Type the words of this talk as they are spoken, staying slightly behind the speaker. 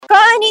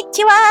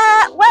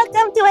Konnichiwa!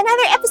 Welcome to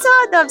another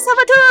episode of Pikachu.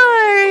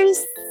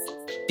 Saboteurs!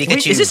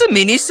 Wait, is this a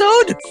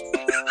mini-sode?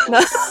 No,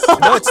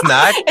 No, it's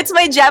not. it's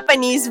my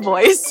Japanese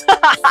voice.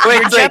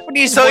 Wait, Your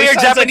Japanese so voice your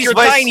sounds like Japanese your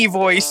voice. tiny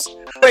voice.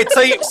 Wait,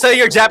 so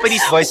your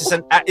Japanese voice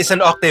is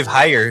an octave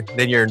higher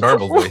than your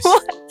normal voice. Well,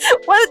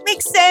 it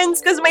makes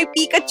sense because my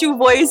Pikachu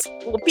voice,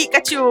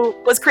 Pikachu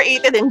was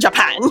created in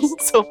Japan.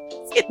 So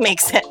it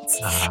makes sense.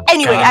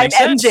 Anyway, I'm makes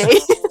sense. MJ.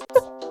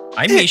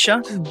 I'm Misha.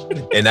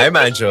 And I'm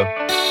Anjo.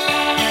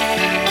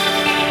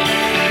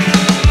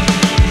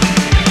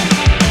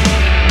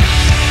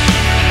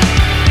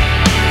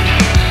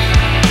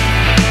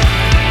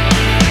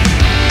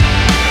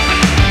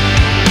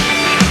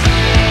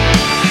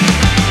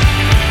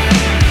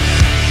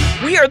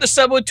 We are the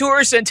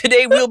Saboteurs, and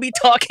today we'll be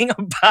talking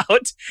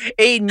about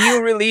a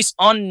new release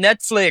on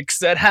Netflix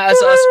that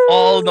has us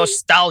all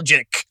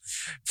nostalgic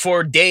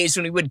for days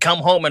when we would come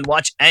home and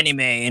watch anime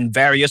in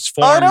various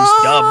forms,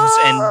 dubs,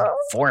 and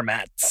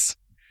formats.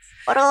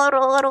 That's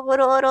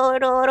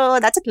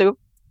a clue.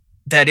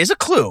 That is a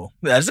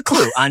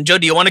clue. Anjo,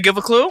 do you want to give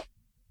a clue?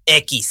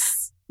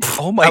 X.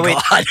 Oh my wait.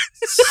 god.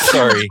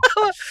 Sorry.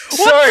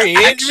 Sorry. It'd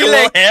be Actual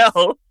like,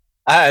 hell.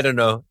 I don't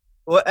know.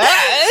 What?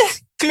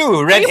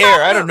 Clue. Red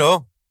hair. I don't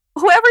know.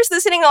 Whoever's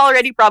listening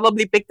already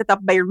probably picked it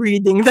up by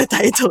reading the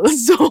title.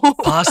 So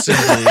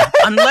Possibly.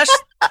 Unless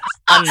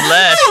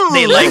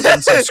they liked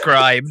and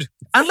subscribed.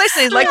 Unless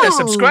they liked and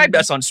subscribed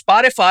us on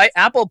Spotify,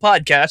 Apple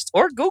Podcasts,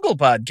 or Google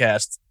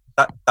Podcasts.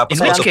 Tapos In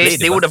which also case, play,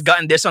 they diba? would have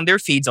gotten this on their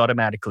feeds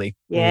automatically.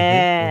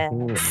 yeah.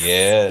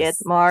 Yes. Get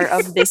more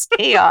of this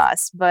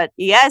chaos. But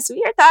yes,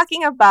 we are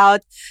talking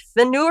about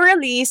the new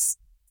release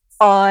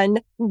on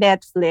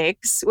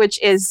Netflix, which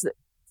is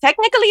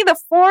technically the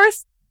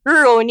fourth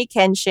Rurouni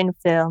Kenshin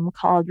film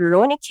called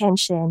Rurouni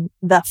Kenshin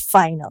The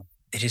Final.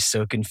 It is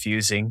so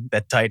confusing,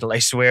 that title, I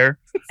swear.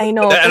 I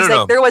know. I It's don't like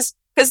know. there was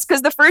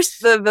because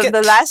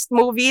the last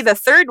movie, the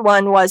third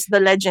one was The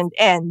Legend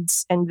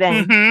Ends, and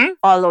then Mm-hmm.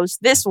 follows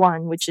this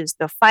one, which is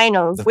the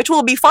final, The which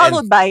will be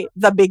followed by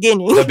the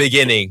beginning. The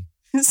beginning.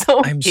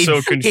 So I'm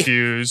so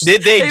confused.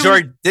 Did they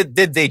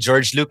They-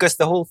 George Lucas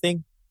the whole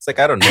thing? It's like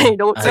I don't know. I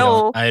don't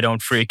know. I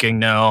don't freaking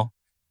know.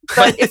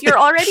 But if you're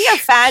already a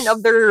fan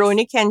of the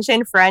Rurouni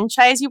Kenshin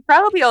franchise, you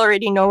probably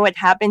already know what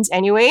happens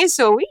anyway.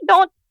 So we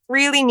don't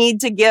really need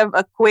to give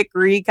a quick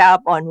recap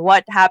on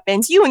what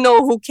happens. You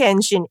know who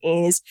Kenshin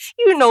is.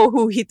 You know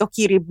who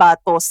Hitokiri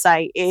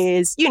Batosai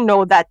is. You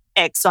know that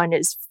X on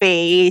his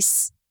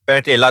face.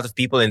 Apparently, a lot of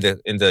people in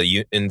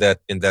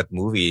that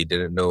movie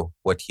didn't know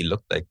what he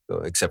looked like, though,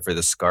 except for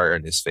the scar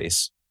on his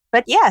face.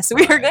 But yes,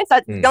 we are Right.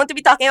 going to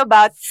be talking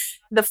about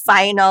the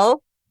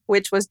final,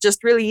 which was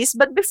just released.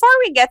 But before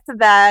we get to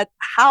that,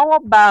 how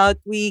about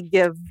we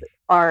give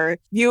our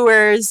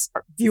viewers,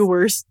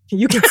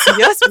 you can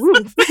see us, Ooh,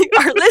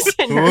 our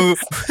listeners,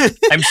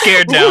 I'm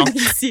scared Ooh, now. they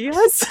can see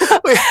us.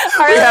 we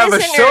Our have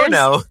a show listeners.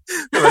 now.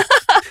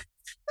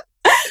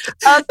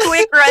 A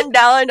quick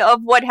rundown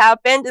of what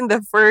happened in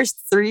the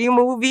first three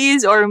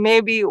movies, or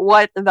maybe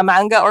what the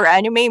manga or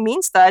anime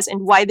means to us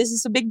and why this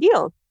is a big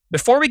deal.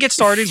 Before we get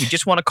started, we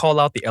just want to call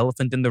out the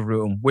elephant in the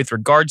room with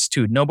regards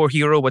to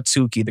Nobuhiro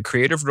Watsuki, the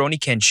creator of Rurouni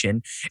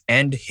Kenshin,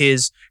 and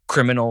his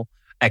criminal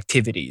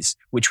activities,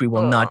 which we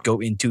will not go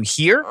into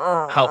here.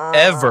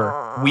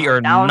 However, we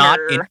are not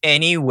in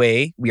any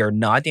way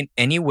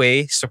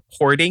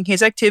supporting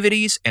his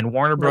activities, and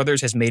Warner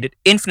Brothers has made it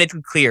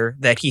infinitely clear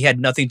that he had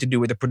nothing to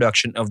do with the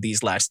production of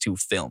these last two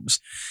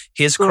films.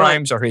 His Right.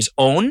 crimes are his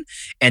own,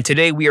 and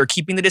today we are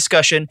keeping the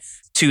discussion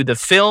to the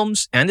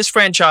films and this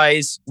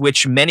franchise,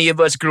 which many of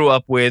us grew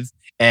up with,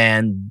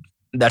 and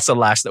that's the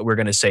last that we're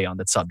going to say on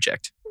that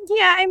subject.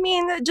 Yeah, I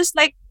mean, just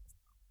like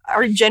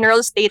our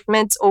general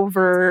statements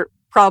over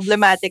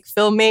problematic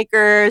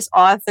filmmakers,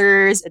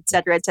 authors,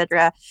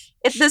 etc.,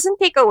 it doesn't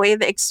take away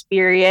the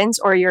experience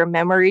or your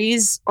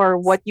memories or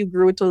what you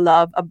grew to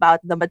love about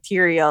the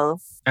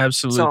material.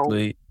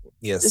 Absolutely.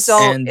 Yes. So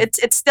And-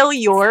 it's still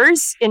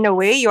yours in a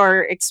way.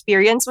 Your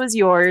experience was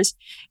yours,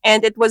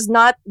 and it was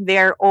not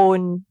their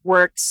own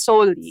work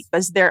solely,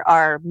 because there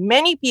are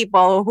many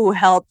people who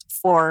helped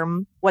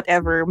form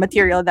whatever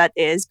material that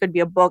is. Could be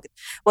a book.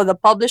 Well, the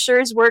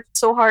publishers worked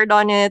so hard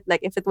on it. Like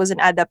if it was an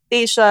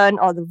adaptation,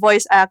 all the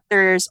voice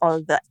actors,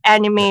 all the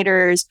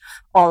animators,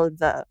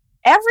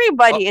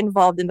 everybody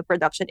involved in the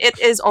production, it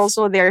is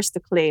also theirs to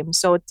claim.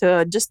 So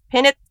to just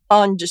pin it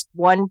on just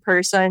one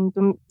person,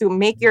 to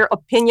make your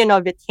opinion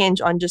of it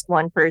hinge on just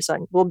one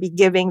person, will be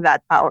giving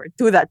that power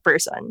to that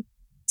person.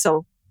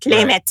 So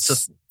claim Right.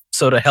 it.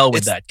 So to hell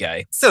with It's- that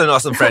guy. Still an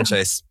awesome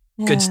franchise.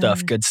 Good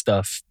stuff. Good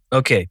stuff.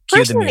 Okay, cue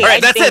the Personally, music.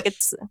 Alright, I that's think it.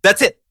 it's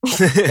That's it.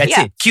 That's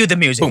yeah. it. Cue the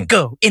music. Boom.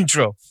 Go.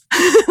 Intro.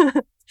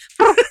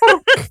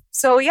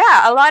 So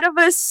yeah, a lot of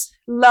us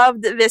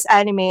loved this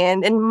anime,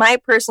 and in my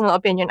personal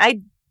opinion,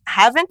 I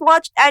haven't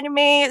watched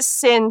anime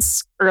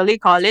since early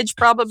college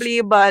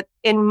probably, but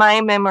in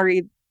my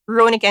memory,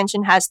 Rurouni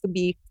Kenshin has to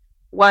be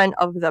one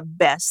of the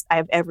best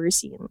I've ever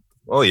seen.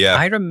 Oh yeah.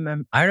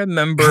 I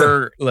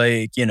remember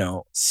like,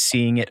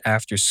 seeing it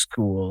after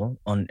school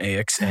on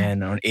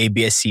AXN, on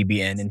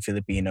ABS-CBN in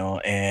Filipino,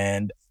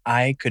 and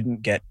I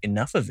couldn't get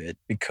enough of it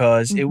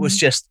because it was Mhm.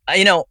 just,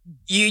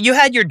 you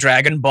had your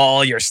Dragon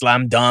Ball, your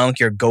Slam Dunk,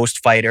 your Ghost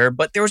Fighter,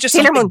 but there was just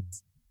Sailor something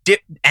Moon.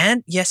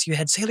 and yes, you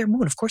had Sailor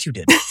Moon. Of course you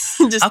did.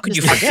 Just- How could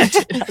you just-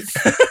 forget?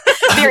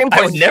 Very I would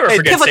important. never Hey,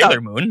 forget pivotal.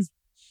 Sailor Moon.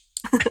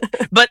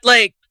 But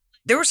like,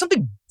 there was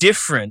something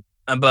different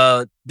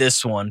about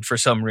this one for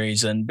some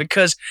reason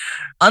because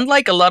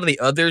unlike a lot of the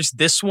others,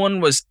 this one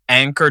was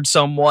anchored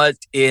somewhat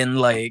in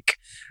like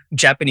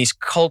Japanese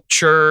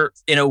culture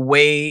in a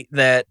way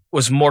that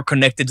was more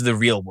connected to the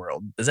real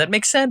world. Does that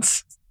make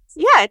sense?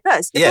 Yeah, it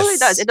does. It totally Yes.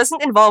 does. It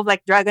doesn't involve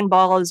like Dragon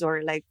Balls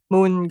or like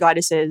moon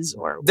goddesses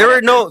or There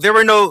were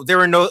whatever.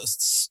 no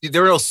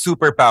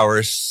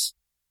superpowers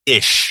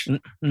ish.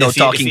 No If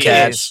you- talking if you-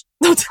 cats.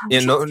 Yeah,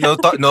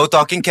 no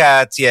talking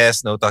cats.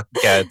 Yes, no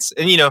talking cats.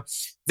 And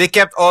they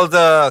kept all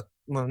the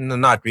well, no,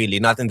 not really,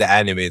 not in the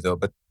anime though.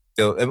 But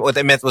what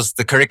I meant was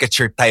the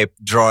caricature type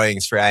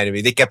drawings for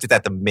anime. They kept it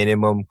at the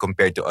minimum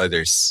compared to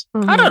others.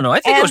 I don't know. I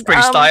think it was And,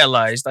 pretty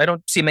stylized. I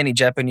don't see many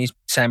Japanese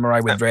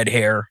samurai with red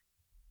hair.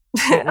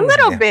 A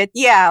little Yeah. bit,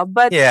 yeah.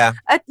 But Yeah,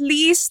 at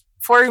least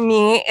for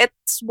me,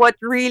 it's what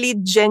really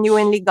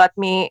genuinely got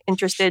me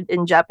interested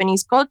in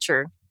Japanese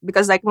culture.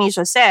 Because, like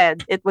Misha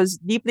said, it was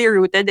deeply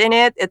rooted in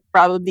it.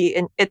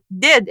 It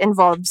did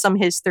involve some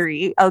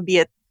history,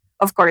 albeit,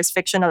 of course,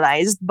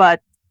 fictionalized.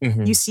 But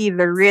Mhm. you see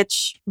the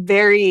rich,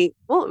 very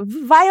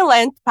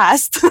violent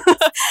past,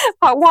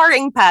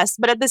 warring past.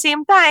 But at the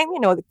same time,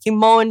 the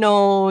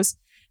kimonos,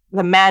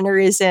 the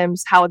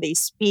mannerisms, how they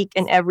speak,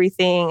 and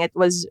everything. It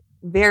was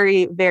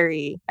very,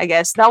 very. I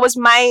guess that was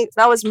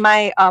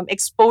my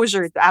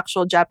exposure to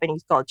actual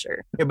Japanese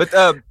culture. Yeah, but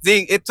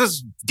it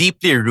was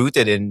deeply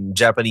rooted in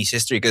Japanese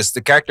history because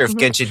the character of Mhm.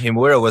 Kenshin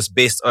Himura was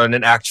based on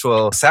an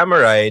actual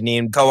samurai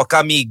named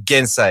Kawakami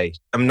Gensai.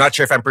 I'm not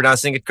sure if I'm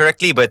pronouncing it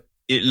correctly, but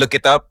look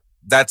it up.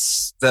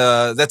 That's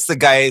the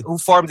guy who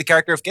formed the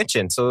character of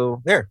Kenshin.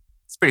 So there,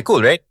 it's pretty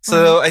cool, right?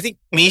 So I think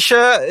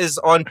Misha is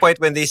on point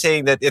when they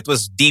saying that it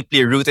was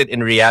deeply rooted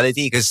in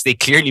reality because they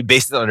clearly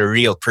based it on a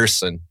real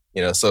person.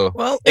 So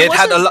Well, it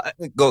had a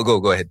wasn't- lot.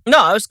 Go ahead. No,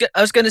 I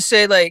was gonna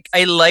say like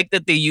I like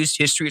that they used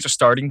history as a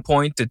starting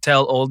point to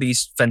tell all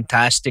these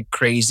fantastic,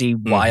 crazy,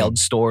 wild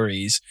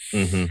stories.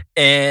 Mm-hmm.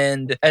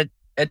 And at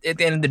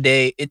the end of the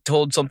day, it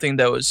told something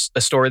that was a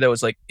story that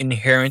was like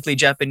inherently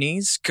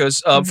Japanese.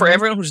 Because for Mhm.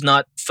 everyone who's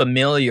not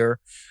familiar,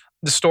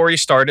 the story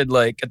started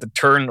like at the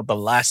turn of the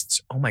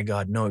last. Oh my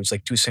God, no! It was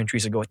like 2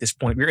 centuries ago. At this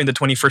point, we're in the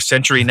 21st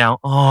century now.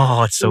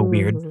 Oh, it's so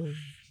weird. Ooh.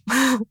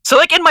 So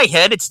like in my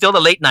head, it's still the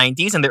late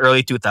 90s and the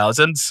early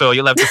 2000s. So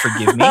you'll have to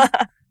forgive me.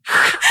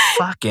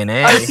 Fucking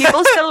Are A.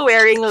 people still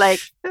wearing like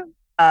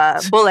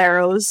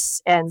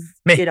boleros and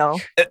Me-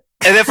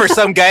 And then for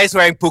some guys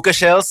wearing puka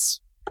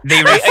shells. They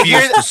I hear-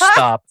 refuse to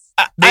stop.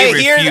 I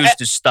They hear refuse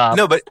to stop.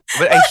 No, but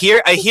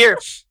I hear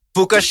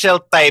puka shell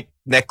type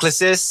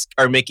necklaces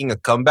are making a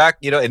comeback.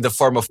 In the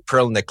form of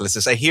pearl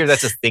necklaces. I hear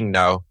that's a thing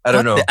now. I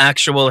don't What know. the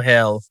actual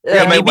hell?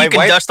 Yeah, Maybe my you can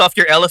wife- dust off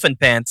your elephant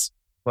pants.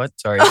 What?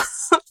 Sorry.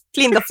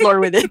 clean the floor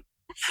with it.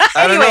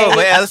 I don't know. Anyway.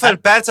 My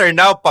elephant pants are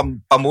now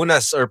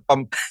pamunas or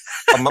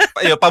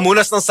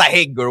pamunas ng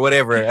sahig or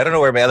whatever. I don't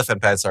know where my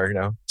elephant pants are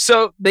now.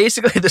 So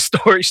basically, the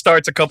story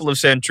starts a couple of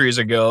centuries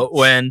ago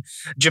when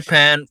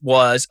Japan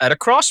was at a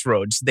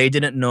crossroads. They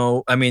didn't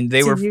know. I mean,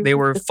 they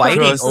were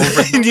fighting over.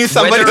 I knew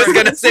somebody whether- was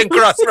gonna sing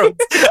Crossroads.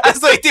 I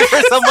was waiting for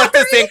someone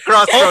to sing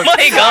Crossroads. Oh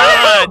my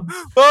God!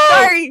 Oh,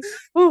 Sorry.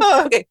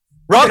 Ooh, okay.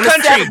 wrong I'm gonna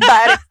miss country,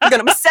 everybody. I'm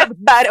gonna miss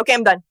everybody. Okay,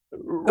 I'm done.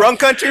 wrong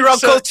country, wrong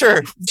So-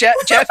 culture.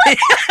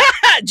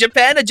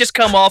 Japan had just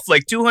come off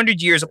like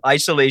 200 years of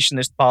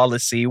isolationist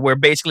policy where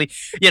basically,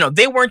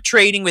 they weren't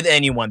trading with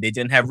anyone. They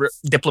didn't have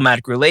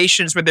diplomatic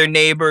relations with their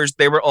neighbors.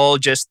 They were all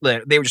just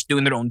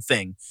doing their own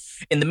thing.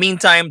 In the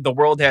meantime, the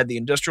world had the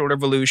Industrial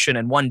Revolution,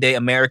 and one day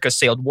America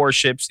sailed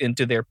warships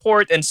into their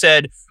port and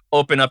said,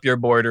 open up your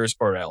borders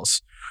or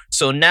else.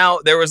 So now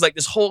there was like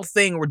this whole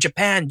thing where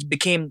Japan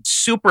became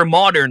super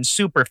modern,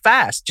 super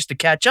fast just to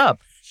catch up.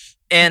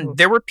 And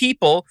there were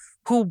people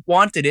who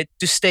wanted it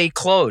to stay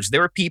closed.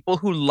 There were people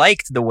who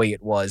liked the way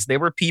it was. There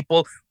were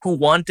people who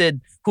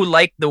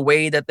liked the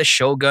way that the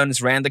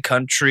shoguns ran the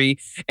country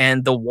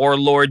and the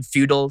warlord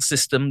feudal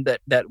system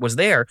that was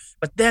there.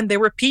 But then there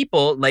were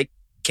people like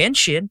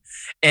Kenshin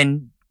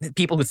and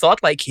people who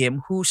thought like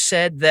him who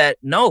said that,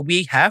 no,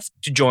 we have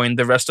to join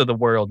the rest of the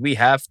world. We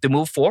have to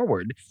move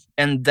forward.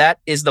 And that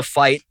is the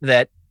fight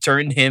that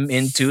turned him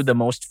into the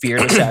most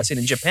feared assassin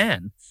in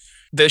Japan.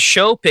 The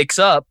show picks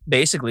up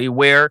basically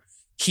where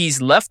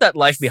he's left that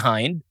life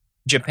behind.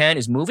 Japan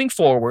is moving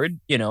forward.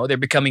 They're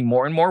becoming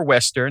more and more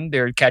Western.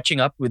 They're catching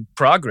up with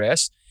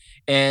progress.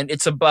 And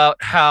it's about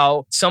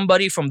how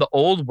somebody from the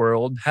old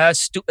world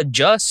has to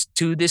adjust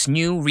to this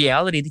new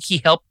reality that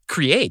he helped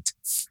create.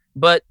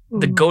 But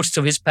the Mhm. ghosts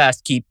of his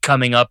past keep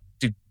coming up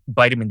to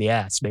bite him in the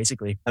ass,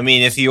 basically. I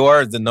mean, if you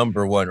are the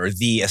number one or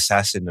the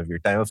assassin of your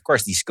time, of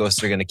course these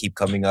ghosts are gonna keep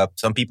coming up.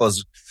 Some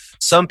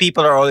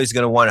people are always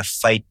gonna want to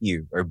fight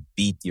you or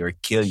beat you or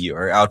kill you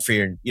or out for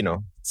your,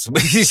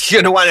 somebody's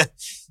gonna want to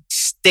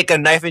stick a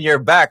knife in your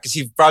back because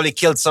you've probably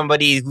killed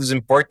somebody who's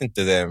important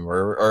to them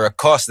or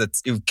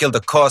you've killed a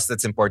cause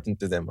that's important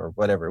to them or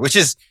whatever, which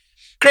is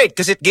great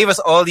because it gave us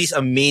all these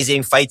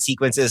amazing fight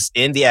sequences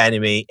in the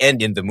anime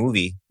and in the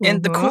movie.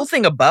 And the cool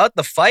thing about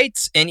the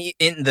fights in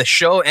the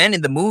show and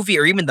in the movie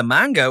or even the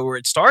manga where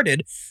it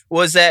started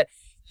was that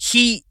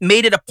he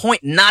made it a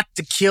point not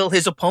to kill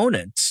his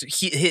opponents.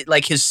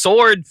 Like his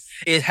sword,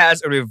 it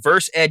has a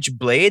reverse edge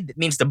blade. That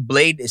means the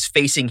blade is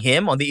facing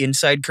him on the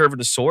inside curve of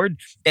the sword.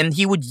 And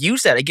he would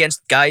use that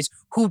against guys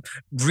who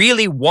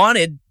really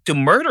wanted to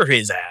murder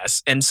his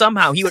ass. And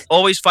somehow he would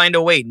always find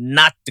a way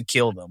not to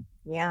kill them.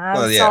 Yeah,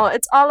 Well, so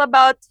it's all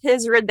about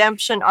his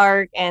redemption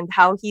arc and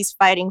how he's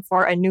fighting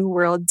for a new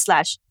world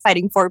 /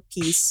 fighting for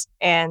peace.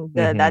 And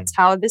that's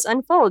how this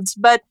unfolds.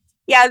 But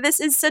yeah, this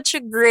is such a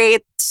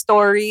great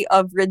story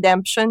of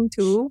redemption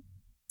too.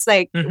 It's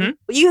like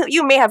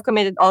you may have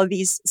committed all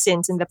these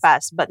sins in the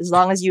past, but as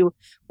long as you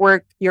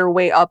work your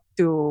way up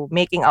to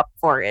making up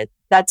for it,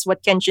 that's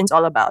what Kenshin's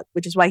all about,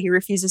 which is why he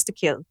refuses to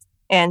kill.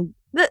 And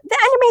the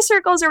anime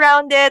circles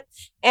around it.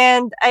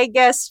 And I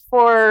guess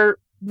for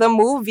the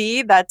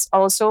movie, that's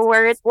also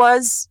where it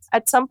was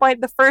at some point.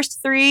 The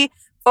first 3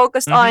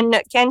 focused on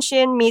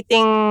Kenshin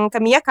meeting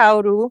Kamiya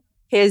Kaoru,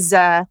 his,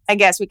 I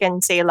guess we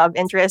can say love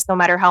interest, no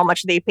matter how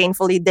much they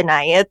painfully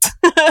deny it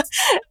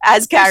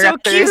as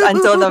characters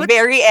until the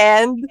very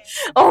end.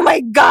 Oh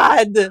my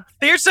God.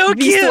 They're so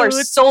These cute. two are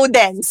so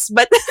dense,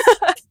 but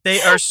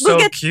They are so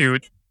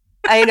cute.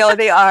 I know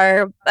they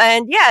are.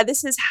 And yeah,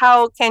 this is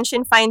how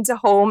Kenshin finds a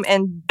home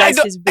and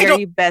does his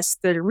very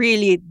best to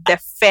really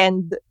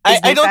defend his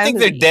I new don't think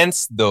they're family.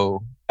 dense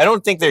though. I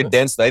don't think they're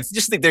dense though. I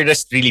just think they're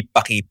just really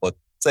pakipot.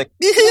 It's like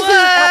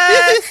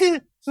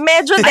What?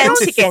 Medyo I dense don't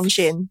si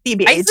Kenshin.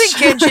 TBH. I think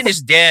Kenshin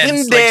is dense.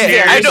 Hindi. Like,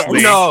 very I don't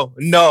dense.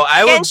 no.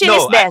 I would Kenshin no.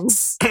 is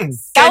dense.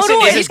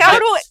 Kenshin isn't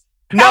Kaoru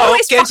No,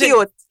 is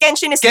cute.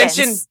 Kenshin is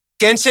dense.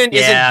 Kenshin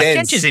Yeah, isn't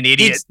dense. Kenshin's an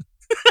idiot.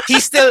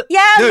 He's still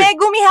Yeah, Dude.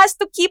 Megumi has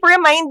to keep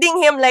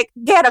reminding him, like,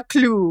 get a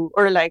clue.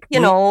 Or like, you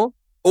know.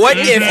 What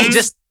if he Mhm.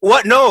 just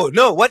what no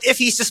what if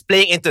he's just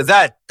playing into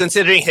that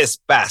considering his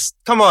past?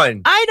 Come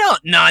on. I don't.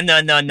 No.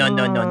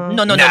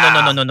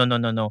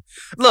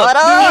 Look,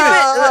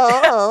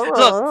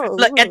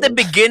 Look, at the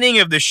beginning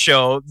of the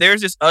show, there's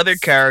this other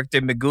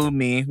character,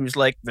 Megumi, who's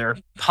like their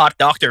hot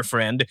doctor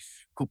friend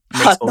who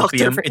makes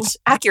opium. It's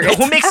accurate.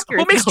 who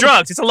makes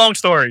drugs. It's a long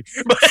story.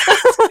 But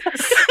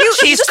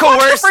She's just watch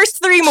the coerced.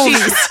 first 3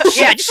 movies.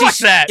 yeah, she's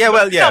that. Yeah,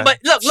 well, yeah. No, but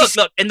look.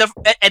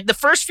 At the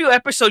first few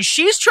episodes,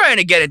 she's trying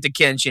to get into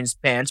Kenshin's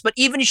pants, but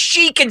even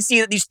she can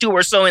see that these two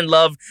are so in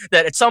love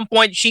that at some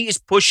point she is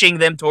pushing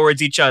them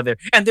towards each other,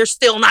 and they're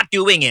still not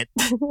doing it.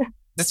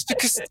 That's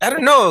because I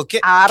don't know.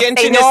 Arte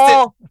Kenshin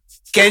no.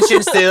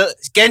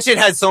 Kenshin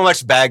had so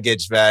much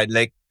baggage, man.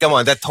 Like, come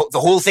on, the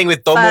whole thing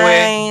with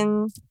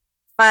Tomoe.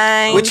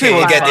 Fine. Which we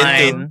will get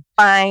Fine. into.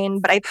 Fine,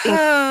 but I think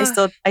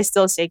I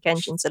still say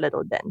Kenshin's a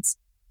little dense.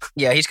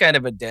 Yeah, he's kind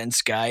of a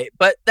dense guy.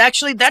 But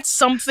actually, that's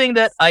something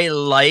that I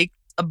like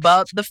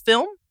about the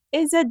film.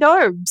 Is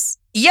adorbs.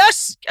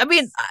 Yes, I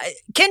mean,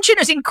 Kenshin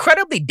is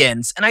incredibly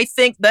dense. And I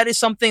think that is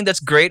something that's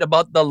great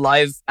about the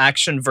live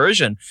action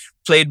version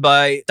played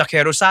by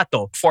Takeru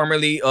Sato,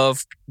 formerly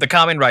of the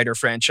Kamen Rider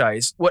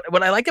franchise.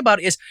 What I like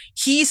about it is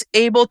he's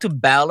able to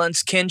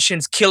balance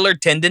Kenshin's killer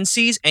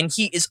tendencies and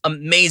he is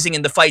amazing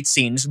in the fight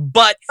scenes.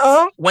 But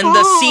when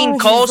the scene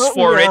calls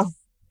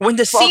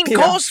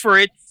for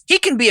it, he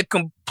can be a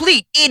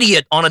complete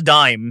idiot on a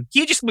dime.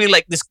 He just be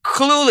like this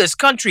clueless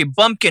country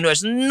bumpkin who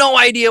has no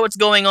idea what's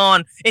going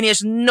on, and he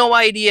has no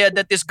idea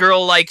that this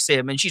girl likes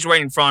him, and she's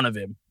right in front of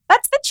him.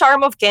 That's the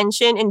charm of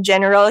Kenshin in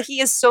general.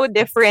 He is so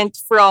different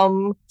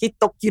from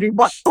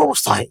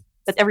Hitokiribatosai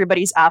that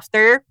everybody's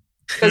after.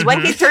 Because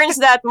when he turns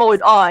that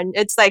mode on,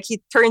 it's like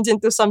he turns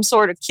into some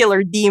sort of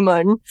killer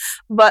demon.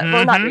 But,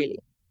 well, not really.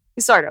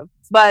 Sort of.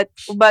 But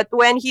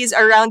when he's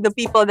around the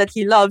people that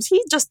he loves,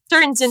 he just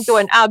turns into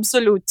an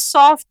absolute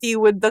softie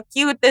with the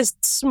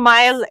cutest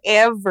smile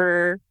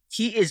ever.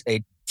 He is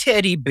a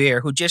teddy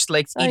bear who just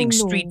likes I eating know.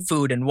 street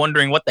food and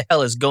wondering what the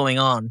hell is going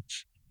on.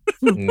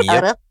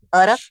 Yep.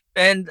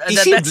 And He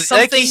that's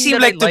something he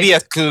seemed that I like to be a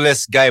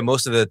clueless guy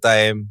most of the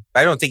time.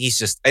 I don't think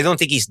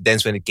he's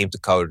dense when it came to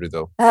Kaoru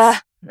though.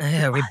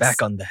 Yeah, we're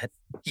back on that.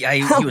 Yeah,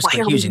 he was Why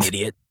are he was we- an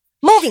idiot.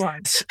 Moving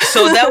on.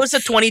 So that was a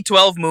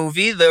 2012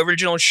 movie. The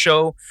original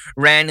show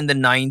ran in the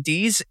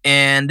 90s,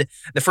 and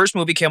the first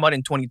movie came out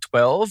in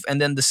 2012.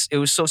 And then it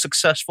was so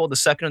successful, the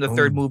second and the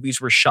third movies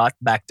were shot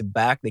back to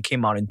back. They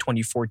came out in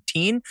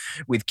 2014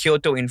 with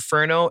Kyoto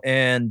Inferno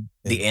and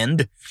The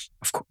end.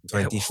 Of course.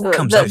 20. Who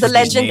comes The, up the with these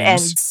legend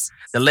names? ends.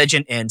 The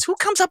legend ends. Who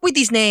comes up with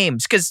these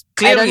names? Because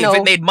I don't clearly, if know.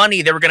 it made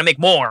money, they were gonna make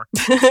more.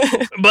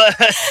 But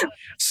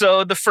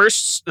so the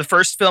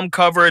first film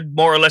covered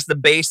more or less the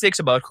basics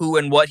about who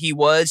and what he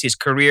was, his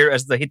career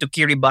as the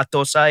Hitokiri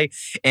Batosai,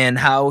 and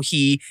how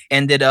he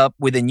ended up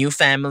with a new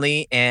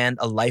family and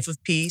a life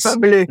of peace.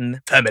 Family.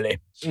 Family.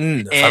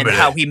 And Family.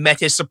 how he met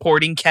his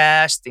supporting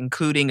cast,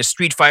 including a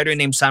street fighter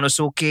named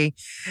Sanosuke,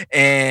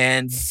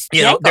 and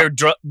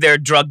their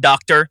drug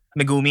doctor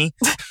Megumi,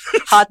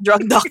 Hot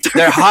drug doctor.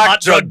 They're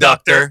hot drug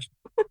doctor.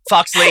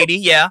 Fox Lady,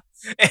 yeah.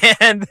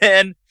 And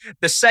then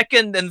the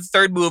second and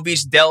third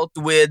movies dealt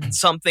with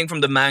something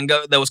from the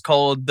manga that was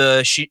called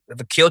the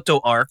Kyoto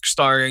arc,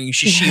 starring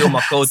Shishio Yes.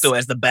 Makoto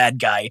as the bad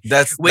guy.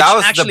 That Which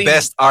was actually- the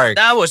best arc.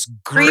 That was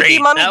great. Creepy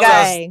mummy That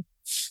guy. was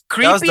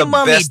That was creepy the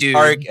mummy best dude.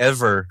 arc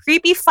ever.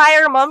 Creepy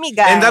fire mummy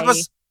guy. And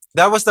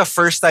that was the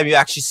first time you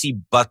actually see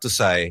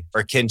Batusai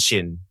or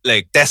Kenshin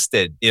like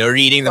tested.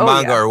 Reading the Oh,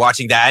 manga yeah. or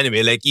watching the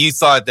anime. Like you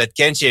thought that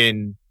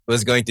Kenshin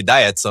was going to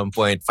die at some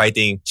point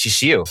fighting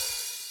Shishio.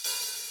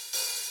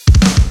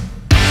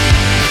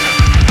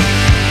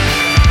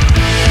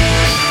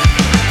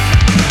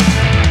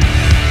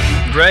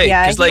 Right.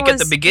 Yeah, Because he like at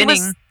was- the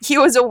beginning, he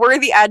was a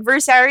worthy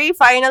adversary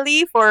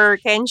finally for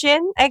Kenshin,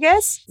 I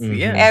guess. Mhm.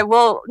 Yeah.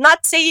 Well,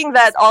 not saying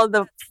that all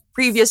the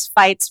previous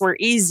fights were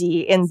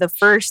easy in the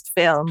first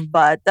film,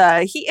 but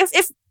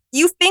if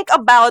you think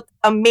about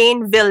a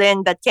main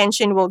villain that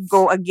Kenshin will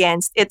go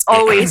against, it's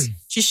always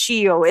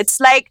Shishio. It's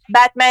like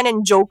Batman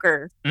and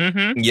Joker.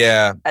 mm-hmm.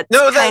 Yeah. That's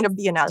No, kind of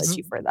the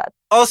analogy for that.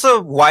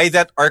 Also, why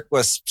that arc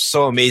was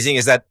so amazing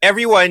is that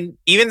everyone,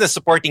 even the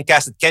supporting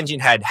cast that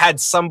Kenshin had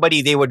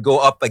somebody they would go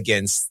up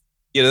against.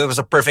 It was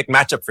a perfect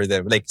matchup for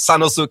them. Like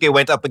Sanosuke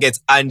went up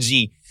against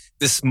Anji,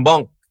 this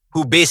monk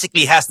who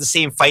basically has the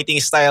same fighting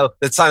style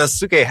that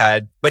Sanosuke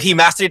had, but he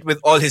mastered it with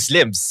all his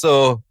limbs.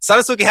 So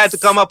Sanosuke had to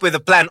come up with a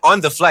plan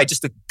on the fly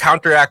just to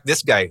counteract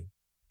this guy,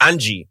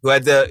 Anji, who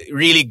had the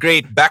really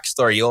great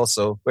backstory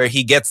also, where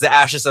he gets the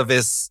ashes of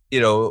his,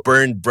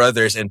 burned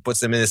brothers and puts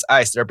them in his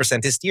eyes to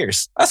represent his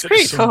tears. That's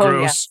great. So Oh,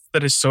 gross.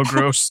 That is so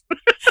gross.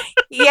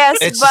 Yes,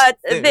 It's but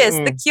just-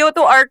 the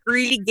Kyoto arc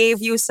really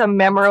gave you some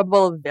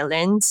memorable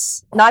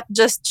villains. Not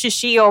just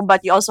Shishio,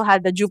 but you also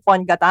had the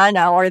Jupon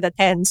Katana or the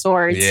Ten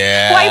Swords.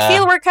 Yeah. Who I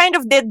feel were kind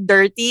of did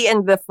dirty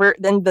in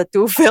the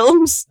two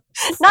films.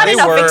 Not They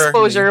enough were.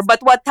 exposure, but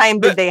what time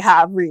did But- they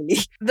have really?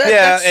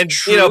 That's and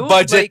true,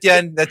 budget like,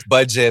 yan, that's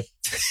budget.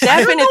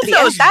 Definitely. that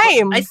And was-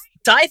 time.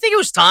 I think it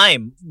was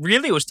time.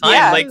 Really, it was time.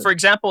 Yeah. Like, for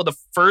example, the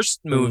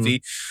first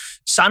movie,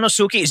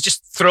 Sanosuke is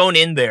just thrown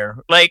in there.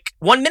 Like,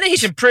 1 minute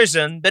he's in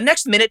prison, the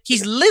next minute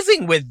he's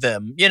living with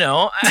them,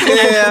 Yeah.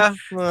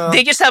 Well,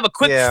 They just have a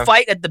quick Yeah.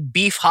 fight at the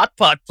beef hot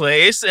pot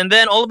place, and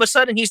then all of a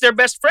sudden he's their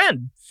best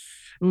friend.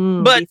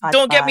 But Beef hot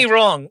don't get me pot.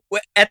 wrong.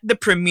 At the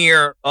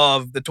premiere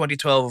of the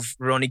 2012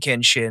 Rurouni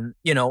Kenshin,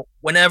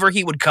 whenever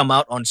he would come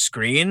out on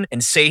screen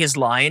and say his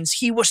lines,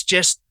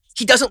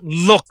 he doesn't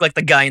look like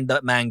the guy in the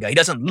manga. He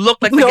doesn't look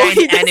like the No, guy in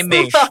he the does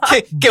anime. not.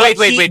 Okay, But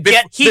wait.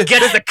 he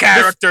gets the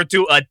character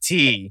to a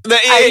T.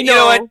 You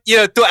know what?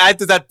 know. To add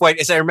to that point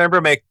is I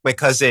remember my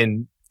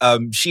cousin,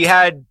 she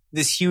had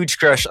this huge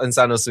crush on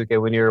Sanosuke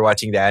when you were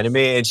watching the anime,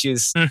 and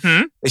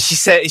Mm-hmm.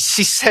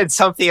 she said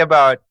something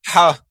about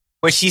how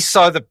when she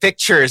saw the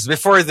pictures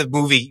before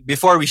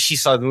she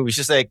saw the movie,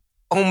 she's like,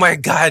 "Oh my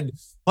god,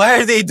 why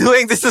are they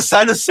doing this to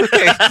Sanosuke?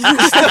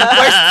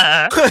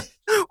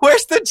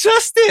 Where's the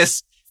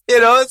justice?"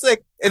 It's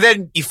like, and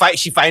then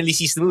she finally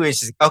sees the movie, and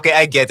she's like, "Okay,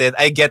 I get it.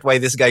 I get why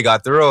this guy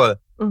got the role,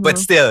 Mhm. but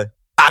still,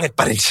 pangit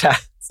pa rin siya."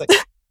 It's like,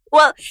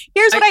 Well,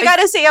 here's what I I-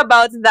 gotta say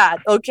about that,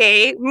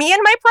 okay? Me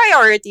and my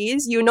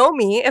priorities, you know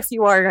me if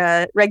you are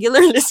a regular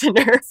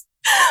listener.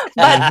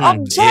 But Mhm.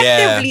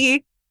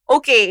 objectively,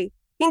 okay,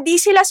 hindi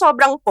sila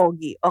sobrang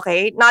pogi,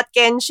 okay? Not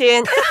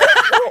Kenshin.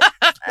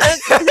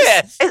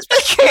 okay,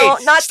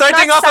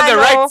 starting not off on the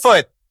Sano. right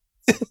foot.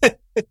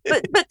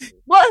 But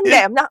well, hindi.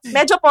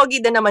 Medyo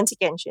pogi din naman si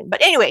Kenshin.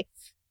 But anyway,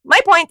 my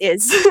point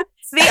is,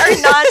 they are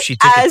not She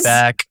took it as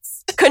back.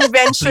 Please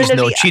conventionally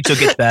no, she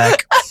took it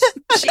back.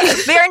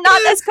 they are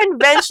not as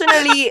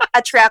conventionally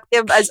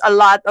attractive as a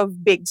lot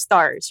of big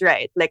stars,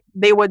 right? Like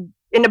they would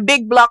in a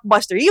big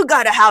blockbuster, you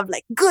gotta have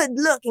like good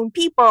looking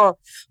people.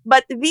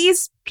 But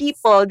these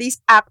people,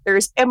 these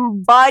actors,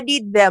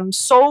 embodied them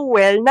so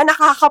well na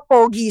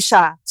nakakapogi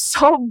siya.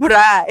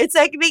 Sobra. It's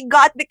like they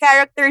got the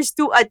characters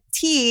to a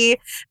T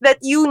that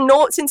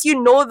since you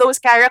know those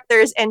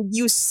characters and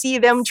you see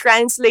them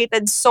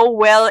translated so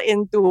well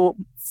into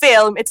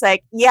film, it's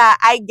like, yeah,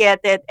 I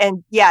get it.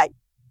 And yeah,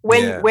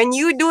 when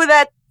you do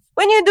that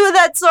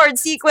sword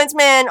sequence,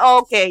 man,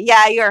 okay,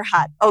 yeah, you're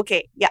hot.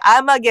 Okay, yeah,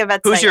 I'ma give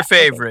it. Who's Saya. your Okay.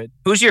 favorite?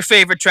 Who's your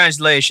favorite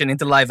translation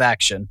into live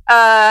action?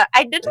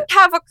 I didn't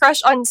have a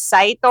crush on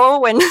Saito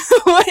when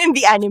in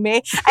the anime.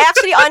 I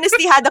actually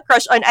honestly had a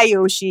crush on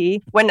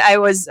Ayoshi when I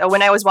was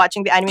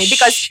watching the anime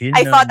because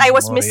I thought I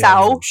was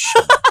Misao.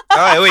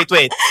 Oh, wait.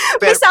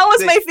 Misao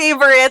was my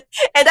favorite,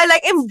 and I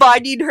like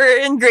embodied her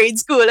in grade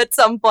school at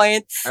some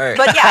point. All right.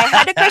 But yeah, I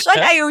had a crush on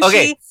Ayoshi.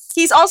 Okay.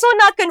 He's also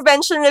not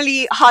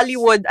conventionally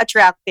Hollywood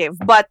attractive,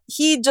 but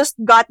he just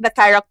got the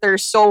character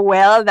so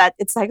well that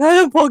it's like,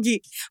 oh,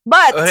 pogi.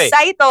 But Okay.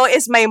 Saito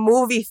is my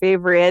movie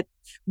favorite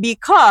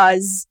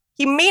because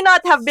he may not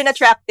have been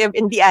attractive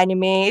in the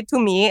anime to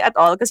me at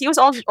all because he was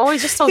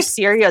always just so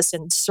serious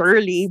and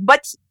surly.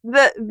 But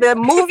the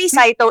movie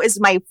Saito is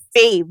my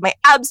fave, my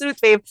absolute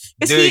fave,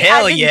 because he Dude,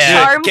 hell added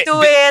yeah. charm Dude, to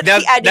ca- it.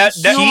 that- He added that-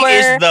 that- He humor.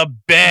 is the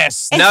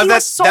best. And Now he that-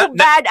 was so that-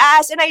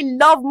 badass, and I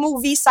love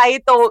movie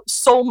Saito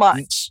so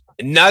much.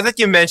 Now that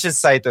you mentioned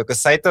Saito, because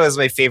Saito is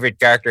my favorite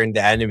character in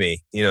the anime.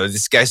 You know,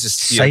 this guy's just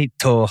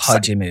Saito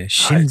Hajime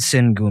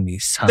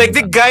Shinsengumi san. like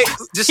the guy,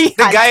 just He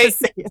the had guy. to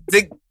say it.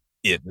 The,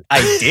 yeah, I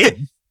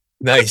did.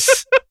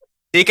 nice.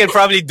 You can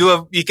probably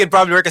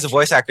work as a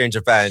voice actor in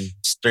Japan.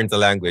 Just learn the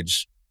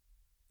language.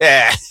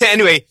 Yeah.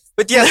 Anyway,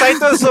 but yeah,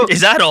 Saito. So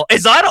Is that all?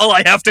 Is that all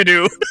I have to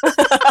do?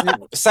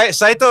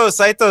 Saito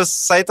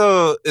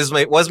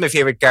was my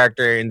favorite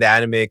character in the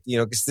anime. You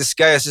know, because this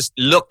guy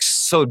looks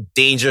so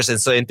dangerous and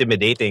so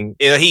intimidating.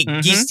 You know,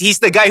 he's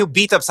the guy who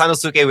beat up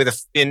Sanosuke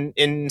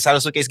in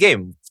Sanosuke's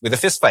game with a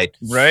fist fight.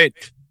 Right.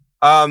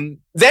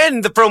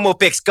 Then the promo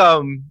pics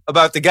come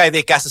about the guy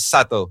they cast as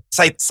Saito.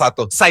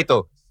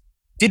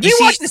 Did You we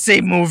see- watch the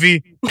same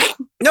movie?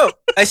 No,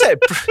 I said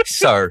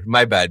sorry,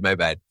 my bad.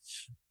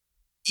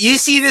 You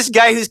see this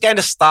guy who's kind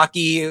of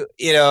stocky.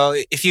 You know,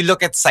 if you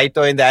look at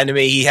Saito in the anime,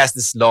 he has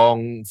this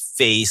long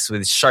face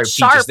with sharp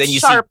features. Then you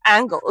Sharp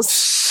angles.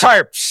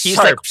 see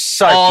sharp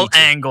All features.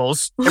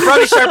 angles. They're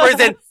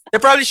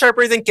probably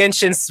sharper than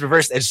Kenshin's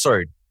reverse edge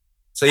sword.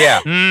 So yeah,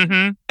 Mm-hmm.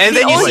 and The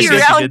then you only see- see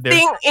Yes, you round did there.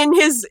 thing in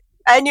his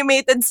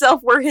animated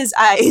self were his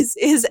eyes.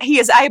 He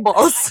has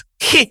eyeballs.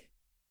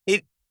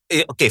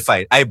 okay,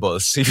 fine,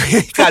 eyeballs.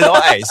 Kalo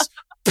eyes.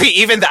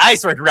 Even the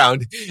eyes weren't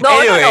round. No,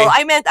 Anyway. no.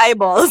 I meant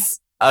eyeballs.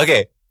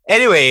 Okay.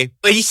 Anyway,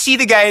 but you see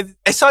the guy.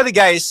 I saw the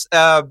guy's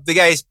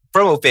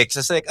promo pics. I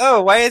was like,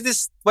 oh, why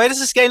does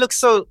this guy look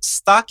so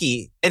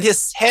stocky and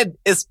his head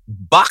is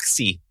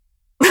boxy?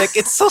 Like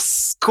it's so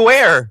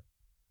square.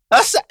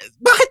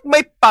 Bakit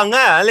may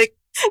panga? Like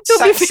To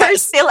be sa- fair,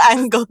 sa- still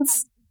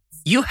angles.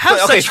 You have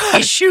Okay. such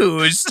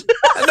issues.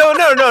 no.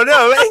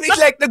 I mean,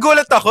 like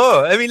nagulat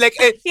ako. I mean, like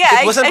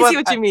Yeah, it wasn't I see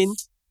what you mean.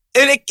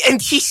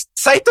 and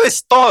Saito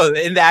is tall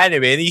in the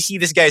anime, and you see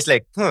this guy's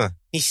like,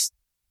 he's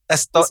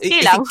as tall.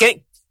 He's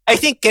kilang. I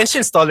think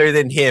Kenshin's taller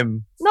than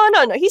him. No.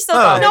 He's still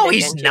Oh. taller No, than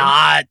he's Kenshin.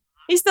 not.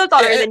 He's still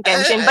taller than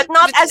Kenshin, but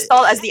not as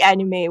tall as the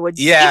anime would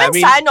be. Yeah, Even I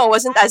mean- Sano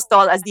wasn't as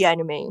tall as the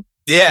anime.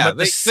 Yeah, But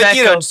the but second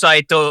you know,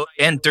 Saito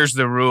enters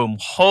the room,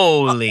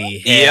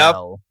 holy Yep.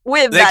 hell.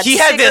 With Like, that he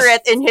had this-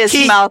 cigarette in his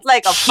he- mouth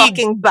like a he-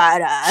 fucking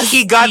badass.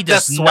 he got He the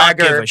does not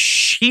give swagger. a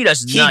he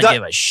does He not got-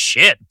 give a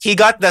shit. He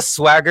got the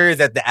swagger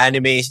that the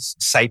anime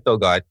Saito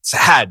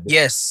had.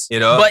 Yes. You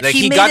know, but like,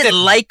 he he made got it it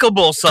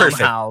likable perfect.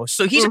 somehow.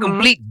 So he's a Mhm.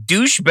 complete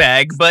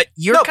douchebag, but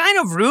you're No. kind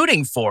of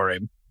rooting for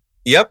him.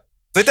 Yep.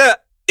 But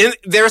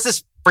there was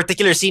this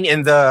particular scene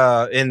in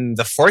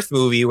the fourth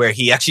movie where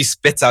he actually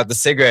spits out the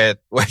cigarette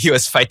while he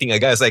was fighting a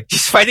guy. It's like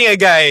he's fighting a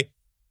guy.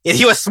 And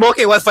he was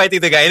smoking while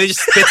fighting the guy, and he just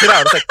spits it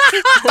out. It's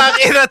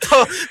like, "Tangina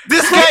to,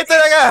 this guy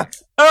talaga." Okay,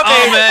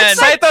 Oh, man.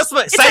 Saito's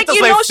It's like my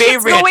you know shit's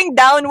favorite. going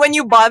down when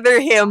you bother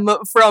him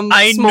from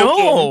I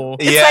smoking. know.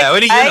 It's Yeah, like, what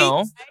do you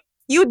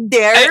You I-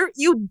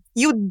 know,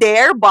 You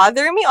dare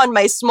bother me on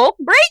my smoke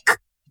break?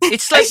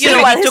 it's like, you See,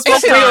 know, while he his took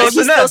his company time. was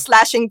he's still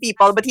slashing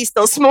people, but he's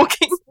still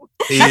smoking.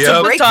 That's a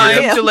Yup. break Time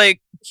for him. to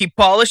like, he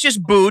polished his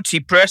boots, he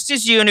pressed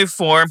his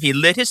uniform, he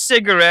lit his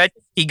cigarette,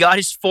 he got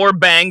his 4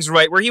 bangs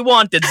right where he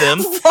wanted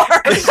them.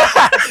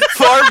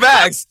 4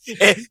 bags. He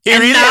And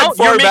really now had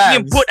 4 you're making bags.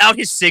 him put out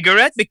his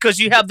cigarette because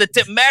you have the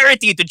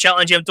temerity to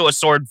challenge him to a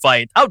sword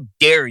fight. How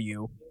dare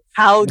you?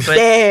 How But-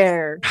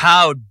 dare?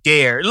 How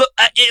dare. Look,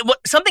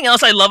 something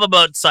else I love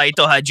about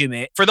Saito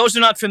Hajime, for those who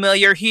are not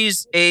familiar,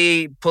 he's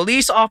a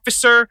police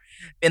officer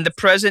in the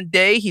present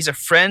day. He's a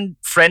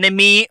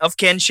frenemy of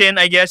Kenshin,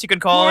 I guess you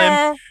could call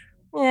him.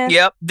 Yeah.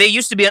 Yep. They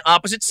used to be on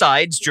opposite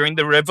sides during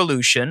the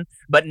revolution,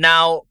 but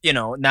now,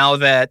 now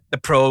that the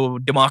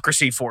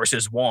pro-democracy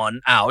forces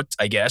won out,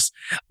 I guess,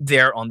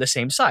 they're on the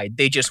same side.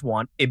 They just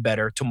want a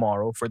better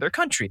tomorrow for their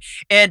country.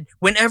 And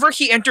whenever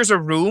he enters a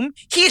room,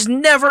 he's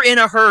never in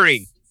a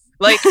hurry.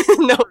 Like,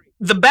 No.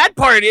 the bad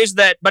part is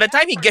that by the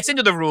time he gets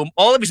into the room,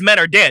 all of his men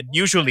are dead,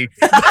 usually.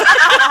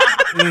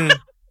 Mm.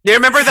 Do you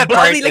remember that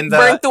part Probably like in the?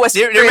 burnt to a do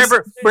you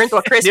remember? burnt to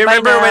a crisp. Do you by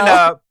remember when?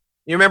 now.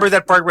 You remember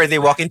that part where they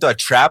walk into a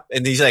trap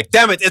and he's like,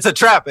 "Damn it, it's a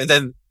trap!" And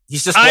then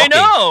he's just walking. I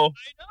know.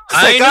 It's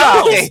I like, know.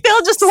 ah, okay.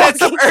 Still just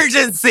Sense of walking.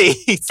 urgency.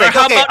 It's Or like,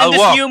 how okay, about in I'll this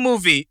walk. new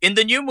movie? In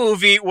the new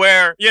movie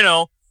where,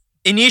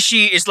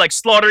 Inishi is like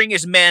slaughtering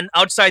his men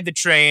outside the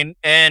train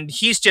and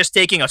he's just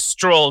taking a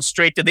stroll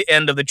straight to the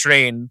end of the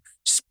train,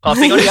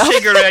 puffing on his Yeah.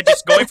 cigarette,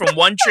 just going from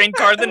one train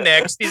car to the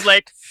next. He's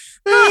like,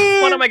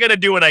 what am I going to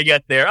do when I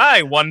get there?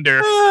 I wonder.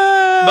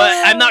 But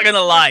I'm not going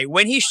to lie.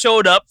 When he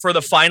showed up for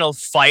the final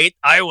fight,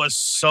 I was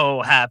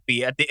so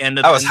happy at the end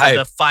of I was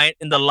the fight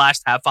in the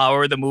last half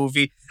hour of the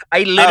movie.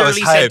 I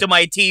literally said hyped. to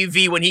my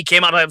TV when he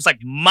came out, I was like,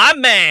 my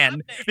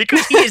man,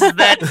 because he is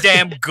that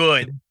damn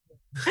good.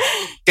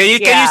 Can you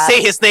Yeah.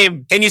 say his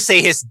name? Can you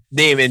say his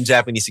name in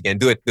Japanese again?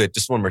 Do it good.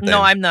 Just one more time.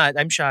 No, I'm not.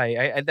 I'm shy.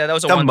 That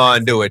was a Come one.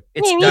 on, do it.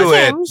 It's Mimi done. Do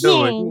it. Kim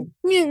Do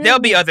it. Shin. There'll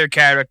be other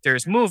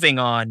characters. Moving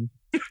on.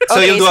 So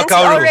Okay, you'll do a since you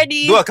kaoru.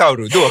 already- Do a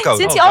kaoru. Do a kaoru.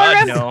 Since Oh, you God,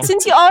 already no.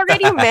 since you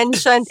already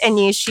mentioned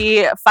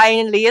Enishi,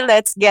 finally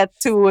let's get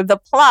to the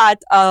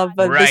plot of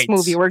this Right.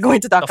 movie we're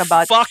going to talk The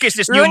about. fuck is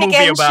this new Rurouni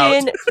movie about?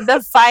 Kenshin,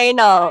 the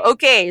final.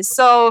 Okay,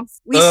 so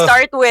we Ugh.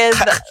 start with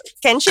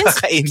Kenshin's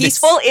Kakainis.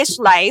 peaceful-ish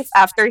life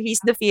after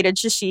he's defeated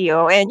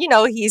Shishio, and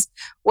he's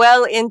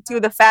well into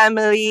the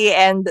family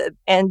and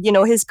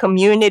his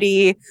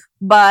community.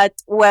 But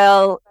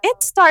well,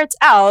 it starts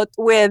out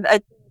with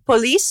a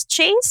police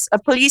chase, a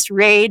police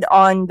raid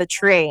on the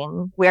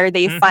train where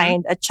they Mhm.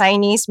 find a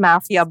Chinese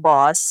mafia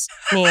boss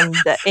named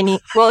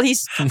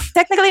he's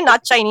technically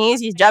not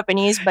Chinese, he's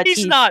Japanese, but He's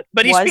he not,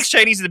 but he was- speaks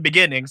Chinese in the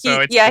beginning,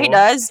 so it's he cool.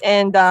 does,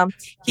 and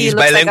he He's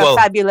looks bilingual. like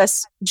a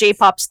fabulous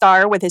J-pop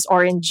star with his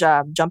orange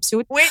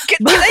jumpsuit. Wait,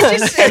 can I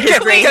just say? His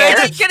gray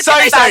hair.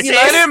 Sorry.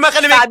 Fabulous.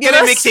 Can I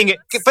Fabulous. mixing it?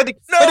 Pwede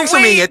wait,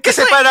 sumingit.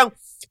 Kasi parang,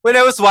 when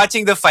I was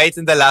watching the fight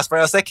in the last part,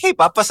 I was like, hey,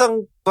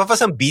 papasang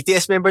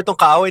BTS member tong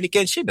kaaway ni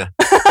Kenshin, ah.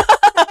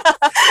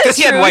 Because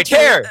he had True, white true.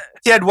 hair.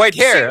 He had white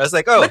hair. I was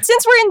like, oh. But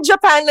since we're in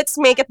Japan, let's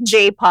make it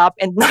J-pop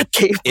and not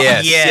K-pop.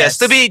 Yes.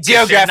 To be They're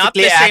not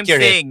geographically the same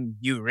accurate. thing,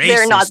 you racist.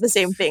 They're not the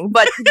same thing,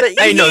 but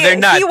I know, they're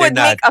not, He would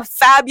they're make a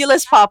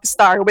fabulous pop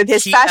star with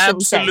his He fashion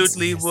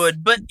absolutely sense.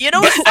 would. But you know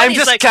what's funny? I'm It's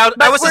just like, I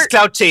but was just we're-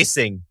 cloud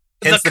chasing.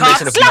 Hence the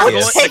mention of cops- Cloud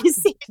BTS. Like-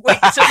 chasing. Wait,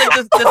 so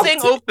like the thing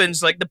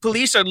opens, like the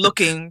police are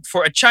looking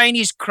for a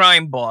Chinese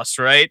crime boss,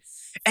 right?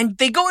 And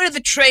they go into the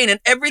train and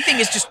everything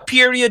is just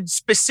period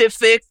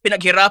specific,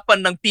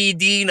 pinaghirapan ng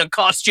PD, ng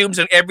costumes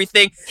and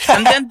everything.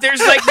 And then there's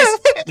like this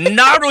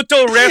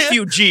Naruto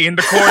refugee in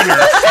the corner.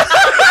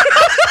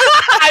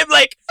 I'm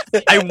like,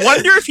 I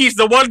wonder if he's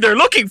the one they're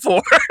looking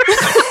for.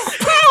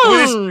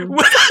 with his, Hmm.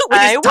 with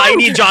I his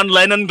tiny John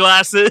Lennon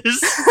glasses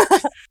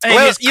and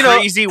Well, his you know,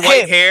 crazy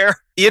white hair.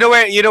 You know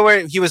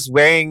where he was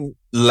wearing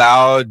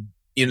loud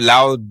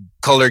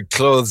colored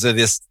clothes and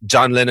his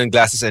John Lennon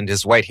glasses and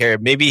his white hair.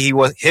 Maybe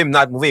him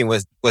not moving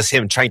was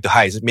him trying to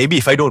hide. Maybe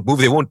if I don't move,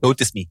 they won't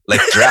notice me.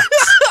 Like Drax.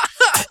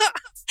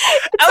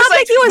 It's I was not like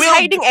like, he was Will-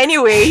 hiding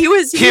anyway. He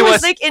was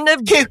like in a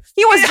he-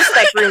 he was just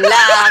like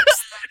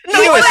relaxed. He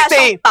was Wala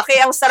staying. siyang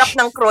pake, ang sarap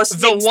ng cross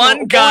The legs one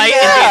ng guy in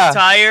ubo the niya.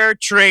 entire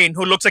train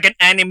who looks like an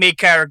anime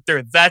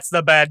character. That's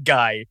the bad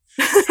guy.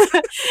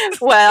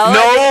 Well,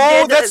 No,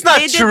 they did- that's not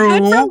they did true.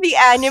 good from the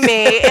anime.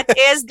 It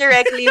is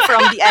directly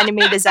from the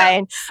anime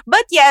design.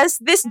 But yes,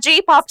 this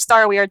J-pop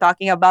star we are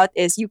talking about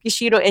is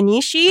Yukishiro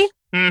Enishi,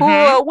 Mhm.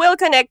 who will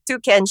connect to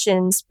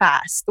Kenshin's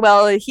past.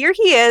 Well, here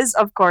he is,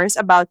 of course,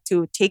 about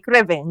to take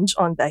revenge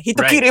on the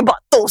Hitokiri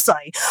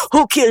Batosai,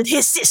 who killed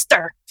his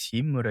sister.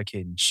 Shimura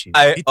Kenshin.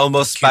 I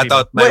almost spat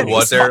out my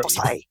Well, it's water.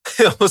 Batosai.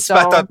 I almost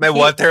spat So, out my he-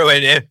 water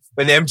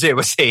when MJ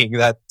was saying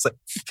that. It's like,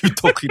 you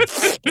talking.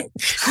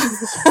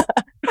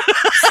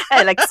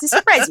 I like to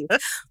surprise you.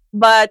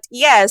 But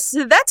yes,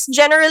 that's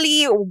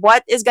generally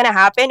what is gonna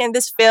happen in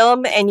this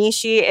film.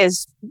 Enishi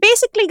is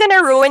basically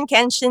gonna ruin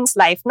Kenshin's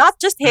life. Not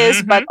just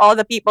his, Mhm. but all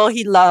the people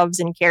he loves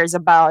and cares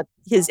about,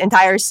 his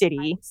entire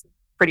city,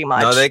 pretty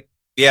much. No, like,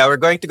 yeah, we're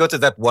going to go to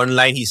that one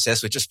line he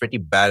says, which is pretty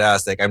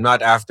badass. Like, I'm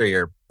not after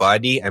your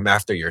body, I'm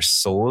after your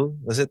soul.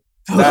 Was it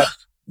that?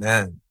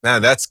 Man,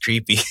 that's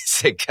creepy.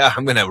 It's like,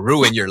 I'm gonna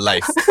ruin your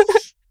life.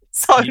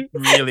 Sorry. It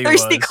really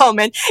Thirsty was.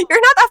 comment.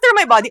 You're not after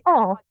my body.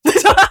 Oh.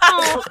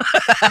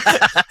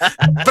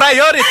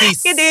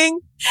 Priorities. Kidding.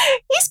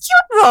 He's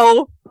cute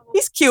though.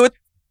 He's cute.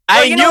 I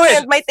Oh, you knew know me it.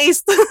 and my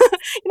taste. You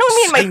know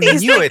me and my I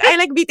taste. knew it. I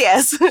like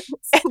BTS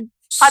and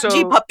hot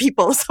J-pop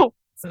people. So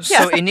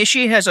So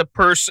Inishi has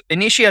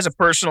a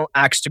personal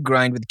axe to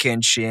grind with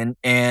Kenshin,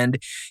 and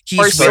he's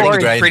Or willing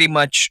sword. to pretty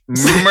much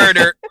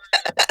murder.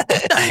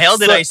 What the hell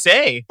did So- I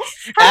say?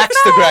 Axe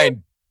to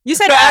grind. you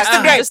said No, axe axe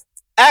to grind. just-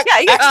 Axe, Yeah,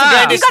 you axe to got-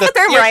 grind you is got the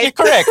term you're- right. You're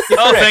correct. You're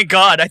Oh, correct. thank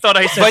God! I thought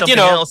I said But, you something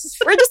know, else.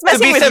 we're just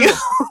messing with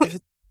you.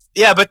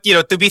 Yeah, but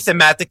to be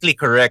thematically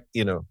correct,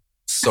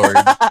 sword.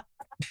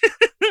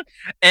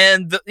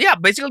 And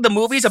basically the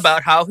movie's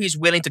about how he's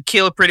willing to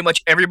kill pretty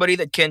much everybody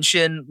that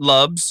Kenshin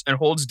loves and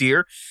holds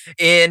dear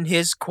in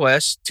his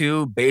quest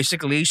to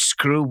basically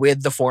screw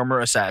with the former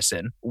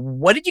assassin.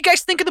 What did you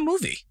guys think of the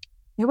movie?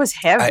 It was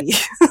heavy.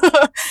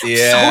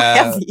 Yeah. So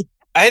heavy.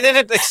 I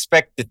didn't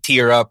expect to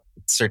tear up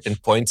at certain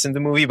points in the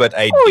movie, but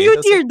I Oh, did. I you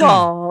was like, teared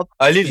up.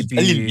 A little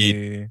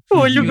bit.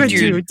 Oh, look You at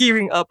teared- you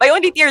tearing up. I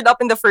only teared up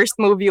in the first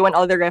movie when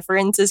all the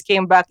references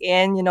came back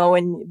in,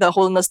 when the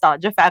whole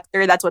nostalgia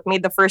factor, that's what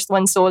made the first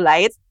one so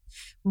light.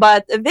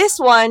 But this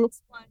one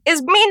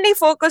is mainly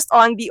focused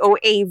on the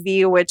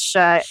OAV, which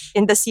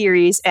in the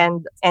series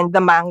and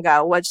the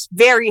manga was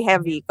very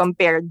heavy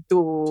compared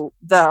to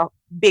the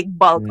big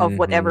bulk of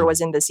whatever Mhm.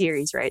 was in the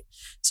series, right?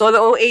 So the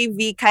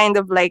OAV kind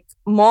of like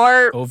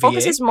more OVA?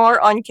 focuses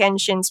more on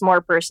Kenshin's more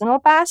personal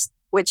past,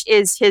 which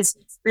is his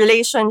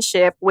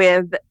relationship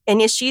with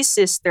Inishi's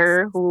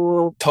sister,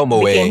 who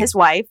Tomoe. became his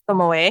wife,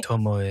 Tomoe.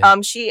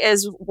 Tomoe. She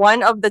is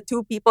one of the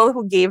two people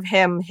who gave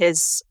him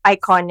his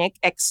iconic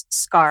X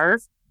scar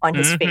on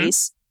his Mhm.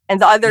 face,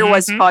 and the other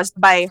was Mhm. caused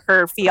by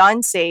her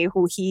fiance,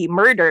 who he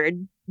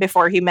murdered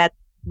before he met,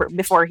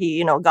 before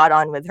he got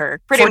on with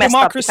her. Pretty For messed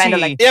up, to kind of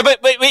democracy. like, Yeah, but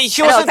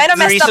she wasn't kind of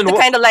the messed up reason. to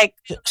kind of like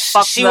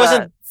fuck She the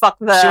wasn't. fuck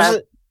She the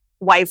wasn't.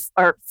 wife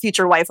or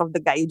future wife of the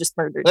guy you just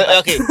murdered.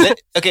 But-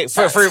 Okay.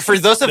 For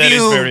those of That is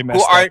you very who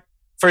messed up. aren't,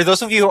 for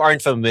those of you who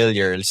aren't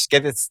familiar,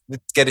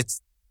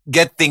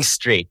 get things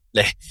straight.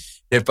 Like,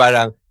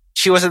 parang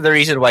she wasn't the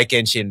reason why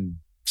Kenshin,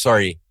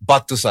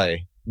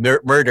 Batusai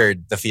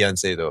murdered the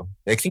fiance though.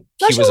 I think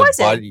No, he she was a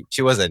wasn't. body.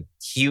 She wasn't.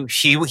 He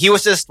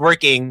was just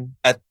working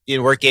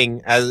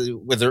working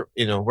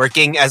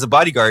as a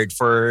bodyguard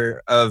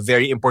for a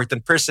very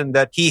important person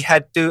that he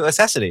had to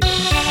assassinate.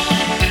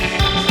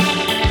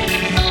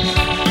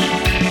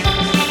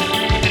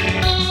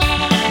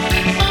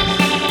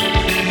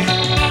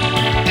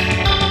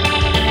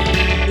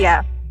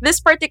 Yeah. This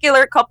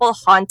particular couple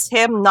haunts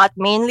him not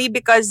mainly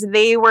because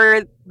they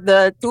were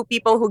the two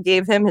people who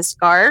gave him his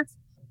scar.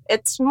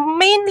 It's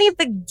mainly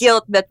the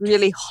guilt that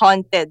really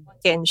haunted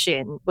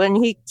Kenshin. When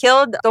he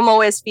killed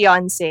Tomoe's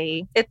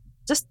fiance, it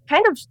just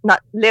kind of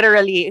not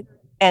literally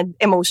and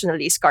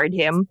emotionally scarred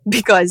him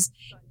because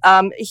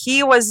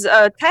he was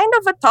kind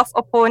of a tough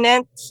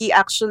opponent. He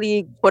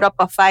actually put up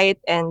a fight,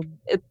 and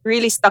it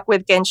really stuck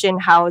with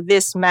Kenshin how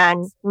this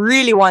man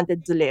really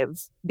wanted to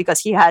live because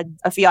he had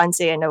a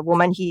fiance and a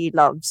woman he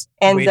loves.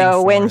 And Waiting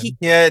for when him. he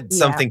Yeah, it's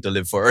something to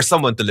live for or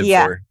someone to live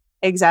Yeah. for.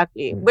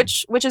 Exactly.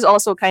 Mhm. Which is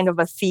also kind of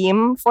a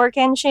theme for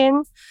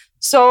Kenshin.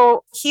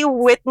 So he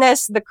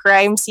witnessed the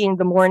crime scene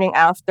the morning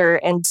after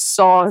and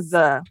saw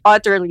the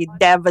utterly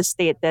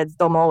devastated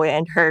Tomoe,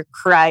 and her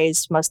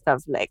cries must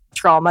have like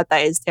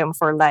traumatized him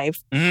for life.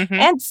 Mhm.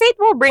 And fate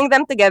will bring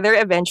them together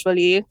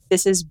eventually.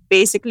 This is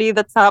basically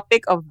the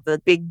topic of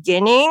the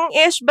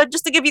beginning-ish, but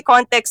just to give you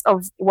context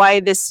of why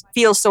this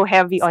feels so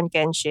heavy on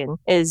Kenshin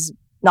is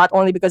not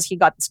only because he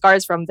got the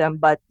scars from them,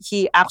 but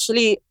he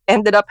actually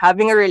ended up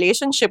having a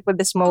relationship with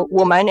this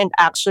woman and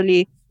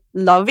actually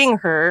loving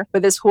her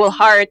with his whole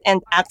heart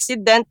and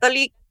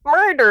accidentally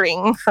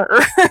murdering her.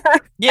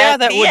 Yeah, At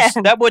that the would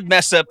end. that would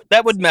mess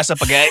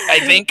up a guy, I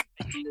think.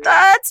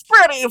 That's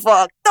pretty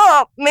fucked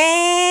up,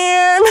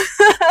 man.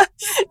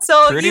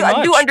 So Pretty you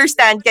do much.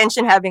 understand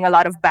Kenshin having a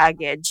lot of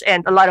baggage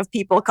and a lot of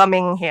people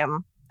coming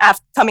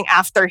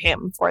after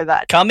him for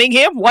that. Coming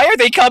him? Why are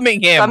they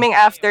coming him? Coming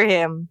after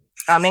him.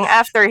 Coming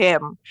after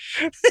him.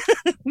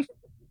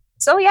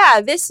 So yeah,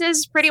 this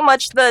is pretty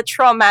much the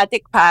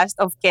traumatic past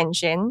of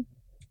Kenshin.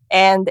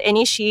 And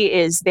Enishi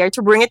is there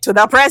to bring it to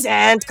the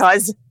present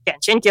because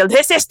Kenshin killed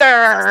his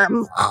sister.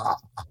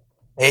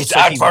 It's So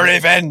out he for went-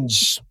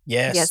 revenge.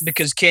 Yes, Yes.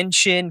 because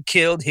Kenshin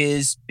killed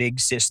his big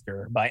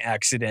sister by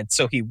accident.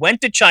 So he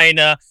went to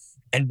China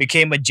and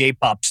became a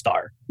J-pop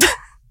star.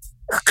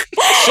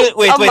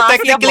 Wait, A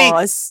mafia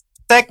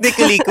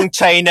technically, boss. kung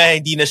China,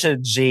 hindi na siya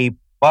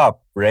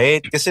J-pop,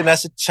 right? Kasi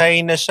nasa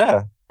China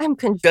siya. I'm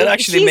confused. That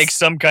actually He's- makes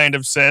some kind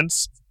of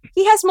sense.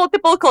 He has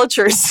multiple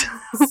cultures,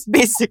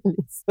 basically.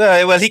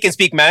 Well, he can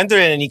speak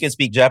Mandarin and he can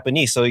speak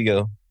Japanese, so you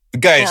go. The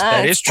guy's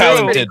that it's is true. pretty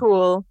talented.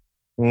 cool.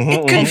 Mhm,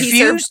 It mhm. And he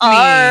serves Confused me.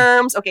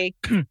 arms. Okay.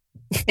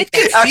 It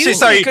confused Actually, me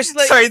sorry, 'cause,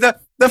 like, sorry.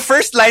 The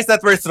first lines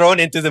that were thrown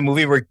into the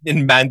movie were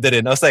in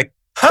Mandarin. I was like,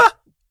 huh?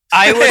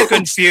 I was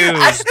confused.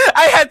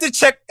 I had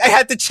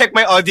to check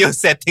my audio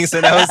settings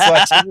when I was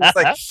watching. It's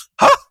like,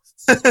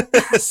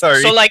 huh?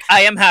 Sorry. So like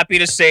I am happy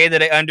to say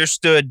that I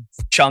understood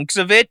chunks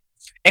of it.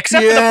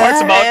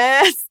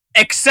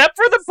 Except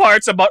for the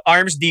parts about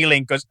arms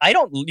dealing, because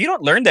you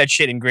don't learn that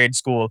shit in grade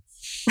school.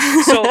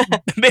 So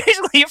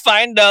basically you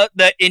find out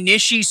that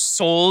Inishi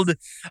sold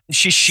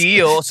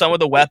Shishio some of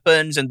the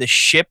weapons and the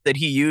ship that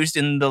he used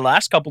in the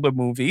last couple of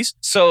movies.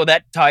 So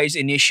that ties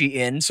Inishi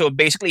in. So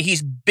basically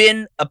he's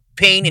been a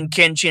pain in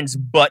Kenshin's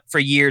butt for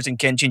years and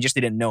Kenshin just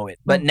didn't know it.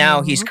 But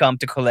now he's come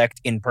to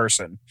collect in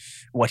person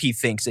what he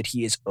thinks that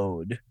he is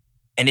owed.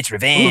 And it's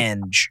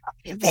revenge.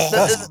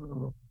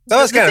 That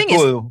was the kind of thing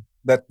is- cool.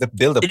 That the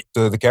build up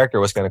to the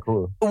character was kind of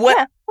cool.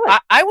 What Yeah,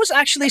 I was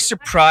actually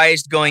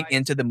surprised going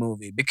into the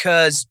movie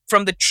because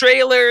from the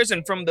trailers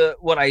and from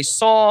what I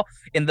saw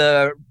in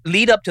the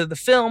lead up to the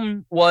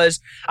film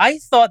was I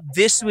thought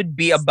this would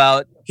be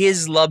about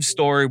his love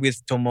story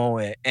with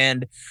Tomoe.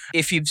 And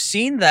if you've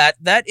seen that,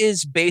 that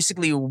is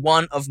basically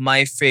one of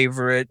my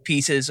favorite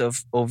pieces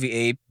of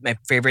OVA, my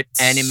favorite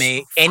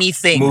anime,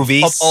 anything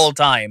Movies. of all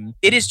time.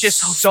 It is just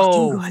So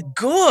so fucking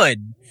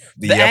good.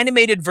 The Yep.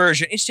 animated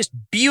version, it's just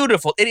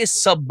beautiful. It is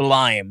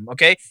sublime,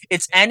 okay?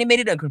 It's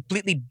animated in a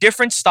completely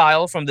different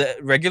style from the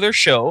regular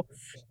show.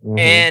 Mhm.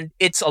 And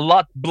it's a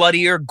lot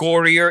bloodier,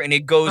 gorier, and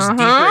it goes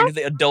deeper into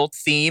the adult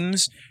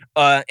themes.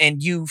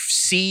 And you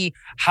see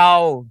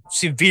how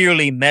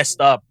severely messed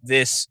up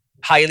this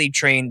highly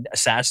trained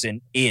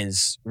assassin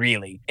is,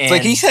 really. It's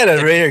like he's had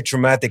a really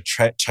traumatic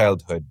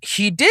childhood.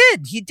 He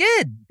did.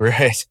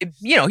 Right.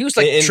 You know, he was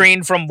like And-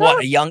 trained from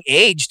what, a young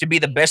age to be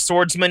the best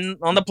swordsman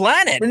on the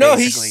planet. No,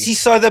 basically. he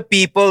saw the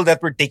people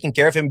that were taking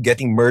care of him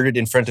getting murdered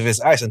in front of his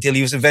eyes until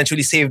he was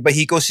eventually saved by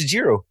Hiko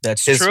Sujiro.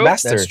 That's his true.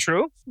 master. That's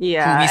true.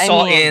 Yeah, Who we I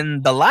saw mean,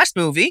 in the last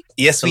movie,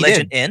 Yes, The we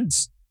Legend did.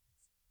 Ends.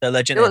 The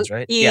Legend well, Ends,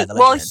 right? he- Yeah, The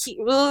well, Legend Ends.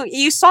 well,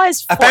 you saw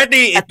his foot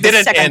Apparently, at it the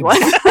didn't second end.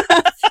 one.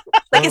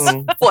 Like his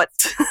Mm. foot.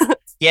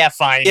 Yeah,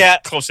 fine. Yeah,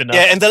 close enough.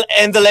 Yeah,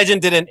 and the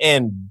legend didn't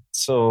end.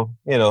 So,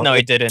 No,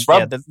 it didn't.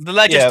 prob- Yeah, the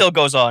legend yeah. still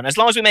goes on. As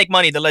long as we make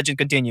money, the legend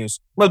continues.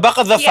 Well,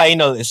 baka the Yeah.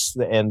 final is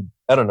the end.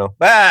 I don't know.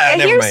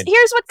 Never here's mind.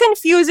 here's what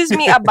confuses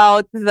me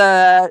about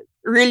the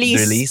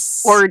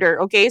release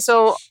order. Okay,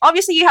 so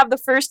obviously you have the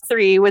first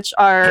three, which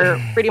are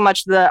pretty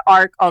much the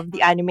arc of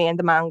the anime and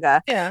the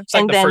manga. Yeah, it's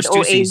like And the then first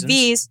two seasons.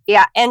 OAVs,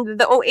 yeah, and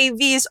the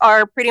OAVs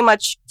are pretty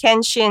much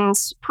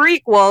Kenshin's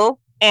prequel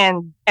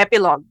and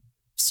epilogue,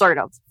 sort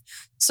of.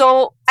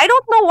 So I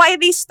don't know why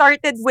they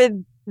started with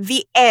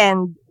the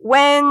end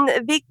when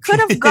they could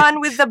have gone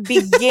with the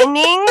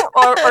beginning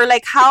or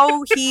like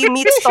how he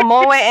meets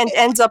Tomoe and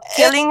ends up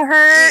killing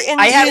her.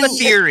 I have a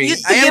theory. To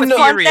I have give a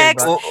theory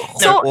context. about-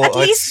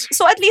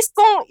 So at least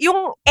kung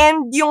yung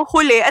end yung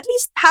huli, at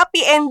least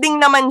happy ending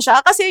naman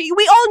siya kasi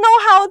we all know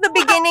how the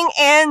beginning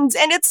ends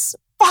and it's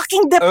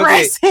fucking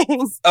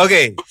depressing.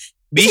 Okay.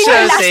 Sino Bisha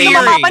yung last saying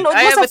na mapapanood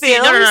I mo have sa a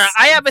theory. No. films?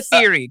 I have a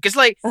theory because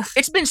like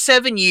it's been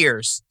 7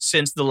 years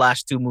since the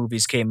last two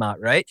movies came out,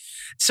 right?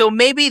 So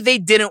maybe they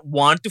didn't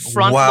want to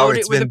front load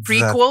it with a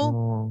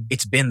prequel.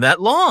 It's been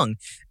that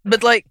long,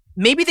 but like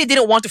maybe they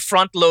didn't want to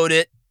front load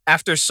it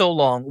after so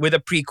long with a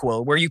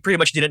prequel where you pretty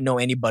much didn't know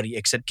anybody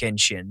except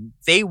Kenshin.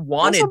 They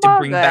wanted to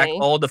bring back sabagay.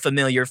 all the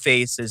familiar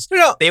faces.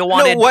 No, They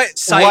wanted why?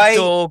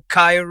 Saito,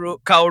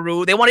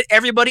 Kaoru. They wanted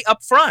everybody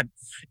up front.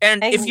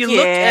 And if you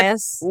look at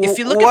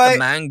Why- the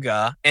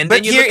manga and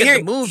But then you look at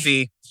the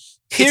movie,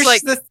 Here's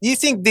like- you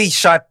think they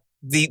shot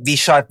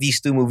these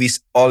two movies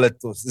all at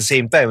the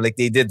same time, like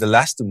they did the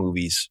last two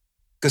movies,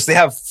 because they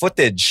have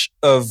footage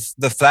of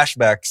the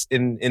flashbacks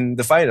in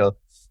the final.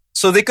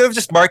 So they could have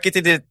just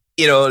marketed it,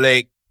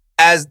 like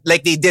as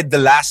like they did the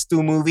last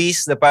two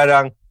movies. The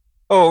parang,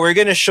 oh, we're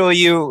gonna show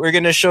you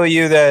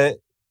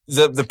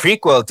the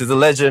prequel to the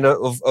Legend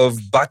of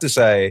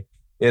Batusai,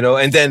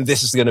 and then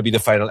this is gonna be the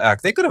final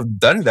act. They could have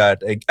done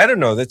that. I don't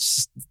know.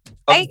 That's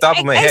off the top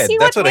of my head. I see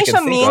That's what what I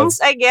can Misha think means,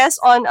 I guess,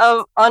 on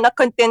a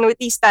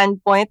continuity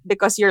standpoint,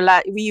 because you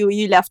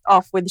left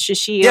off with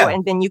Shishio Yeah.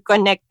 and then you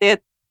connect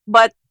it.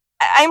 But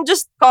I'm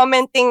just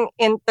commenting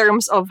in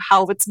terms of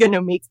how it's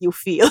gonna make you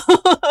feel.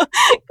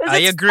 'Cause I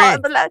it's agree.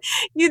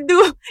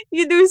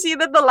 You do see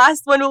that the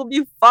last one will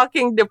be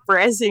fucking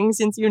depressing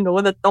since you know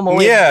that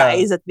Tomoe Yeah.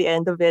 dies at the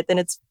end of it, and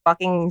it's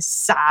fucking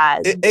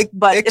sad. E-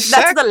 But if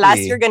that's the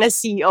last exactly. you're gonna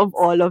see of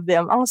all of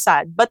them, ang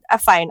sad. But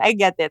fine, I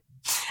get it.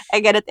 I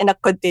get it in a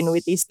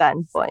continuity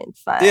standpoint.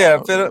 Fine. Yeah,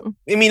 pero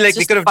I mean, like It's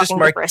they could have just fucking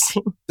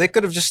depressing. They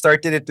could have just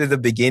started it with the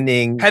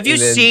beginning. have you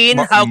and then seen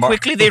how mar-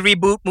 quickly they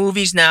reboot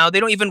movies now? They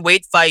don't even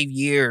wait 5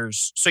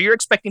 years. So you're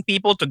expecting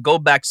people to go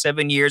back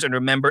 7 years and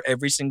remember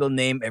every single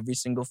name, every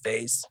single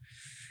face.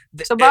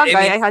 So bagay,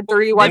 I mean, had to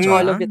rewatch diba?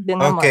 all of it din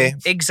naman. Okay,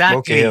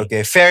 exactly.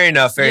 okay. Fair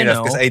enough, You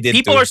because know, I did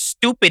people too. are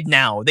stupid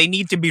now. They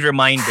need to be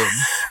reminded.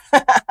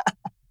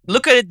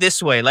 Look at it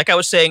this way. Like I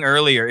was saying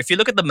earlier, if you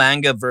look at the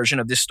manga version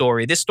of this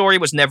story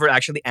was never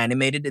actually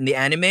animated in the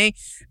anime.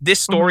 This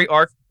story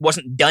arc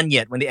wasn't done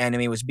yet when the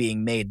anime was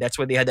being made. That's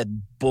why they had that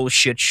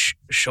bullshit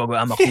Shogo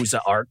Amakusa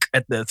arc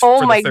at the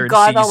Oh for my the third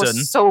god, that season.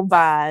 was so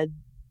bad.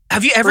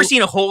 Have you ever For-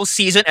 seen a whole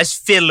season as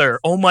filler?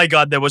 Oh my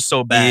god, that was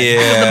so bad.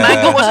 Because Yeah. the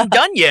manga wasn't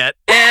done yet.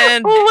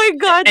 And Oh my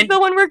god, and- the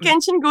one where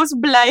Kenshin goes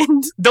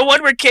blind. the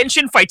one where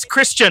Kenshin fights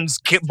Christians,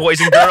 boys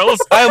and girls.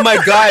 Oh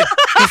my god!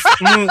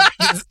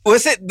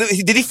 Was it?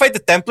 Did he fight the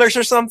Templars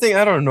or something?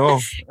 I don't know.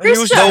 It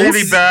was Christians.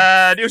 really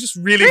bad. It was just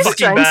really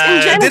fucking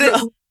Christians in bad.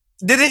 general.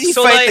 Didn't he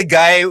So, fight like-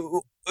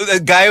 the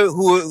guy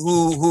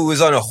who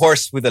was on a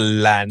horse with a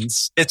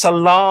lance? It's a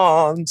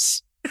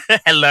lance.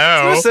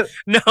 Hello. Was it-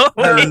 No.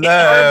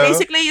 Hello. Or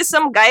basically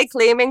some guy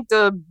claiming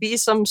to be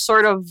some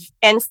sort of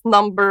nth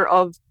number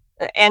of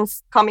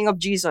nth coming of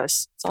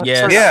Jesus. So, Yes.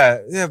 sort of.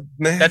 Yeah,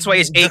 man. That's why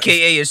his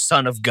AKA is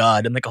Son of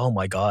God. I'm like, oh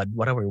my God,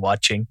 what are we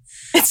watching?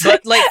 It's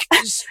But like,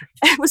 like,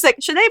 I was like,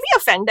 should I be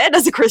offended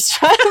as a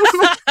Christian?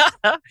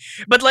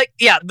 but like,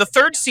 yeah, the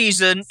third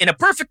season in a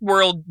perfect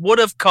world would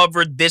have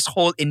covered this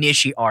whole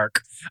Inishi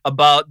arc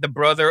about the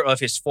brother of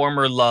his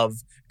former love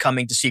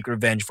coming to seek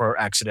revenge for her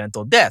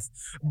accidental death.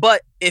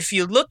 But if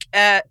you look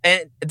at,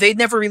 and they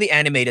never really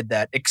animated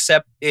that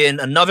except in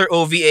another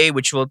OVA,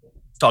 which we'll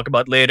talk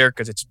about later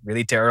because it's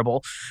really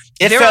terrible.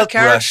 It there felt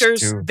are rushed,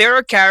 characters. too. There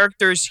are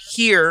characters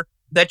here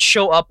that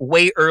show up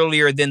way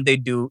earlier than they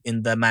do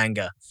in the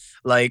manga,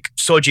 like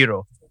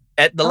Sojiro.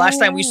 At the last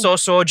time we saw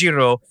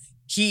Sojiro,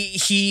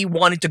 he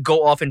wanted to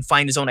go off and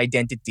find his own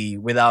identity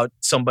without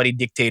somebody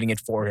dictating it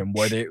for him,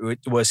 whether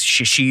it was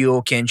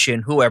Shishio,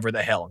 Kenshin, whoever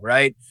the hell,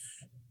 right?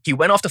 He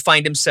went off to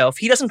find himself.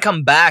 He doesn't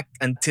come back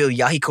until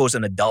Yahiko's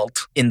an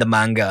adult in the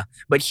manga.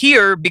 But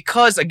here,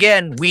 because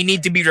again, we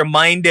need to be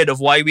reminded of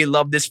why we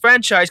love this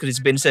franchise because it's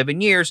been 7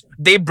 years,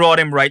 they brought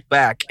him right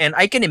back. And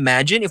I can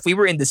imagine if we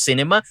were in the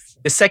cinema,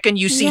 the second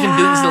you see him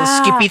doing this little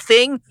skippy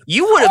thing,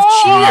 you would have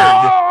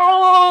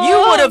cheered. You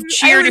would have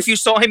cheered if you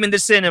saw him in the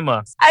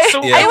cinema. I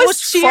it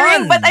was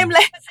cheering, fun. but I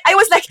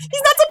was like,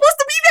 he's not supposed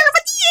to be there,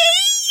 but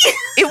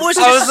yay! It was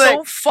I was just so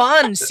like-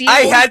 fun seeing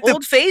I old, had to-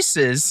 old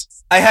faces.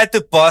 I had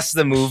to pause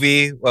the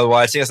movie while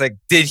watching. I was like,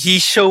 did he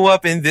show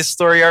up in this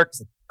story arc?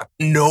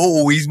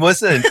 No, he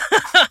wasn't.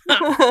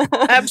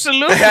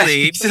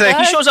 Absolutely. It's like-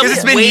 He shows up 'cause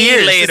it's been way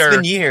years. later. It's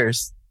been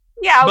years.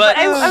 Yeah, but But-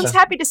 I was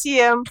happy to see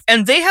him.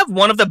 And they have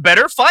one of the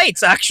better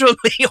fights, actually.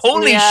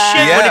 Holy Yeah. shit,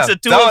 when Yeah, it's the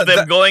two that- of them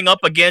that- going up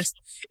against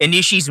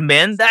Inishi's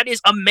men, that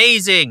is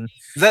amazing.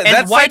 That, And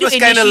that why fight do was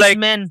kind of Inishi's like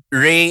men...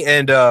 Rey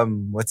and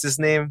what's his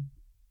name?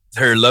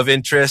 Her love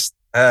interest.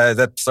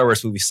 That Star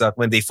Wars movie sucked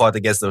when they fought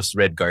against those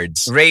red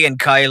guards. Rey and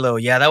Kylo,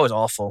 yeah, that was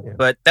awful. Yeah.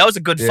 But that was a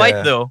good fight,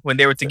 Yeah. though, when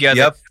they were together.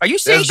 Yep. Are you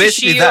It saying was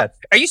basically Shishio- that.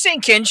 Are you saying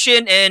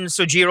Kenshin and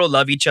Sojiro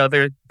love each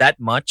other that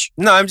much?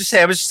 No, I'm just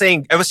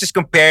saying. I was just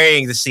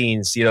comparing the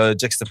scenes.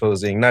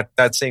 Juxtaposing. Not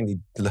saying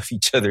they love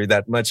each other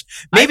that much.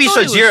 Maybe thought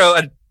it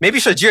was-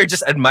 Sojiro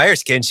just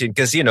admires Kenshin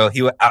because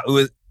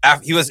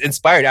he was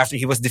inspired after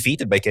he was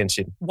defeated by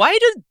Kenshin. Why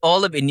did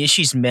all of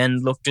Inishi's men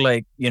look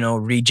like,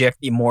 reject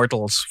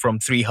immortals from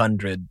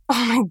 300?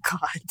 Oh my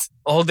god.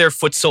 All their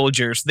foot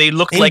soldiers, they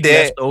look like Hindi.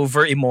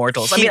 leftover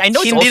immortals. I mean, I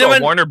know it's Hindi also a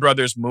naman- Warner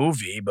Brothers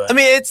movie, but I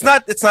mean, it's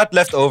not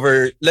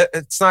leftover.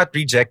 It's not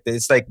rejected.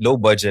 It's like low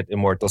budget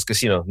immortals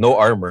because no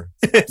armor.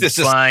 It's just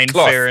fine,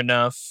 cloth. fair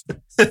enough.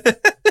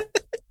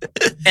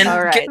 And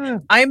All right.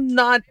 I'm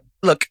not.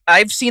 Look,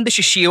 I've seen the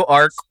Shishio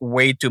arc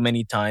way too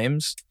many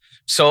times.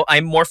 So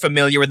I'm more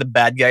familiar with the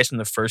bad guys from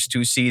the first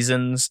 2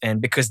 seasons.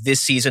 And because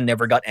this season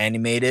never got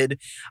animated,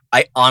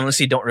 I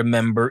honestly don't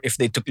remember if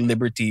they took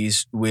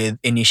liberties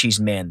with Inishi's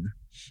men.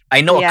 I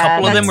know Yeah, a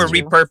couple of them were that's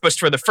true. repurposed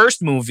for the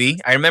first movie.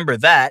 I remember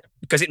that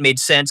because it made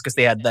sense because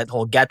they had that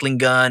whole Gatling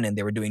gun and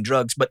they were doing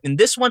drugs. But in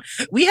this one,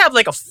 we have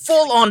like a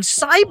full-on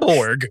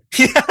cyborg.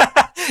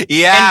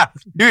 Yeah,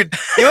 dude.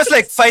 It was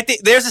like fighting.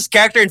 There's this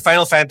character in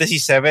Final Fantasy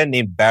VII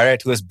named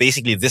Barrett who was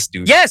basically this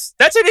dude. Yes,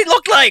 that's what it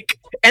looked like.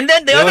 And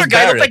then the It other was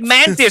guy looked like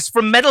Barrett. Mantis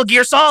from Metal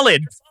Gear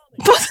Solid.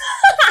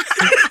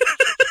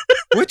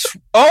 Which?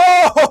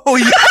 Oh,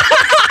 yeah.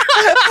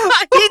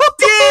 He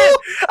did.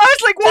 I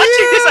was like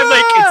watching this. I'm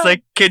like, it's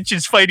like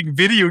Kenshin's fighting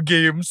video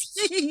games.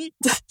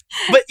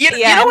 But you know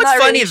I'm what's not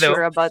funny really though?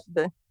 sure about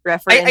the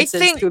references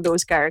think- to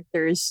those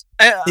characters.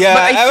 Yeah,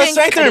 but I was think- trying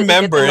to I didn't get to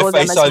remember know if I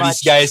them as saw these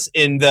much. guys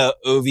in the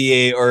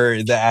OVA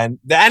or the anime.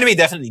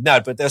 Definitely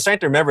not. But I was trying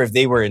to remember if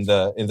they were in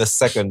the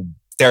second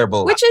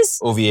terrible Which is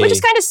OVA.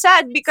 kind of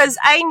sad because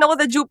I know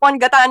the Jupon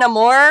Gatana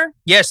more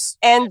Yes.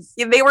 and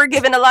they were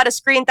given a lot of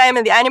screen time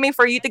in the anime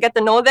for you to get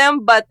to know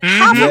them, but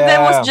half of them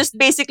Yeah. was just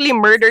basically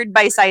murdered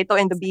by Saito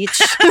in the beach.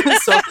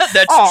 So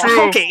That's oh,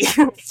 true. okay.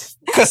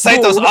 Because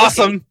Saito's Ooh.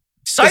 awesome.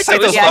 Saito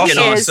Saito's is Yeah, fucking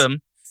he is.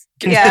 awesome.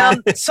 Yeah.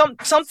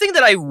 Something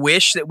that I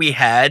wish that we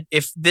had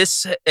if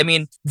this, I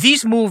mean,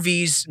 these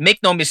movies, make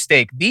no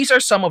mistake, these are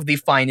some of the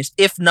finest,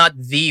 if not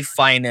the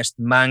finest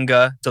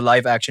manga to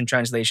live action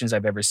translations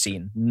I've ever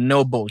seen.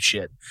 No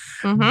bullshit.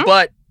 Mhm.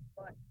 But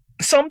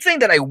something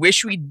that I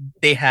wish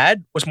they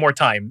had was more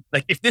time.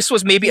 Like if this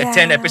was maybe a Yeah.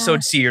 10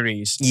 episode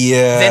series,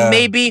 Yeah. then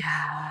maybe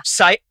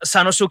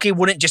Sanosuke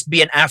wouldn't just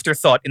be an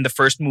afterthought in the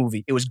first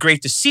movie. It was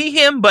great to see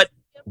him, but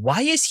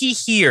why is he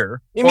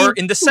here? You Or mean-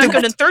 in the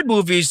second and third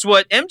movies,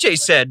 what MJ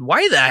said,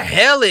 why the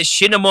hell is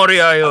Shinomori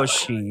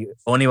Ayoshi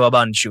Oniwa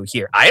Banshu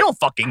here? I don't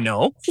fucking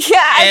know. Yeah,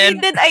 And-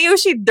 they did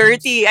Ayushi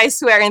dirty, I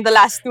swear, in the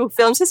last 2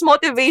 films. His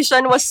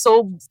motivation was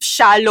so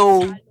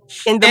shallow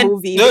in the And-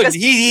 movie. Dude, Because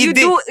he you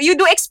did. you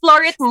do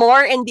explore it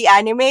more in the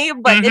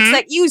anime, but Mhm. it's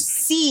like you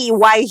see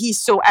why he's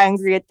so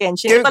angry at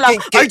Kenshin. Can- Ito lang,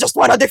 can- I just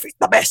wanna defeat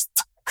the best.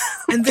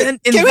 And then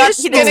in Can this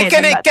he can, didn't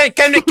can, do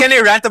can, that. can I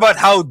rant about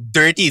how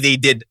dirty they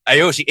did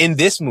Ayoshi in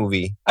this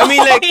movie? I mean,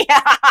 like, he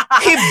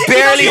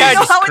barely you had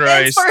know how it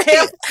ends Christ. for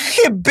him.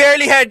 he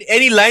barely had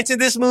any lines in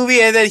this movie,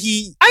 and then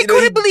I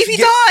couldn't believe he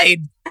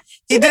died.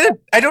 He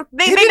didn't. I don't.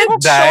 They he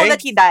didn't die. show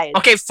that he died.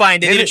 Okay, fine.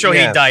 They didn't show he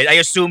Yeah. died. I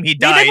assume he They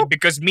died didn't-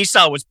 because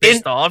Misa was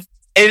pissed off.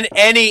 in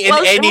any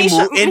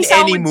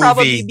Misha would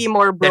probably movie. be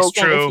more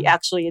broken true. if he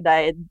actually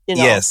died. You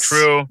know? Yes.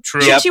 True.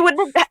 Yep.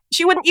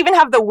 She wouldn't even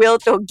have the will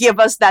to give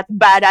us that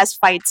badass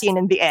fight scene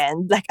in the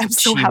end. Like I'm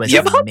so She happy was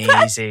about that.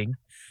 amazing.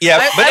 Yeah,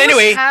 but I was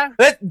anyway, ha-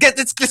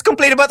 let's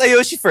complain about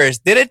Ayoshi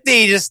first. Didn't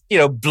they just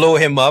blow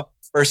him up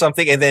or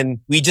something, and then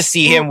we just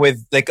see him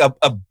with like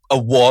a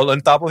wall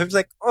on top of him? It's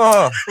like,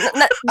 oh,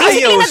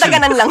 Basically, Ayushi.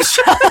 nadaganan lang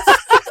siya.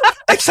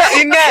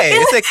 yun nga eh.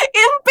 It's like,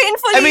 In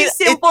painfully I mean,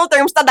 simple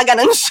terms,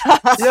 nadaganan siya.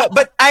 yeah,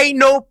 but I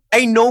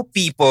know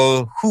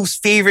people whose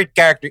favorite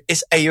character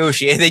is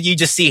Ayoshi, and then you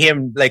just see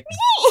him like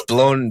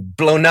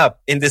blown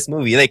up in this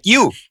movie. Like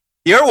you're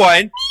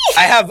one.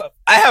 I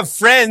have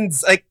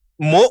friends like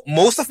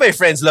most of my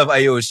friends love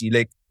Ayoshi.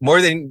 Like more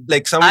than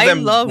like some of I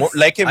them love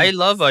like him. I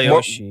love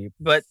Ayoshi,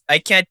 but I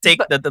can't take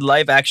that the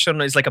live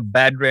action is like a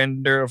bad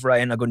render of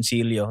Ryan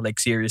Agoncillo. Like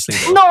seriously,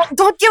 though. No,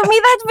 don't give me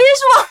that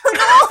visual.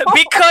 No.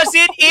 Because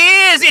it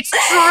is. It's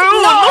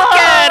true. Look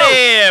at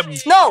him.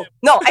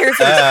 No, I refuse.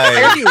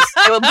 I refuse.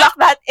 I will block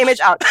that image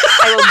out.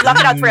 I will block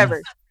it out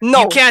forever.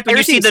 No, You can't. When I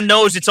you see refuse. the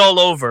nose, it's all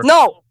over.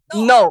 No.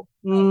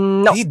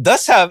 He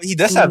does have No.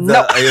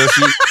 the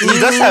Ayoshi. He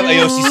does have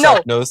Ayoshi No.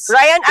 sharp nose.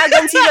 Ryan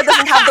Agoncillo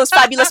doesn't have those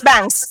fabulous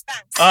bangs.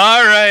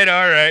 All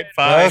right.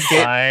 Fine.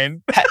 Okay.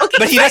 Fine.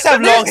 But he does have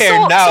But then, long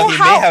hair now. so He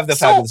how- may have the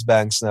so- fabulous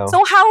bangs now.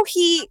 So how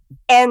he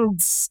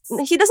ends?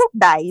 He doesn't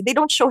die. They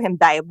don't show him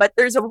die. But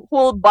there's a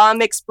whole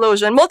bomb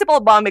explosion, multiple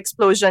bomb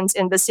explosions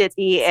in the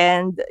city,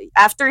 and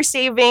after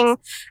saving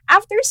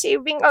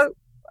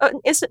an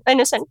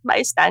innocent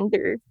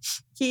bystander,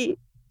 he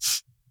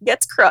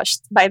gets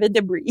crushed by the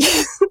debris.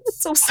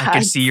 It's so I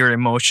can sad. see you're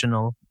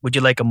emotional. Would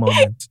you like a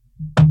moment?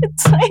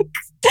 It's like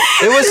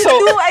It was you so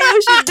do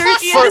Ayoshi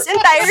dirty in for- this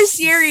entire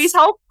series.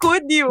 How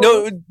could you?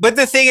 no. But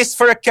the thing is,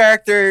 for a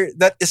character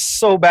that is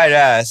so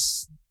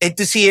badass, and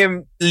to see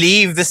him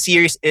leave the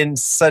series in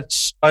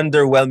such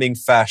underwhelming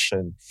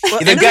fashion. Well,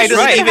 The and guy he's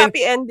doesn't right. even-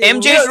 happy ending.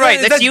 MJ's No,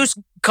 right. Let's that- use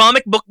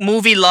comic book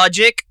movie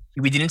logic.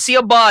 We didn't see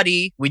a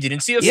body. We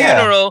didn't see a Yeah.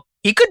 funeral.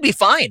 He could be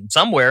fine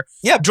somewhere.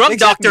 Yeah, Drug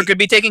exactly. doctor could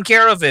be taking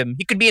care of him.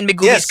 He could be in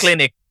Megumi's Yes.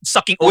 clinic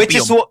sucking Which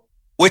opium.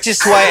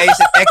 is why I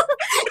said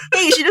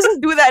Hey, she doesn't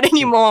do that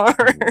anymore.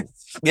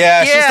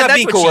 yeah, she's not that's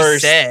being what she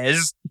coerced.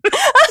 says.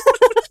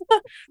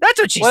 That's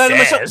what she Well, alam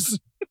mo, says.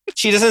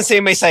 She doesn't say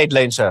may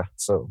sideline siya.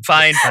 So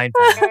Fine.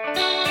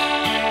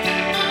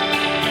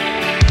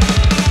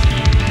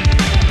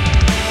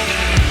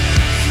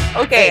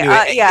 Okay,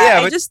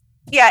 Anyway,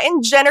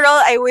 in general,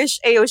 I wish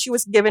Ayoshi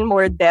was given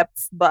more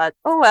depth, but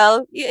oh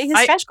well, his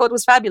I- trench coat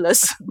was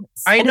fabulous.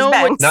 I And his know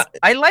bangs. Not-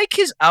 I like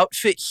his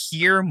outfit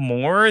here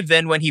more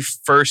than when he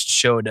first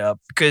showed up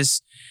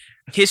because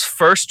his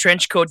first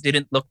trench coat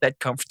didn't look that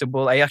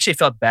comfortable. I actually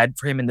felt bad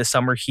for him in the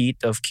summer heat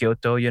of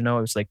Kyoto. You know,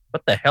 I was like,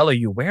 "What the hell are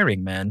you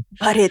wearing, man?"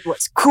 But it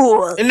was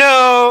cool.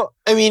 no,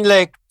 I mean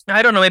like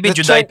I don't know. Maybe The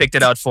Judai tren- picked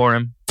it out for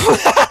him.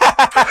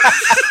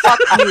 Fuck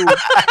you.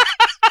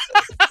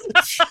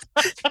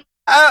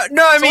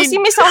 no, I So mean si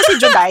Miss House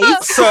Judai.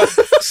 so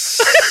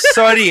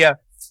sorry.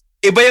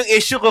 Iba yung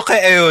issue ko kay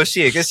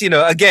Ayoshi because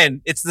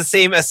again, it's the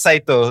same as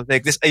Saito.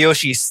 Like this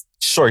Ayoshi's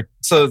short,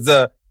 so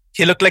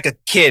he looked like a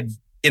kid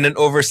in an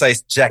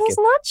oversized jacket. He's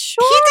not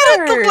short. He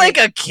didn't look like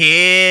a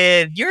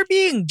kid. You're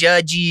being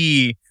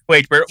judgy.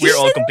 Wait, we're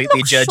all didn't completely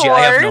look judgy.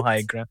 I have no short.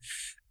 high ground.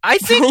 I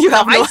think You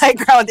have no high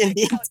ground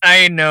indeed.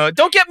 I know.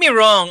 Don't get me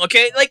wrong,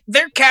 okay? Like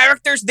their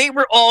characters, they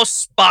were all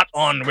spot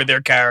on with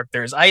their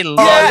characters. I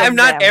love Yeah, I'm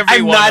not. every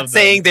I'm one not of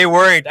saying they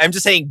weren't. I'm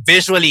just saying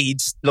visually he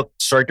just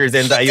looked shorter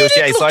than the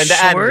Ayoshi I saw in the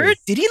short? anime.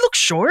 Did he look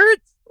short?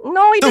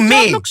 No, he To did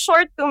me. not look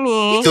short to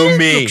me. To He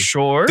me. look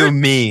short? To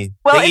me,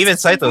 Well, like it's even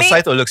Saito. may-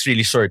 Saito looks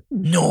really short.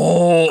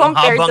 No,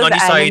 Compared habang to nga ni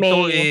the Saito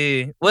anime.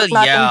 eh. Well,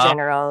 Not in yeah,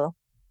 general.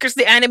 because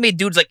the anime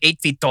dude's like 8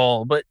 feet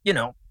tall, but you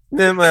know.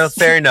 Well,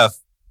 fair enough.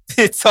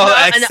 It's all No,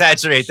 and-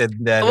 exaggerated.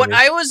 in the anime. What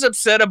I was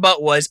upset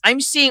about was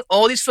I'm seeing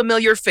all these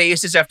familiar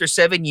faces after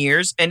 7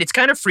 years, and it's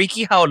kind of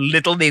freaky how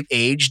little they've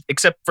aged,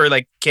 except for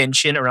like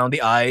Kenshin around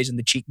the eyes and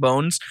the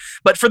cheekbones.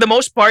 But for the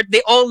most part,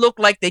 they all look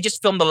like they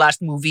just filmed the last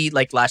movie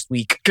like last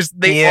week because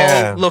they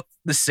Yeah. all look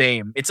the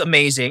same. It's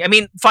amazing. I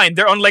mean, fine,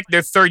 they're on like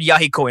their third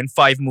Yahiko in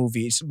 5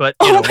 movies, but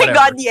you Oh know, my whatever.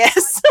 god,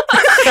 yes.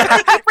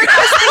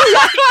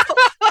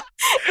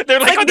 They're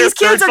like, Like on their these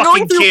kids third are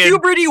going fucking through kid.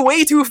 puberty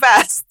way too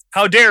fast.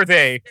 How dare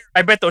they?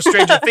 I bet those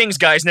Stranger Things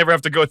guys never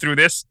have to go through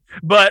this.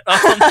 But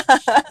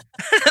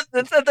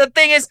the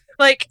thing is,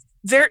 like,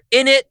 they're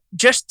in it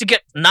just to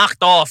get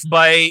knocked off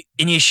by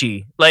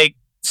Inishi. Like,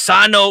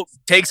 Sano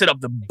takes it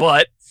up the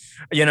butt,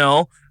 you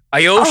know.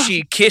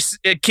 Ayoshi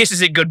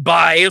kisses it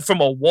goodbye from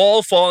a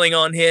wall falling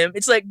on him.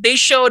 It's like they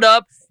showed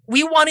up.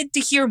 We wanted to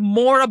hear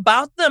more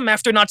about them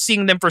after not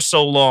seeing them for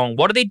so long.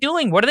 What are they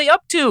doing? What are they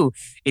up to?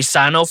 Is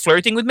Sano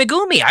flirting with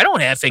Megumi? I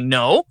don't effing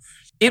know.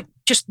 It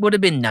just would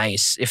have been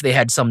nice if they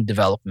had some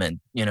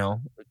development, you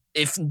know.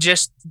 If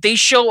just they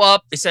show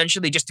up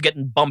essentially just to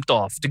get bumped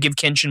off, to give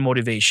Kenshin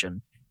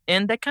motivation.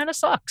 And that kind of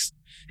sucks.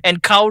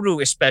 And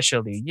Kaoru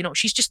especially, you know,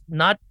 she's just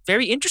not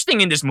very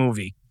interesting in this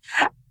movie.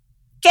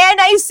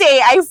 Can I say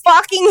I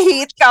fucking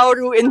hate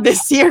Kaoru in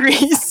this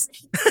series?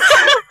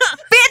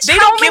 Bitch, They how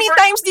don't give many her-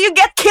 times do you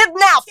get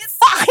kidnapped?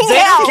 Fucking They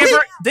hell!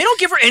 don't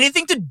give her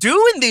anything to do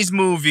in these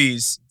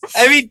movies.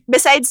 I mean,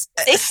 Besides,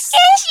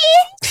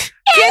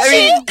 I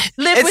mean,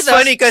 Live it's with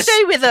funny us. because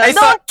Stay with I us.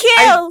 thought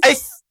kill.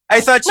 I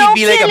thought she'd No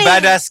be like a killing.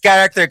 badass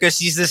character because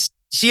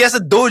she has a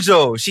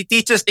dojo. She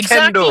teaches kendo.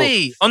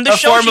 Exactly. On the a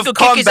show, form she of could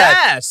kick his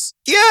combat. ass.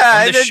 Yeah, On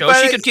and the then- show,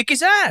 but she could kick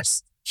his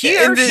ass.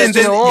 Here, in the, she's in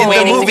the, No, in the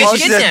waiting movie, to she's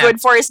get just, kidnapped.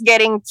 good for is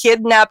getting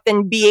kidnapped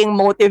and being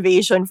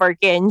motivation for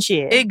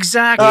Kenshin.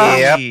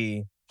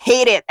 Exactly.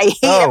 Hate it. I hate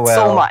Oh, it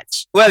so well.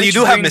 much. well, you Which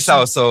do have brings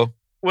Misao, so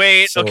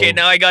Wait, So- okay,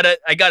 now I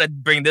gotta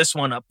bring this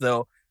one up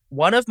though.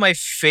 One of my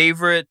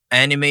favorite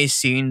anime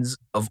scenes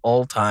of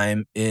all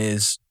time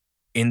is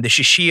in the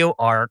Shishio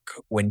arc,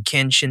 when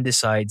Kenshin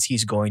decides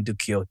he's going to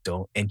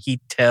Kyoto and he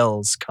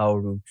tells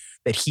Kaoru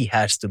that he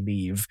has to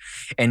leave.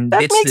 And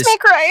That it's makes this me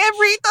cry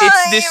every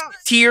it's this time.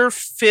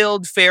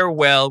 tear-filled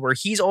farewell where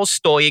he's all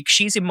stoic,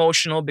 she's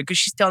emotional because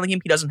she's telling him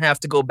he doesn't have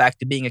to go back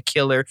to being a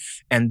killer,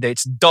 and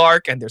it's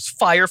dark and there's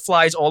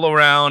fireflies all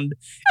around,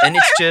 and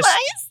it's just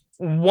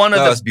one of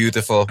That the was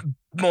beautiful.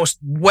 most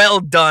well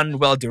done,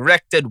 well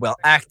directed, well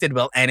acted,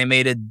 well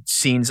animated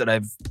scenes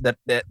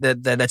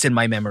that's in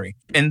my memory.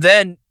 And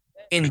then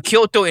in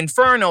Kyoto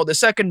Inferno, the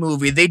second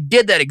movie, they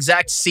did that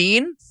exact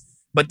scene,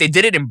 but they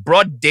did it in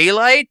broad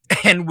daylight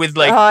and with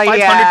like Oh,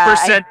 yeah.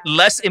 500%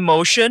 less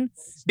emotion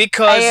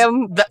because I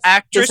am the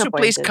actress who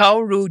plays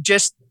disappointed.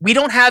 Kaoru we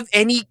don't have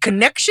any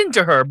connection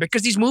to her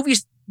because these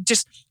movies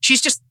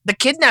she's just the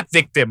kidnap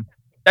victim.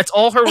 That's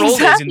all her role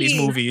is in these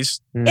Exactly. movies.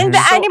 In the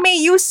Mhm. anime,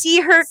 you see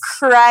her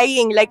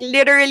crying, like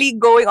literally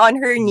going on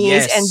her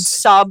knees and Yes.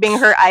 sobbing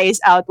her eyes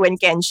out when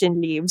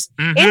Kenshin leaves.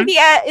 Mhm.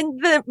 In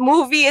the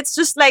movie, it's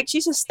just like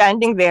she's just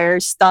standing there,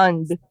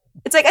 stunned.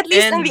 It's like at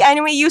least in And- the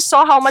anime, you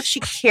saw how much she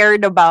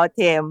cared about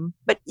him,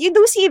 but you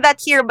do see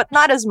that here, but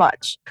not as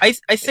much. I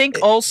think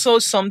also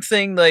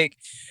something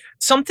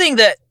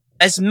that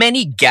as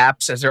many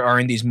gaps as there are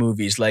in these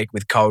movies, like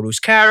with Kaoru's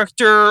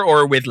character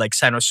or with like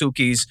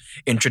Sanosuke's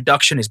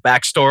introduction, his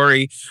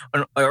backstory,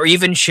 or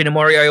even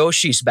Shinomori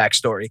Ayoshi's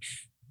backstory,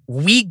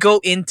 we go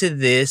into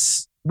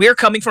this, we're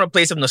coming from a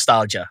place of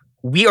nostalgia.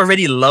 We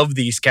already love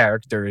these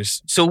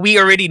characters. So we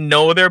already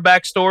know their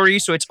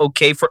backstory. So it's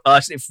okay for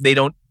us if they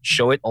don't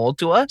show it all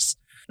to us.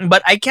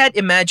 But I can't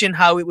imagine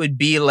how it would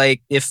be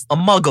like if a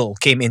muggle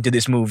came into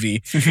this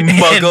movie.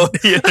 Muggle.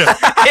 And, you know,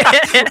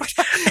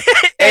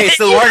 Hey, it's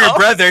still you Warner know?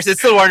 Brothers. It's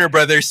still Warner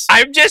Brothers.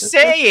 I'm just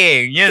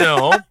saying,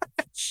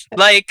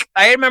 like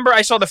I remember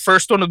I saw the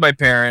first one with my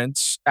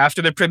parents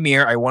after the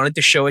premiere. I wanted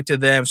to show it to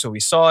them, so we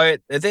saw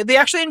it. They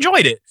actually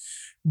enjoyed it.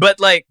 But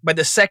like by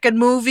the second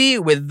movie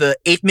with the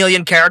 8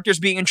 million characters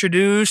being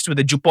introduced, with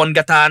the Jupon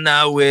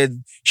Gatana, with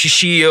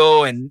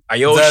Shishio and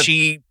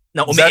Ayoshi,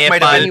 Naomi that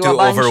might have Epal, been too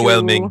Iwabanshu.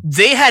 overwhelming.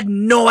 they had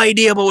no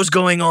idea what was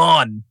going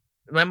on.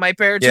 My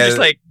parents were Yeah. just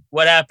like,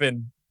 "What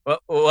happened?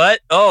 What?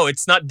 Oh,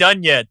 it's not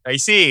done yet. I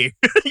see."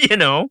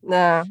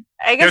 Nah,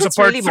 I guess There's a it's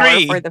part really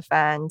 3. more for the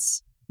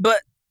fans.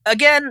 But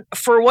again,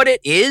 for what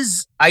it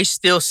is, I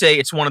still say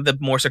it's one of the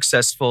more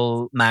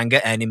successful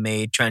manga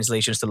anime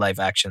translations to live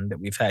action that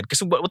we've had.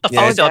 Because what the Yeah.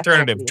 fuck is the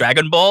alternative? Definitely.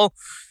 Dragon Ball?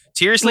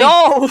 Seriously?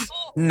 No,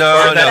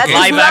 No, Or no. that okay.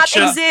 does Live not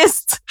action?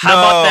 exist. How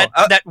about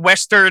No, that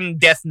Western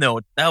Death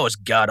Note? That was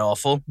god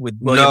awful with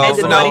William No, I Dafoe.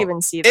 did no. not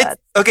even see It, that.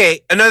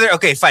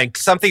 okay, fine.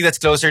 Something that's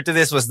closer to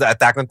this was the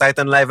Attack on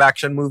Titan live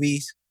action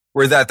movies,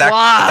 where the Attack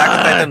What?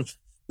 on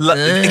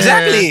Titan,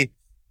 exactly.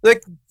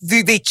 Like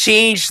they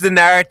changed the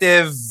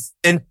narrative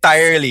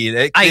entirely.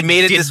 Like I they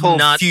made it did this whole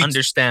not feud.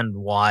 understand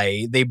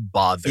why they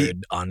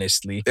bothered,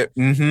 honestly.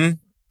 Mm-hmm.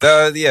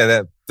 But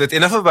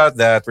enough about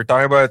that. We're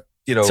talking about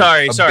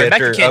Sorry. a Back to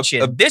better-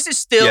 Kenshin. This is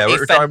still yeah, a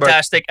we're talking about-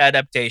 fantastic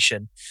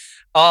adaptation.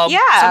 Yeah,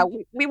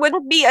 some- we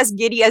wouldn't be as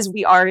giddy as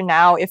we are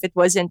now if it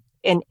wasn't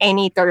in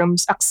any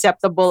terms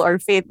acceptable or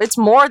faith. It's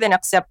more than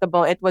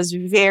acceptable. It was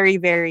very,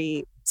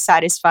 very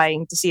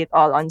satisfying to see it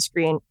all on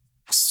screen.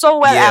 So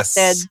well Yes.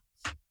 acted.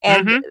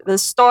 And Mhm. the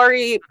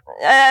story,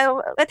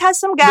 it has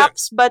some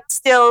gaps, but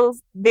still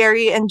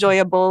very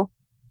enjoyable.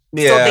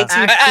 Still Yeah. takes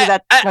you through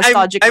that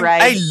nostalgic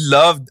ride.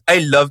 I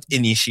loved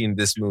Inishi in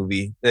this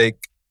movie. Like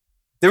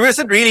there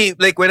wasn't really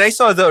like when I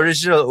saw the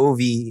original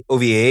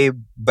OVA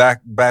back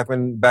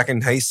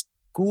in high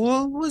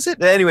school, was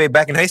it? Anyway,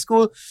 back in high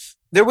school,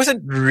 there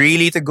wasn't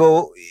really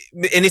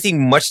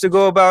anything much to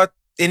go about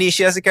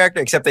Inishi as a character,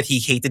 except that he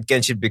hated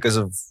Kenshin because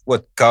of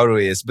what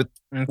Kaoru is. But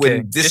Okay.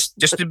 when this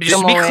just to be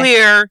Tomoe.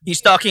 clear,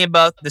 he's talking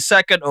about the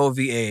second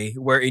OVA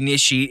where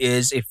Inishi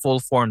is a full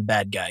formed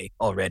bad guy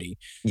already.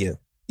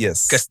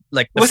 yes, Because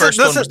like the Was it- first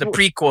one was was it- the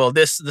prequel.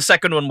 The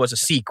second one was a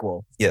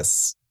sequel.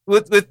 yes.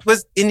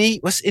 Was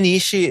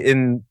Inishi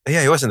in?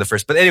 Yeah, he was in the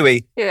first. But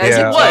anyway, Yeah, He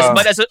Yeah, was, uh,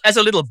 but as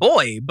a little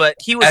boy. But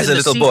he was As in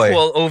a the little boy.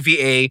 sequel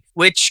OVA,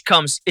 which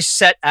is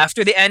set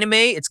after the anime.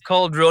 It's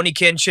called Roni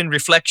Kenshin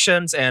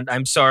Reflections. And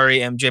I'm sorry,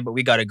 MJ, but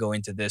we got to go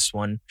into this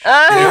one. It's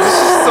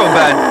so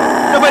bad.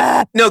 No,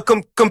 but no,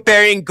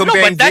 comparing No,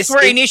 but that's this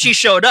where in- Inishi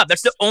showed up.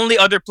 That's the only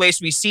other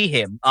place we see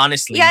him.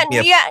 Honestly, Yeah,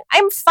 Yep. yeah,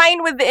 I'm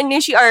fine with the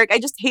Inishi arc. I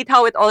just hate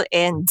how it all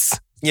ends.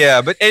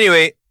 Yeah, but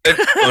anyway,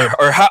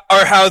 or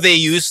how they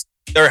used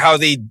or how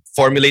they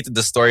formulated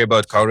the story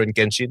about Kaoru and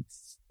Kenshin.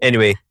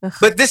 Anyway,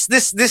 but this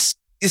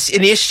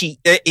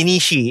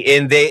Inishi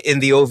in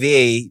the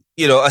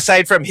OVA,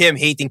 aside from him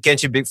hating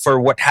Kenshin for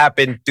what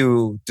happened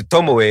to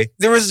Tomoe,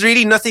 there was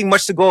really nothing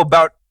much to go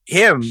about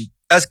him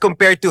as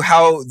compared to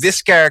how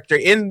this character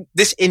in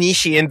this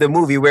Inishi in the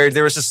movie, where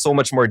there was just so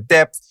much more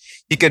depth.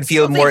 You could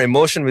feel Well, more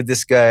emotion with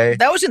this guy.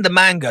 that was in the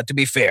manga. To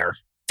be fair,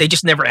 They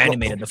just never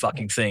animated the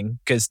fucking thing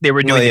because they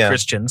were doing yeah.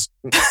 Christians.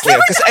 Yeah,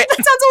 because That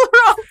sounds all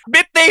wrong.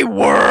 But they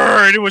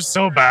were. It was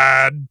so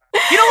bad.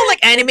 You know,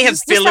 like anime have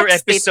Just filler that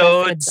statement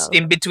episodes itself.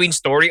 in between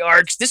story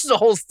arcs. This is a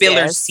whole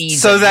filler Yes. season.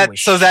 so that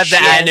Holy the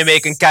shit. anime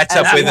can catch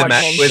up As with you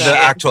with the mentioned.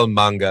 actual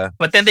manga.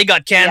 But then they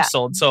got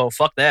canceled, so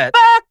fuck that.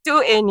 Back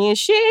to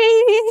Inishi.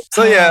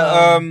 So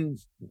yeah,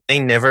 I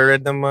never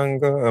read the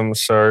manga. I'm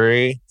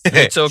sorry.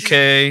 It's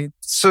okay.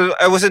 So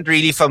I wasn't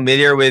really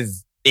familiar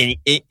with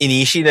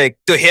Inishi. Like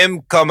to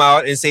him come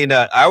out and say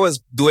that I was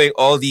doing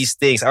all these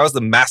things. I was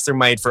the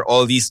mastermind for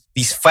all these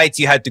fights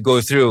you had to go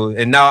through,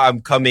 and now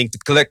I'm coming to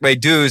collect my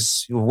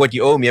dues. What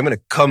you owe me, I'm gonna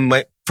come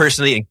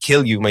personally and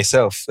kill you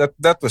myself.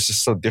 That was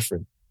just so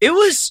different. It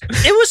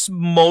was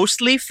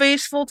mostly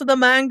faithful to the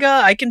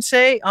manga, I can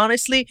say,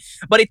 honestly,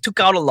 but it took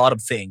out a lot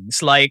of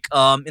things. Like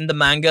in the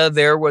manga,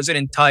 there was an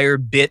entire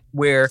bit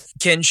where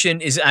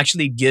Kenshin is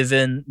actually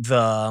given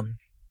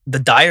the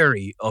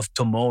diary of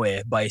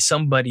Tomoe by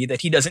somebody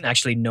that he doesn't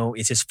actually know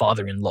is his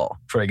father-in-law,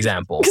 for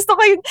example. Gusto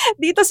ko yun,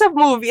 dito sa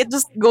movie, it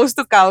just goes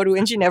to Kaoru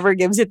and she never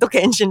gives it to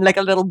Kenshin like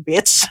a little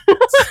bitch.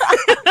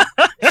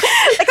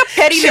 Like a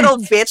petty little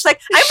bitch. Like,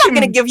 I'm not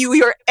gonna give you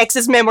your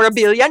ex's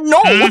memorabilia. No.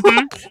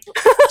 Mhm.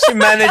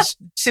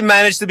 She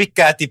managed to be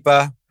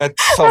Katipa at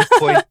some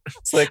point.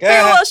 It's like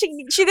Pero well,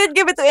 she did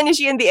give it to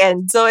Inishi in the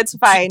end, so it's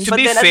fine. To but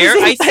be then fair, at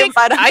the I same time, think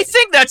parang, I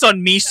think that's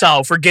on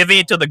Misao for giving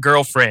it to the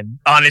girlfriend.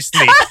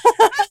 Honestly,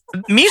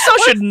 Misao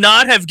should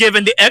not have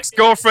given the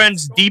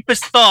ex-girlfriend's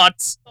deepest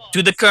thoughts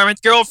to the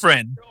current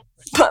girlfriend.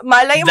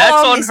 malay mo, That's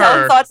on Misao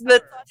her. thought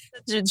that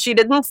she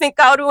didn't think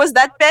Kaoru was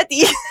that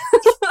petty.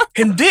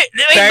 Hindi.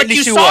 But Apparently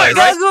you she saw was. it,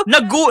 right?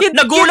 Gago.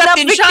 Nagulat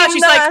din siya. Kidnap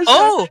She's like, victim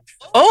na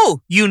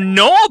oh, you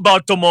know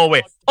about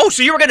Tomoe. Oh,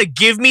 so you were gonna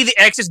give me the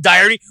ex's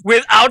diary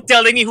without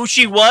telling me who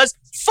she was?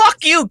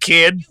 Fuck you,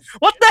 kid.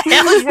 What the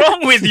hell is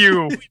wrong with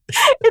you?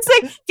 It's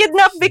like,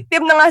 kidnap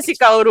victim na nga si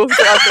Kaoru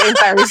throughout the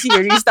entire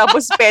series.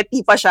 Tapos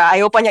petty pa siya.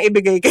 Ayaw pa niya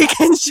ibigay kay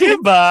Kenshin.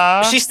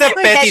 Diba? she's the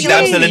Like, petty she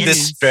damsel in is.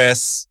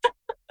 distress.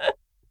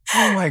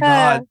 Oh my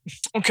god.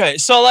 Okay,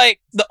 so like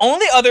the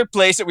only other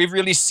place that we've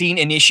really seen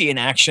Inishi in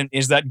action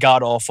is that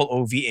god awful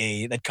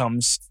OVA that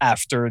comes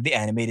after the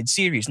animated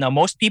series. Now,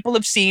 most people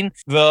have seen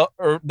the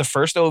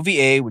first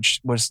OVA, which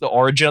was the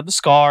origin of the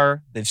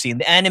scar. They've seen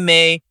the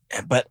anime,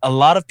 but a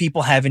lot of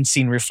people haven't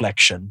seen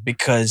Reflection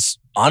because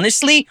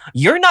honestly,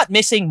 you're not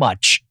missing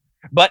much.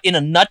 But in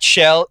a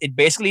nutshell, it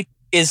basically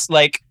is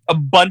like a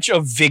bunch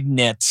of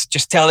vignettes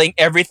just telling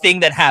everything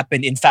that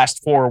happened in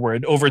fast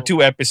forward over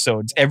 2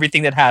 episodes,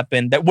 everything that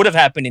happened that would have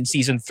happened in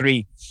season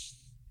 3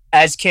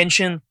 as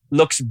Kenshin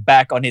looks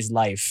back on his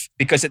life,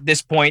 because at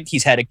this point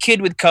he's had a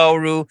kid with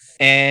Kaoru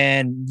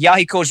and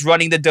Yahiko's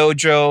running the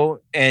dojo,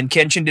 and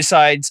Kenshin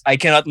decides, I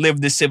cannot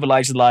live this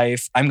civilized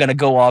life. I'm gonna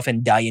go off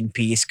and die in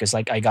peace because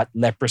like I got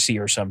leprosy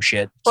or some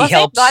shit. Well, He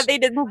helps. thank God they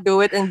didn't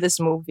do it in this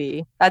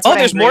movie. That's Oh, what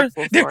there's I'm more.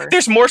 grateful for.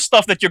 There's more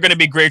stuff that you're gonna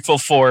be grateful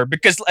for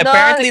because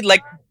apparently,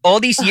 like all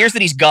these years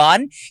that he's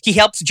gone, he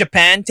helps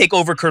Japan take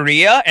over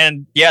Korea,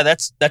 and yeah,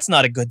 that's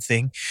not a good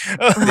thing.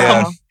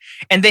 Yeah.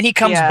 And then he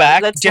comes Yeah,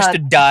 back let's just to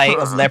not- die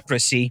of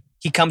leprosy.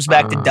 He comes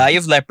back to Uh. die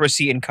of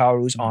leprosy in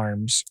Kaoru's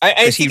arms. I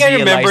 'Cause he think I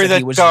remember realized that that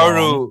he was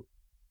Kaoru.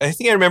 I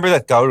think I remember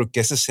that Kaoru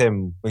kisses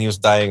him when he was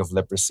dying of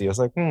leprosy. I was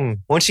like,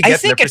 won't she get I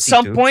think at leprosy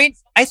some too? point,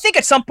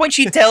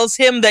 she tells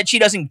him that she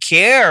doesn't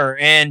care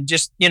and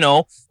just,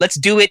 let's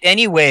do it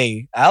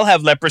anyway. I'll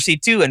have leprosy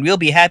too and we'll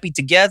be happy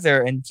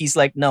together. And he's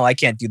like, no, I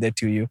can't do that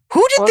to you.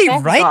 Who did Well, they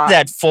thank write God.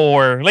 that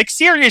for? Like,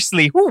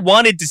 seriously, who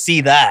wanted to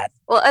see that?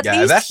 Well, at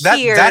Yeah, least that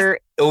here,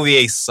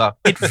 OVA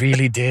sucked. It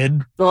really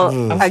did.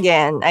 well, Ugh.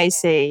 again, I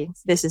say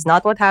this is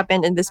not what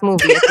happened in this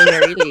movie at the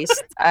very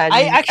least. And, I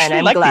and actually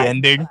I'm like glad. the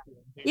ending.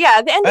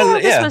 Yeah, the ending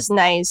of this yeah. was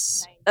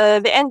nice.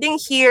 The ending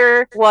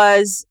here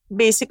was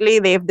basically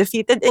they've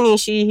defeated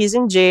Inishi. He's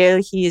in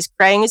jail. He's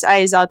crying his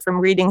eyes out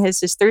from reading his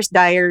sister's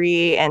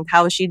diary and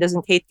how she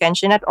doesn't hate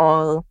Kenshin at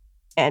all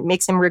and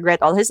makes him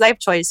regret all his life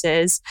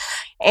choices.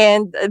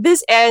 And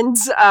this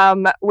ends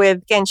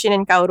with Kenshin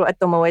and Kaoru at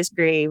Tomoe's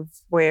grave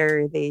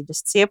where they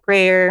just say a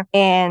prayer.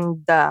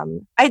 And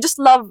I just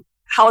love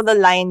how the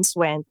lines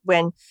went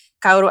when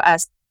Kaoru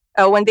asked,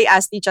 when they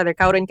asked each other,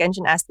 Kaoru and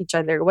Kenshin asked each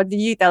other, what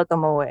did you tell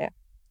Tomoe?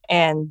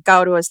 And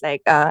Kaoru was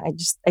like,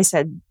 I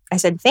said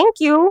thank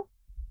you,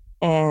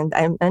 and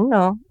I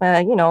know,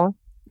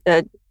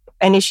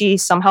 and she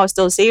somehow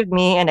still saved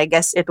me, and I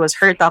guess it was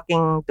her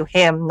talking to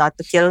him, not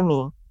to kill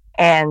me.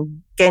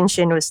 And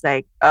Kenshin was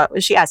like,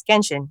 she asked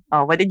Kenshin,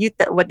 what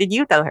did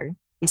you tell her?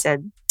 He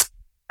said,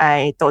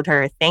 I told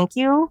her thank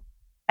you,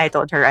 I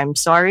told her I'm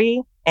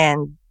sorry,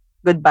 and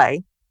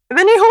goodbye. And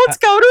then he holds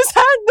Kaoru's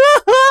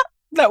hand.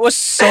 That was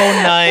so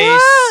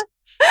nice.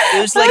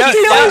 It was like The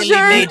he finally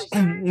closure. made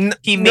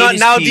his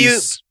now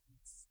peace.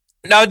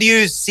 do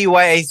you see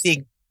why I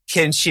think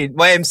Kenshin?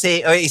 Why I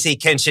say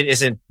Kenshin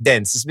isn't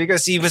dense? It's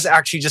because he was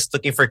actually just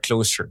looking for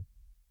closure.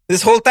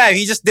 This whole time,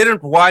 he just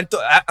didn't want to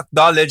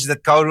acknowledge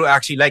that Kaoru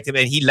actually liked him,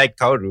 and he liked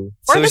Kaoru.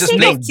 For So he the was just sake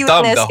playing of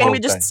dumb cuteness, the can whole we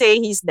just time. say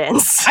he's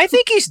dense? I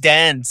think he's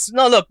dense.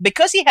 No, look,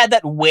 because he had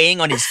that weighing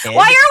on his head.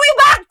 Why are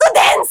we back to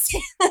dense?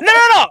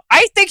 No.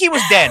 I think he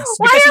was dense.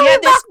 Why because are he we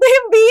had back this, to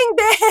him being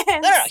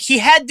dense? no. He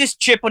had this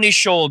chip on his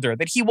shoulder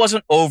that he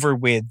wasn't over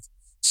with.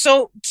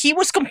 So he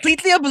was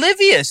completely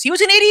oblivious. He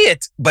was an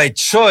idiot. By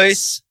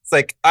choice, it's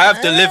like I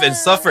have to live and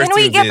suffer Can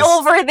through we get this.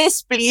 over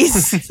this,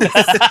 please?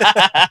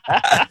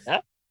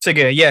 So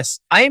yes,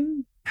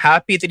 I'm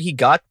happy that he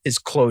got his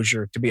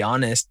closure, to be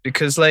honest,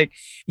 because like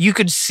you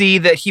could see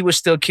that he was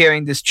still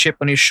carrying this chip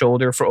on his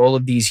shoulder for all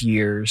of these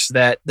years.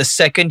 That the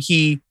second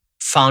he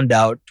found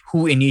out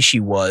who Inishi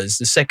was,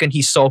 the second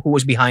he saw who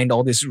was behind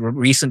all these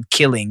recent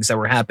killings that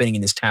were happening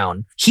in his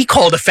town, he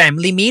called a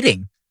family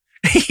meeting.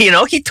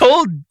 He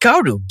told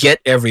Kaoru, get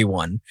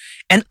everyone.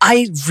 And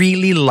I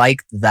really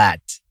liked that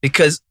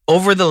because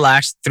over the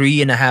last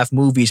 3.5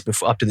 movies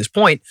before up to this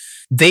point,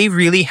 they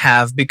really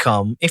have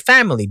become a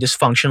family,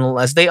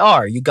 dysfunctional as they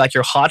are. You got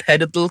your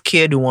hot-headed little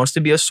kid who wants to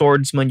be a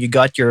swordsman. You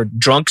got your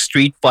drunk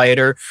street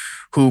fighter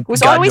who's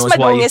God always knows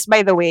why. madungis,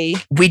 by the way.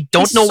 We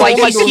don't He's know so why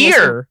he's madungis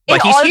here, In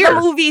but he's all here.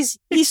 the movies,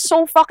 he's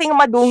so fucking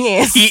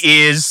madungis.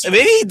 He is.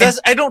 Maybe he does.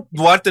 I don't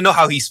want to know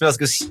how he smells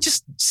because he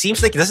just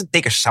seems like he doesn't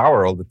take a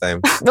shower all the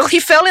time. Well, he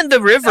fell in the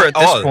river at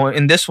this all. point.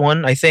 In this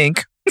one, I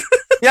think.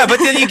 Yeah, but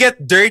then you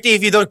get dirty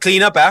if you don't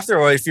clean up after,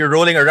 or if you're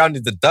rolling around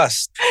in the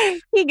dust.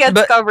 He gets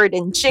But, covered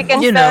in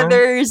chicken you know.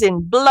 feathers, in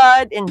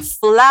blood, in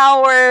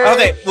flour.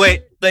 Okay,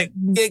 wait. Like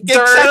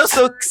Dirt.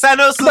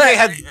 Sanosuke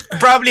had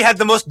probably had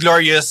the most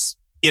glorious,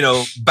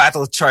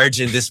 battle charge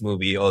in this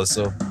movie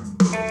also.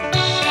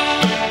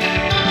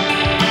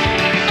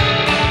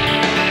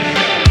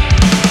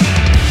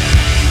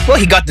 Well,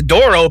 he got the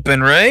door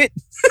open, right?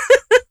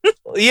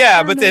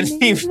 Yeah, but then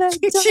it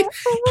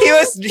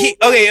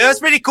was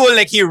pretty cool.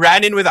 Like he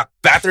ran in with a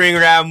battering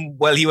ram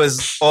while he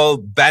was all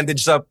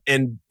bandaged up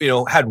and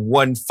had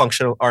one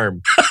functional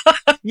arm.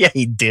 Yeah,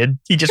 he did.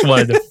 He just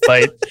wanted to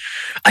fight.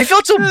 I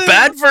felt so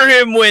bad for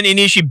him when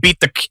Inishi beat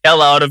the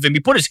hell out of him. He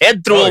put his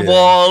head through a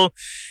wall.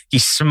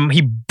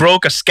 He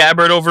broke a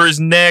scabbard over his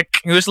neck.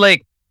 He was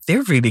like,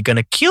 they're really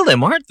gonna kill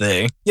him, aren't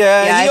they?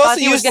 Yeah, I he thought also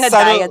he was used gonna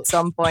Sano- die at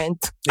some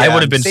point. I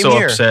would have been same so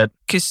here. upset.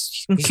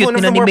 Because He's one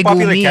of the more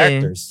popular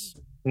characters.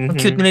 Ang Mhm.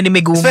 cute na ni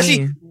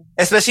Megumi.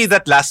 Especially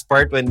that last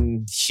part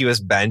when she was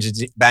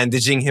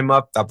bandaging him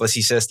up. Tapos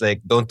he says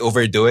like, don't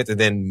overdo it. And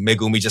then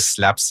Megumi just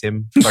slaps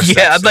him. Or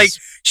Yeah, slaps I'm like, his-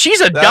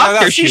 she's a That- doctor.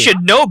 that's she cute.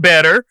 should know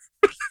better.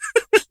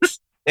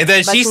 And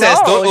then But she says,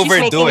 no, don't she's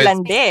overdo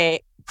making it. lande.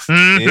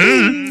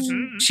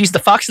 Mhm. She's the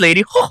fox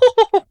lady.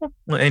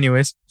 Well,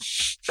 anyways,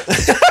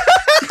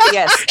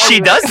 Yes. she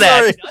anyway. does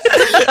that.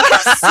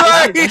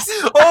 Sorry.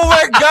 Oh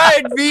my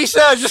God,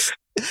 Misha. Just,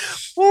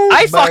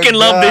 I fucking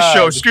love this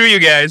show. Screw you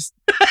guys.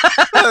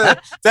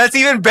 That's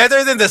even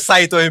better than the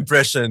Saito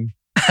impression.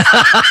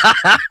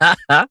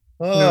 The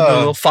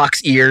little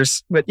fox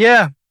ears. But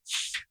yeah,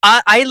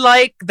 I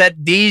like that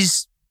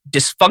these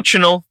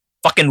dysfunctional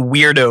fucking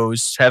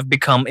weirdos have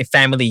become a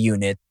family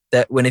unit.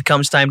 That when it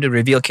comes time to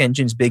reveal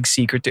Kenshin's big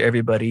secret to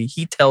everybody,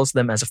 he tells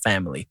them as a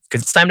family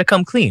because it's time to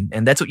come clean.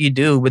 And that's what you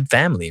do with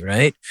family,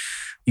 right?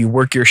 You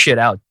work your shit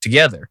out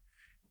together.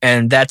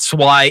 And that's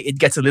why it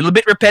gets a little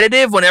bit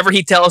repetitive whenever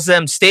he tells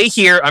them, stay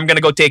here, I'm going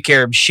to go take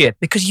care of shit.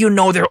 Because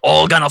they're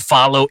all going to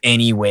follow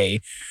anyway.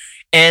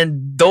 And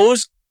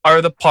those are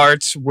the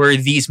parts where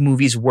these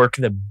movies work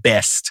the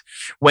best.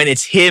 When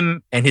it's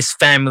him and his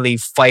family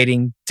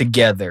fighting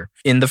together.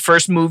 In the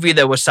first movie,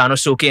 there was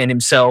Sanosuke and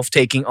himself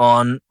taking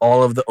on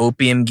all of the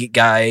opium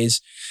guys.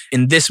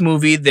 In this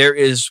movie, there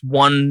is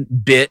one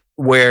bit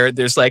where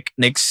there's like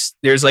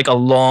a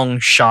long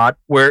shot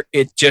where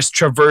it just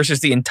traverses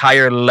the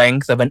entire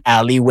length of an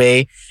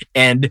alleyway,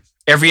 and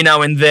every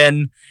now and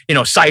then,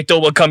 Saito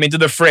will come into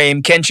the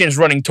frame. Kenshin's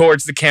running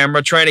towards the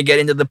camera, trying to get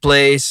into the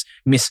place.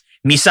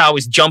 Misao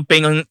is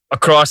jumping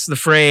across the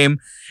frame,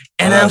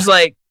 and I was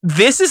like,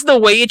 "This is the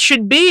way it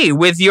should be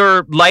with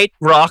your light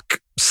rock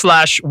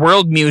 /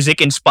 world music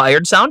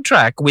inspired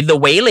soundtrack with the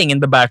wailing in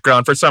the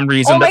background for some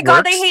reason." Oh my that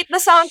God, works. I hate the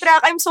soundtrack.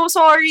 I'm so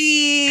sorry.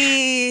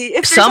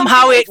 If there's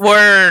Somehow something- it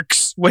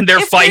works when they're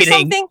if there's fighting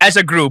something- as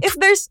a group. If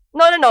there's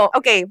no,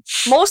 okay,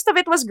 most of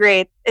it was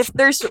great. If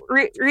there's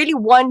really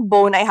one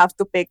bone I have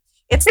to pick,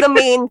 it's the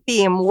main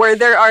theme where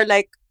there are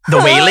like The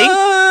wailing?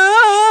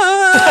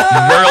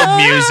 World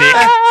music.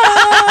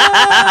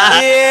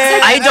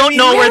 I don't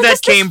know where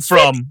that came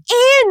from.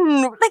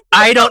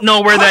 I don't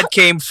know where that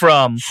came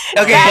from.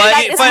 Okay,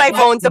 that is my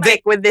bone to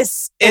pick with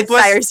this it was-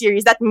 entire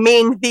series. That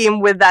main theme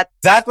with that.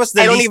 That was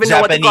the I don't least even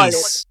know what to call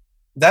Japanese.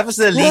 That was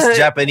the least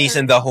Japanese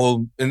in the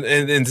whole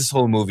in this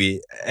whole movie.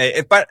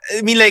 But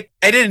I mean, like,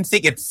 I didn't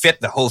think it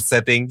fit the whole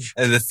setting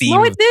and the theme.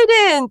 No, it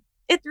didn't.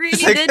 It really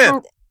It's like,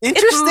 didn't.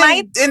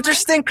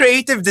 Interesting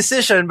creative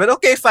decision, but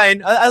okay,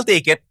 fine. I'll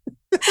take it.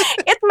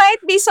 It might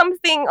be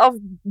something of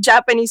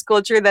Japanese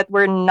culture that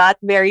we're not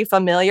very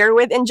familiar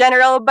with in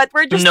general, but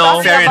we're just No,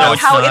 talking fair about enough,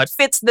 how it's not. it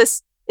fits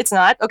this. It's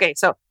not? Okay,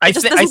 so I it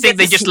just think doesn't fit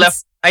they the just scenes.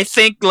 left. I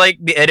think like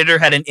the editor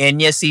had an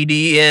Enya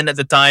CD in at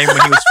the time when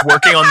he was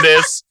working on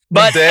this.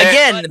 But There-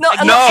 again, No, for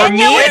Enya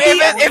me, would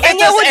be, if it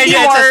Enya was would be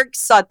Enya,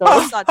 it's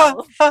more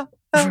subtle.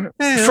 And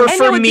it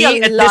For would be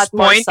me, a at lot this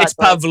more point, it's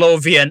subtle.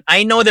 Pavlovian.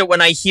 I know that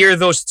when I hear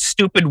those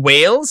stupid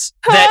wails,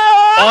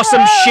 that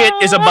awesome shit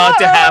is about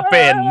to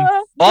happen.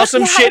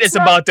 Awesome Yeah, shit it's is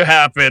not- about to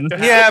happen.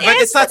 Yeah, but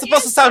is, it's not but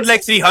supposed to yes, sound but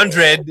like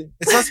 300.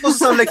 It's not supposed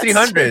to sound like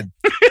 300.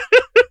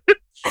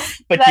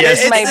 But That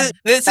yes, is my-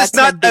 This That's is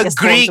my not a biggest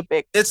bone Greek. to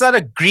pick. It's not a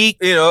Greek,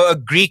 a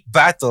Greek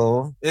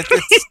battle.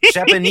 It's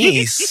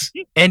Japanese.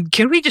 and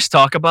can we just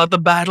talk about the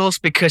battles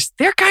because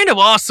they're kind of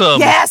awesome?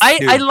 Yes! I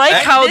Dude, like I-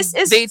 how This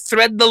is- they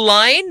thread the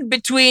line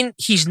between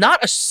he's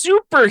not a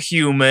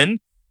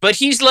superhuman, but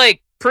he's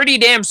like pretty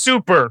damn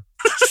super.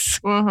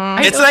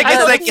 Mhm. It's like- I it's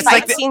know, like- the it's fight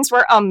like the- scenes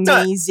were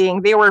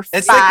amazing. They were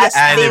It's like fast.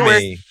 the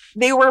anime.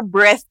 They were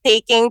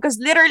breathtaking because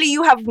literally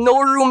you have no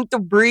room to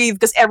breathe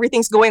because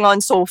everything's going on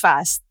so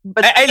fast.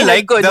 But I in a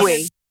like good the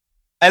way.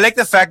 I like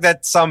the fact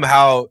that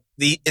somehow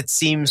it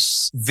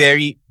seems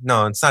very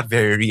it's not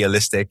very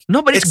realistic.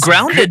 No, but it's It's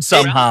grounded great.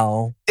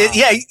 somehow.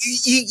 Yeah,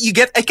 you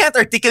get. I can't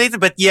articulate it,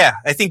 but yeah,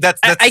 I think that's.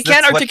 I can't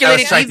that's what articulate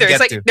was it trying to either. It's get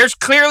like to. there's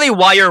clearly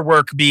wire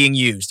work being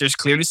used. There's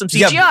clearly some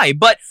Yeah, CGI,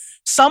 but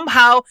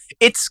somehow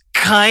it's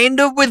kind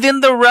of within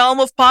the realm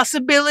of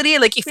possibility.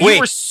 Like if you Wait.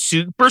 were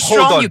super Hold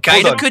strong, on, you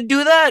kind hold of on. could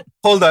do that.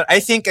 Hold on,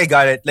 I think I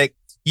got it. Like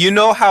you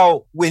know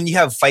how when you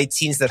have fight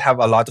scenes that have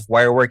a lot of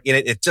wire work in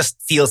it, it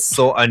just feels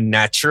so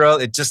unnatural.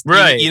 It just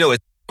Right.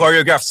 it's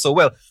choreographed so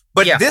well.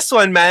 But Yeah. this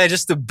one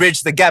manages to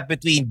bridge the gap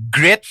between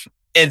grit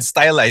and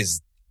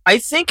stylized. I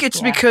think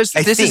it's Yeah. because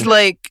I this is think.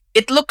 like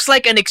it looks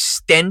like an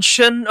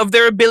extension of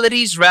their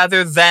abilities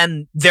rather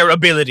than their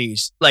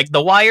abilities. Like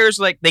the wires,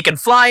 like they can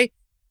fly.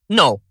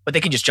 No, but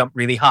they can just jump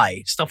really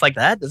high. Stuff like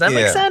that. Does that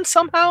make Yeah. sense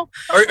somehow?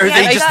 Or Yeah,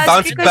 they it just does,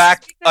 bounce because-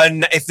 back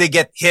on if they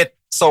get hit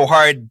so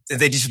hard,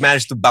 they just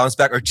manage to bounce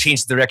back or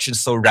change direction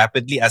so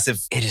rapidly as if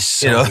It is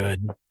so You know?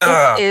 good.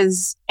 It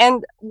is.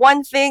 And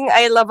one thing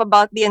I love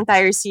about the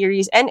entire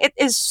series, and it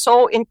is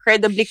so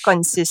incredibly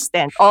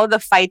consistent. All the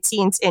fight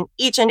scenes in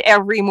each and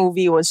every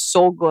movie was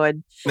so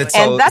good. it's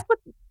And so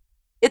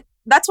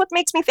that's what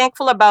makes me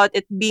thankful about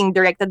it being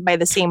directed by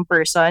the same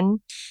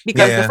person.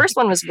 Because Yeah. the first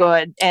one was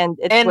good and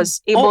it And-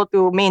 was able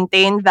to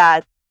maintain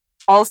that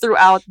all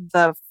throughout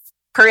the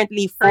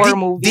currently four Did-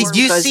 movies. did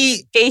you because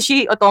see-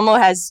 Keiichi Otomo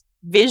has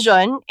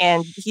vision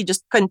and he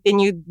just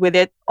continued with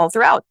it all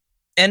throughout.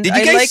 And Did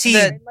you I guys like see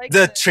that.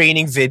 the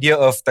training video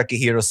of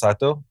Takehiro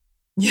Sato?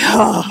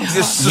 Yeah.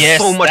 There's Yes,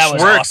 so much that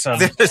was work. awesome.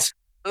 There's-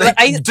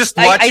 Like, just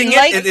watching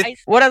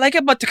what I like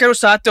about Takeru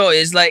Sato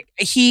is like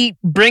he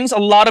brings a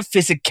lot of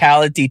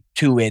physicality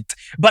to it,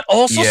 but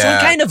also some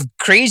Yeah. kind of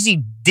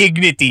crazy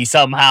dignity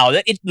somehow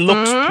that it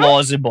looks Mhm.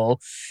 plausible.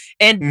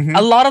 And Mhm.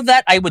 a lot of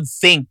that I would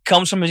think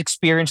comes from his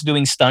experience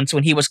doing stunts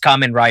when he was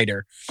Kamen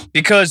Rider.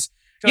 Because,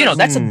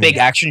 that's a big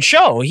action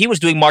show. He was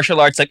doing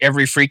martial arts like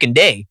every freaking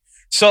day.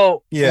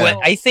 So Yeah. when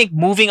I think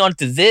moving on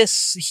to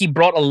this, he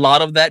brought a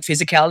lot of that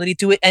physicality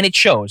to it and it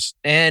shows.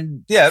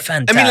 And Yeah,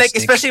 fantastic. I mean, like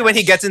especially when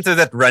he gets into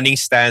that running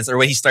stance or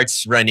when he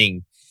starts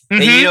running,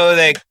 and Mhm.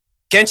 like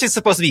Kenshin's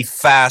supposed to be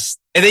fast,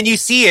 and then you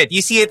see it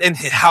in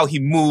how he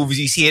moves,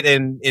 you see it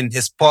in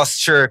his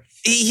posture.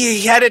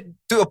 He had it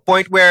to a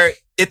point where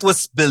it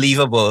was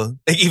believable,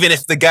 like even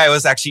if the guy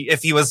was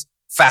if he was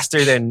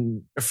faster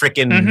than a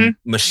freaking Mhm.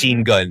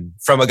 machine gun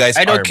from a guy's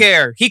I don't arm.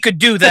 care. He could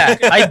do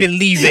that. I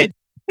believe it.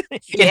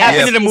 It Yeah.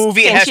 happened in a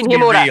movie. It has to Kenshin be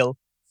Himura. real.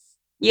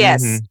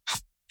 Yes. Mhm.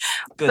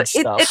 Good But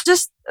stuff. it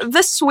just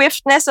the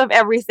swiftness of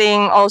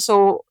everything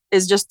also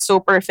is just so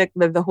perfect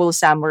with the whole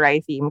samurai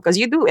theme because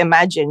you do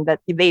imagine that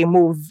they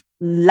move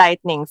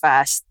lightning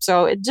fast,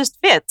 so it just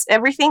fits.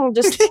 Everything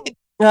just Good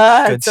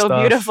it's so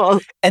stuff. beautiful.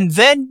 and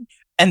then,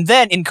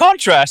 in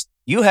contrast,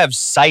 you have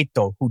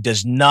Saito, who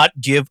does not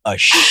give a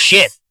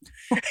shit.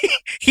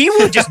 He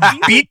will just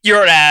beat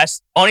your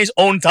ass on his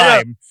own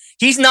time.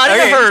 He's not in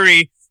a Okay.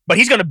 hurry, but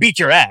he's gonna beat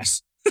your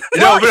ass.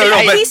 No,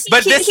 he's-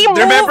 but he- this he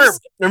remember moves.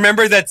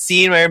 remember that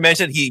scene where I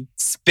mentioned he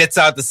spits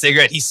out the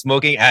cigarette he's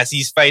smoking as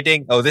he's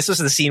fighting? Oh, this was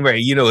the scene where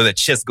that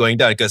shit's going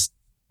down because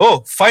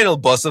final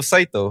boss of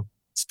Saito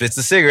spits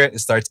the cigarette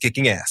and starts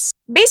kicking ass.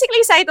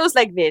 Basically, Saito's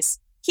like this.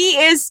 He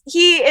is,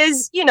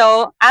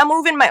 I'm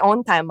moving my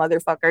own time,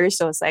 motherfucker.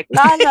 So it's like,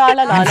 la, la,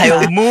 la, la, la.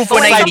 I'll move But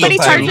when when I somebody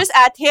need charges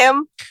at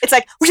him, it's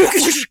like, la,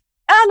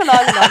 la,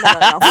 la, la, la,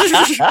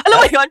 la. Alam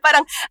mo yun?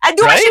 Parang, I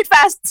do my Right? shit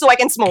fast so I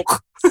can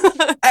smoke.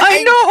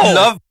 I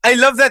know. I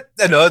love that.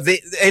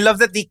 I love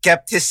that they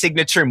kept his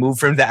signature move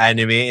from the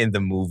anime in the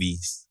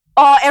movies.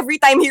 Oh, every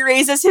time he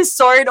raises his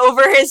sword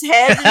over his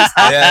head with his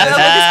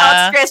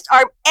outstretched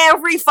arm,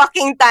 every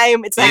fucking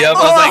time, it's like, Yep,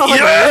 I was like,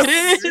 there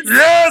yes, it is.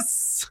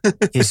 yes.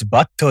 His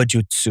Bato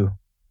Jutsu.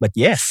 But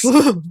yes.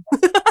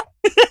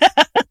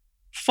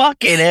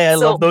 Fucking hell, I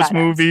So love those badass.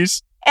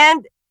 movies.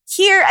 And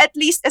here, at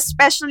least,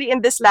 especially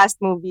in this last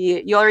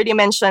movie, you already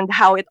mentioned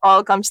how it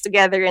all comes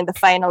together in the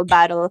final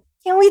battle.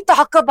 Can we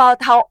talk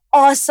about how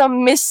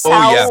awesome Miss Sao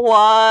Oh, yeah.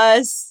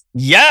 was?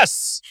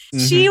 Yes.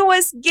 She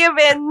was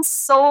given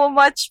so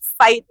much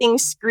fighting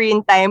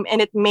screen time,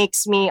 and it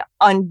makes me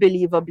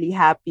unbelievably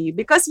happy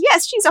because,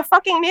 yes, she's a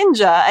fucking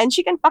ninja and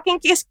she can fucking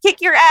kick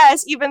your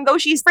ass even though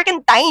she's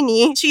freaking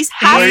tiny. She's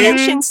half Right.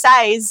 Genshin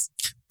size.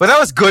 But that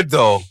was good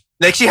though.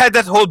 Like she had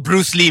that whole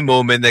Bruce Lee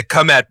moment that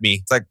come at me.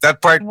 It's like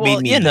that part made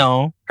Well, me you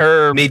know,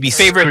 her made me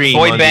favorite scream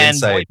boy on the band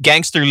inside.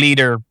 gangster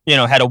leader,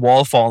 had a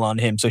wall fall on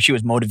him, so she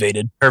was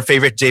motivated. Her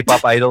favorite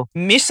J-pop idol.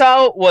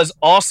 Misao was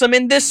awesome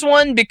in this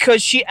one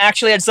because she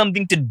actually had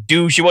something to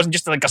do. She wasn't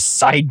just like a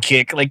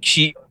sidekick like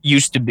she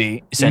used to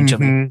be,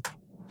 essentially. Mhm.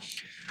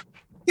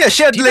 Yeah,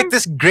 she had like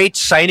this great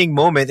shining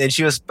moment, and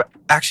she was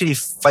actually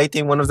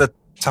fighting one of the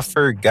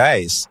tougher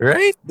guys,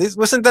 right? This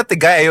wasn't that the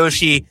guy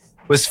Aoshi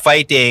was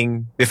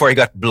fighting before he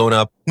got blown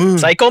up.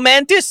 Psycho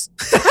Mantis?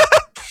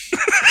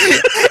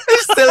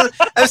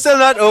 I'm still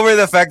not over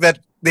the fact that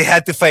they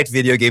had to fight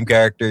video game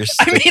characters.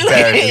 I mean, like,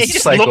 Paris, it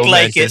just Psycho looked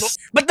like it. Mantis.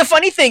 But the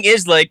funny thing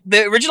is, like,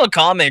 the original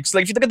comics,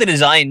 like, if you look at the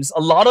designs,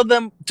 a lot of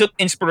them took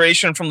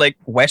inspiration from, like,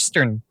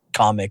 Western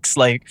comics.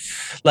 Like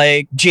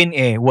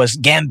Jin-A was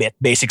Gambit,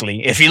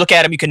 basically. If you look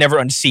at him, you can never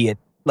unsee it.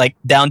 Like,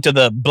 down to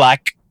the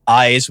black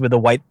eyes with the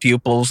white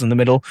pupils in the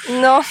middle.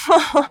 No.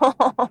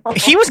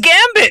 He was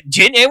Gambit.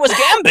 Jin-A was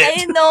Gambit.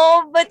 I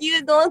know, but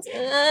you don't.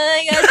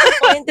 I got to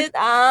point it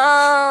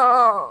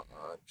out.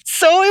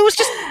 So it was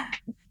just...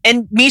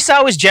 And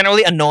Misao is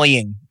generally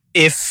annoying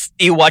if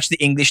you watch the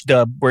English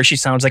dub where she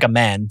sounds like a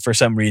man for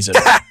some reason.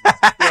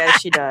 Yeah,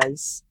 she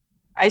does.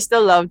 I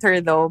still loved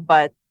her though,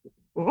 but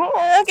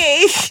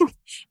okay.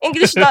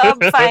 English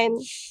dub, fine.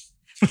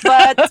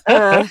 But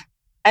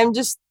I'm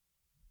just...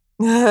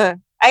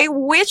 I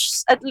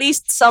wish at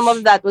least some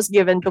of that was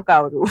given to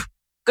Kaoru.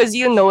 Because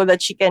you know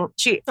that she's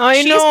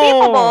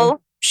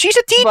capable. She's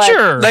a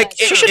teacher. Like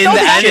she should in know the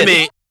this shit.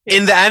 anime,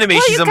 in the anime,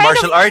 Well, she's you a kind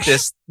martial of-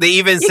 artist. They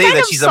even You say kind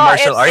that of she's a saw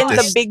martial it in the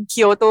artist. big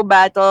Kyoto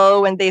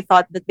battle when they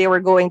thought that they were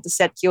going to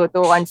set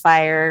Kyoto on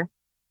fire.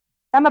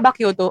 Tama ba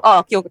Kyoto?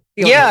 Oh, Kyoto.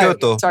 Yeah,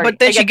 Kyoto. Sorry. But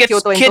then I she get gets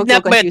Kyoto and Tokyo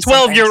kidnapped by a confused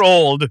sometimes.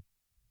 12-year-old.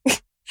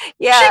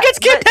 Yeah, She gets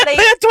but, kidnapped like,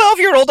 by a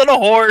 12-year-old on a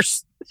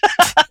horse.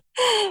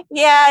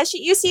 yeah,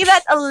 you see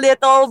that a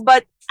little,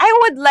 but I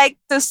would like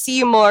to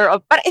see more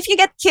of. But if you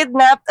get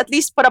kidnapped, at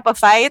least put up a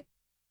fight.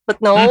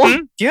 But no,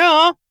 Mhm.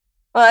 Yeah.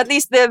 well, at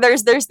least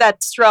there's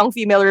that strong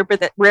female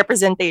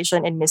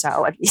representation in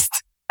Misao. At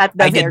least at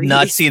the I did very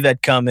not least. see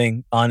that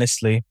coming,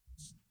 honestly.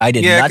 I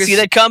did Yeah, not see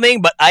 'cause- that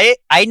coming, but I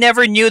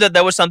never knew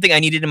that was something I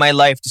needed in my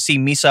life to see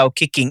Misao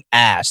kicking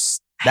ass.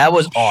 That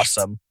was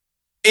awesome.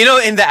 You know,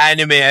 in the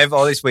anime, I've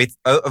always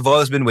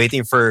been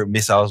waiting for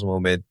Misao's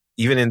moment,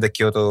 even in the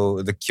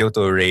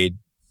Kyoto raid,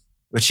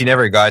 but she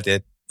never got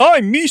it.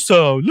 I'm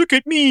Misao. Look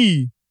at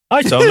me.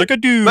 I sound like a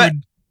dude. But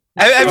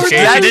I'm just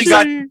Okay, glad she she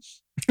didn't-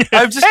 got.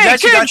 I'm just Hey, glad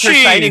she got her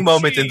Kenshi! shining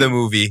moment in the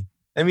movie.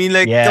 I mean,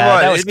 like, Yeah, come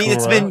on. that I was mean,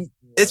 cool.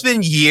 it's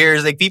been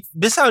years. Like,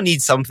 Misao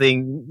needs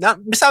something.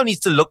 Misao needs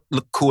to look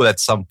cool at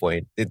some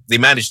point. They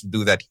managed to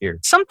do that here.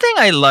 Something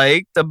I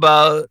liked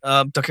about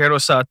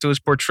Takeru Sato's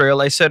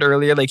portrayal, I said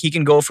earlier, like he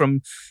can go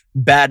from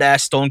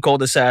badass stone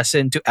cold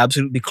assassin to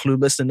absolutely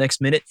clueless the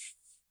next minute.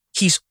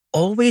 He's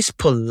always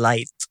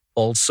polite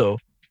also.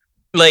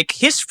 Like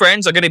his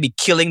friends are going to be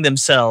killing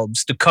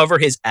themselves to cover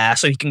his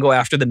ass so he can go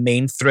after the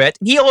main threat.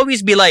 He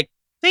always be like,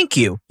 thank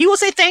you. He will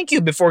say thank you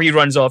before he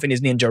runs off in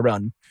his ninja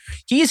run.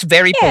 He is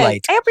very Yeah,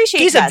 polite. I appreciate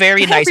He's that. a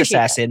very I nice appreciate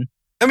that. assassin.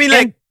 I mean,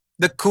 And- like,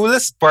 the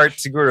coolest part,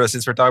 Siguro,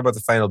 since we're talking about the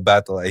final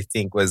battle, I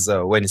think, was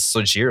when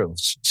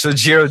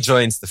Sojiro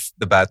joins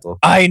the battle.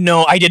 I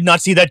know. I did not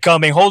see that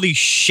coming. Holy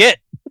shit.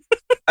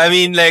 I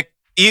mean, like,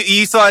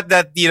 you thought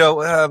that,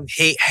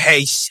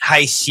 Hai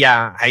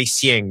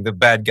Xiang, the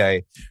bad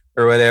guy,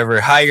 or whatever,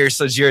 hires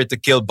Sojiro to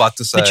kill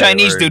Batusai. The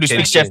Chinese or dude who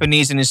speaks Kenshin.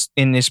 Japanese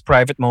in his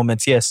private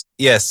moments, yes.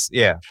 Yes,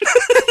 yeah.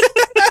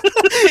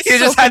 You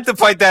just had to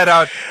point that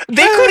out.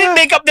 They couldn't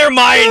make up their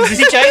minds. Is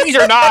he Chinese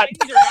or not?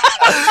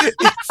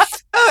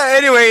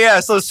 Anyway, yeah,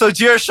 so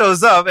Sojiro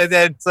shows up and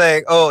then it's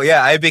like, oh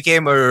yeah, I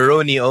became a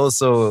Roni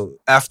also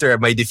after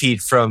my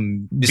defeat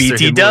from Mr.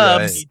 BT Himura.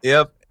 dubs.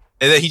 Yep.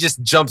 And then he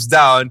just jumps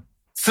down,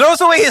 throws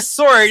away his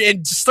sword,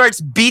 and just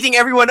starts beating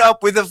everyone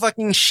up with the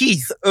fucking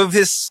sheath of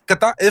his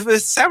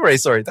samurai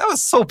sword. That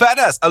was so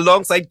badass,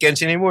 alongside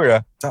Kenshin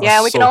Himura. That Yeah,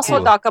 was we can so also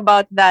cool. talk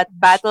about that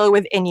battle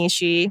with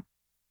Enishi.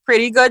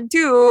 Pretty good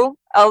too,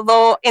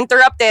 although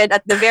interrupted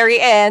at the very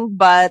end.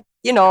 But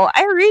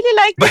I really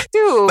liked it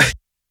too.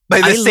 by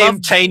the I same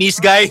love- Chinese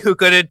guy who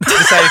couldn't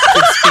decide if he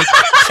could speak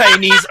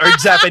Chinese or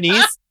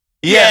Japanese.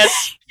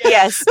 Yes.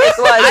 Yes, it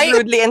was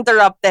rudely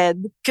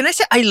interrupted. Can I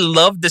say I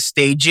love the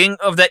staging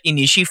of that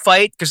Inishi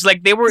fight? Because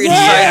like they were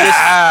inside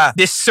Yeah.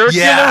 this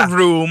circular Yeah.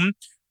 room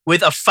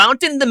with a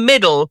fountain in the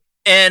middle,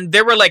 and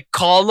there were like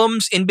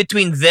columns in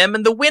between them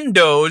and the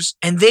windows,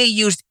 and they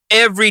used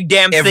every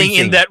damn thing in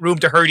Everything. that room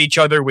to hurt each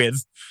other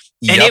with.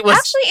 And Yup. it was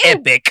Actually,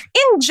 epic.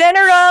 In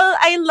general,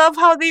 I love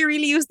how they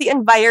really use the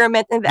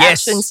environment and the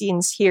Yes. action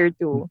scenes here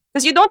too.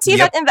 Because you don't see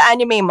Yep. that in the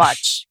anime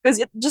much. Because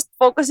it just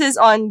focuses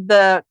on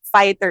the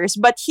fighters.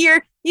 But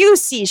here, you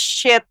see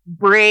shit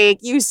break.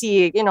 You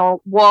see,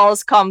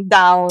 walls come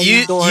down.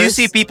 you doors,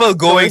 see people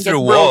going doors get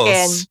through broken.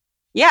 walls.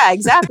 Yeah,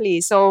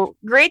 exactly. So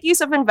great use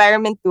of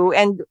environment too.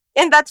 And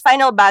in that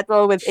final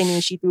battle with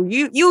Enishi too,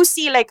 you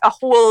see like a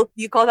whole,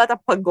 you call that a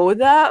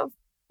pagoda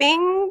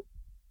thing?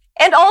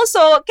 And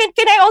also, can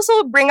I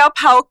also bring up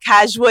how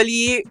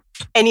casually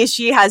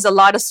Enishi has a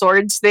lot of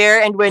swords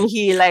there, and when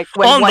Oh,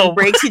 one no.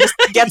 breaks, he just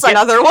gets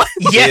another one.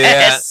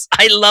 Yes,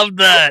 I love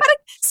that.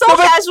 So No,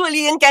 but-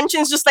 casually, and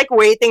Kenshin's just like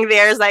waiting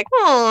there. It's like,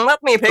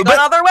 let me pick But-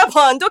 another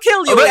weapon to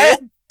kill you But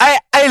with.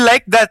 I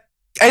like that.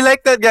 I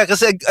like that, yeah,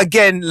 because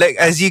again, like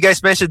as you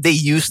guys mentioned, they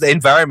use the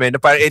environment.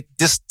 But it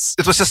was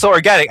just so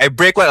organic. I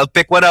break one, I'll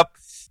pick one up.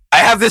 I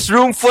have this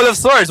room full of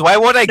swords. Why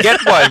won't I get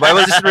one? Why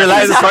would I just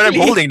rely on the sword I'm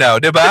Exactly. holding now,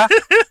 diba?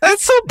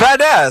 That's so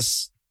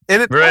badass.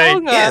 And it, Right.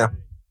 Oo nga. yeah.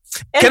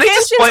 And Can I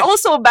just Kenshin's point-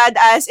 also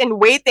badass in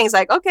waiting. It's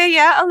like, okay,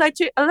 yeah, I'll let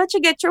you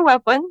get your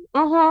weapon.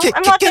 Can-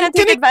 I'm not can- gonna can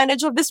take I-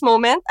 advantage of this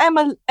moment.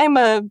 I'm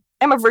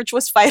a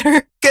virtuous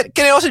fighter.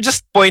 Can I also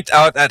just point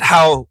out at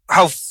how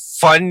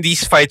fun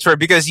these fights were,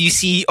 because you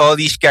see all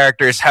these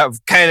characters have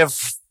kind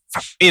of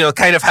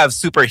have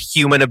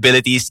superhuman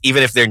abilities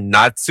even if they're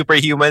not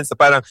superhuman. So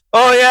parang,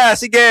 oh yeah,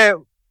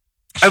 sige,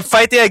 I'm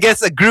fighting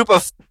against a group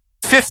of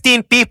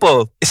 15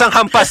 people. Isang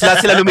hampas,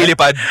 lahat sila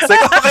lumilipad. It's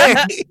like, okay.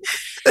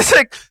 It's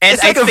like, And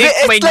it's like, I think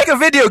it's like a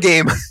video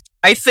game.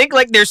 I think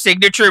like their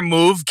signature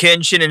move,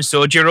 Kenshin and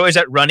Sojiro, is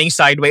that running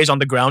sideways on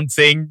the ground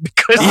thing.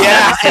 Because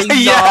Yeah, I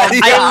yeah, love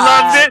yeah. I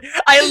loved it.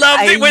 I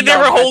loved I it when they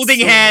were love that holding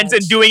so hands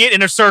and much. doing it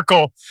in a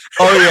circle.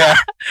 Oh yeah.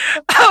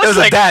 I It was was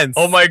like, a dance.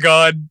 oh my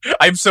god,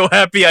 I'm so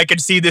happy I can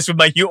see this with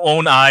my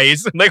own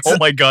eyes. I'm like, oh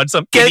my god,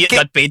 some idiot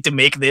got paid to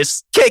make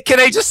this.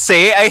 Can I just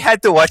say, I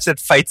had to watch that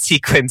fight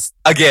sequence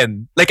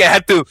again. Like I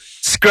had to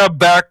scrub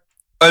back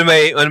on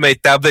my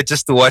tablet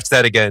just to watch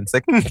that again. It's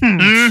like,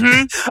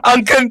 hmm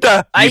ang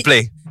ganda. I-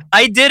 Replay.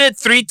 I did it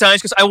 3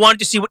 times because I wanted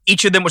to see what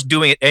each of them was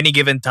doing at any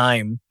given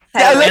time.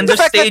 Yeah, I like And the the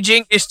fact that-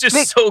 staging is just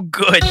Like- so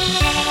good.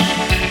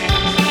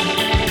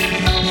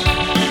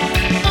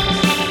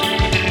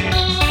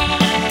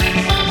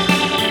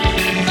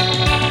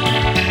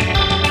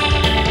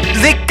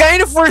 They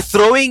kind of were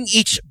throwing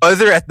each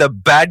other at the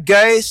bad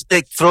guys,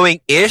 like throwing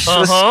ish.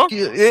 Uh-huh.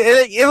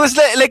 It was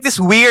like this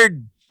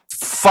weird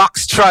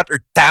foxtrot or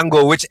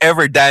tango,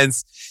 whichever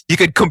dance you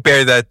could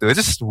compare that to.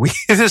 It's just weird.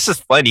 It's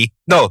just funny.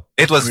 No,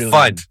 it was Brilliant.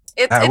 fun.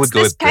 I It's would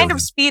go this with kind of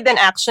brilliant. speed and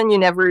action you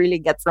never really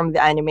get from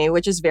the anime,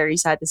 which is very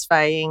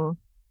satisfying.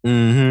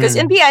 Mhm. Because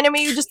in the anime,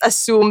 you just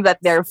assume that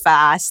they're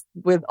fast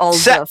with all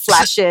Sa- the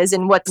flashes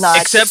and whatnot.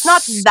 Except- it's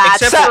not that.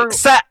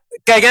 except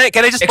Can I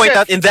just point Except-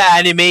 out, in the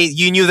anime,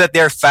 you knew that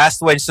they're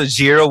fast when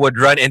Sojiro would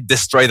run and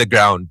destroy the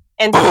ground.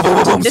 and Boom, boom,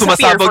 boom, boom.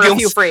 disappear Sumasabog for a yung-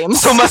 few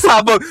frames.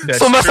 Sumasabog, That's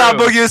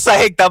sumasabog yung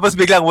sahig, tapos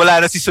biglang wala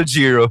na si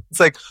Sojiro. It's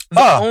like,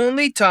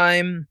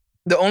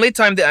 The only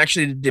time they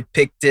actually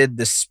depicted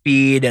the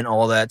speed and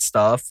all that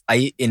stuff,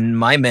 in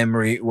my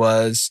memory,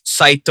 was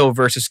Saito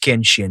versus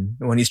Kenshin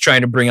when he's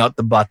trying to bring out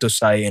the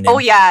Batosai in him. Oh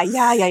yeah.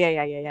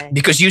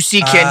 Because you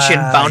see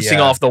Kenshin bouncing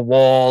yeah. off the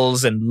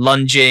walls and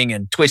lunging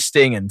and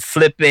twisting and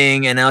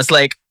flipping, and I was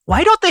like,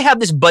 why don't they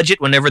have this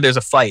budget whenever there's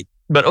a fight?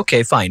 But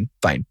okay, fine.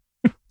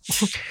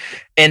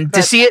 And to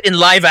But- see it in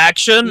live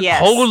action, Yes.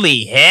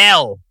 holy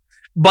hell!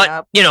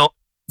 But Yep.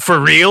 for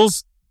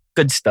reals,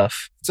 good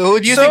stuff. so who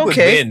do you So, think would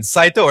okay. win,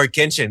 Saito or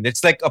Kenshin?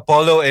 It's like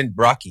Apollo and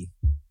Rocky.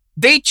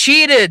 They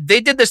cheated. They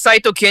did the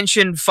Saito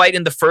Kenshin fight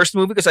in the first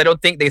movie because I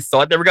don't think they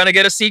thought they were going to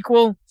get a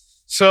sequel.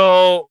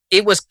 So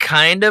it was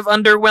kind of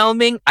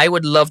underwhelming. I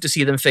would love to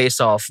see them face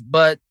off,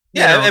 but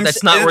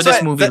that's not where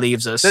this movie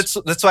leaves us.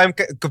 That's why I'm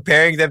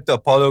comparing them to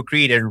Apollo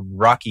Creed and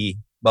Rocky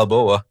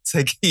Balboa. It's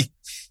like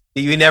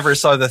you never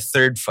saw the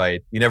third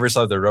fight. You never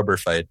saw the rubber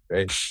fight,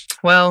 right?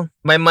 Well,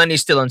 my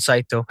money's still on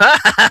Saito.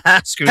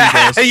 Screw you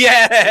guys.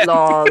 yeah.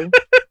 Lol.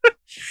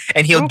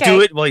 And he'll Okay.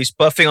 do it while he's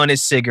puffing on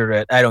his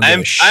cigarette. I don't give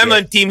a shit. I'm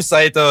on Team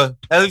Saito.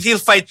 If he'll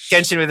fight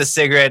Kenshin with a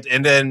cigarette,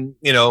 and then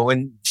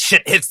when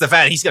shit hits the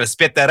fan, he's gonna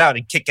spit that out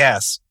and kick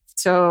ass.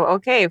 So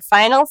okay,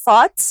 final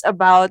thoughts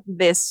about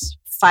the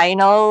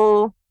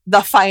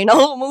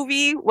final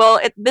movie. Well,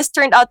 this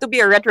turned out to be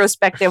a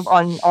retrospective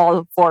on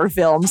all 4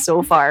 films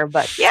so far,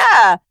 but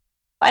yeah,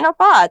 final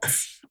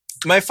thoughts.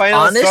 My final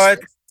Honest- thought,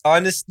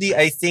 honestly,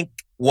 I think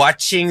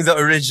watching the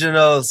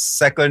original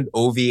second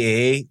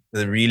OVA,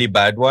 the really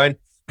bad one,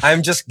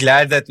 I'm just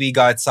glad that we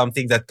got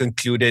something that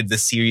concluded the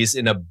series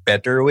in a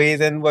better way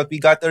than what we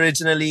got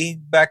originally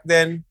back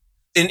then.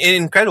 In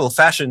incredible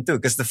fashion too,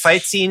 because the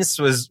fight scenes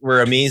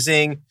were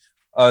amazing.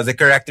 The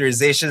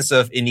characterizations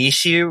of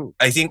Inishi,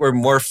 I think, were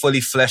more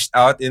fully fleshed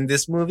out in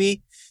this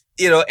movie.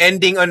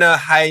 Ending on a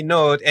high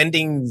note,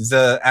 ending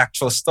the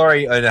actual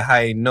story on a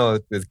high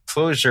note with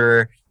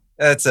closure.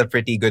 That's a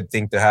pretty good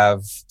thing to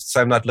have. So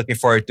I'm not looking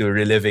forward to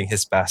reliving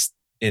his past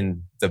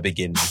in the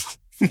beginning.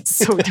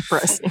 So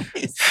depressing.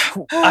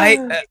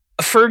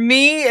 For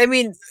me, I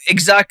mean,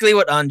 exactly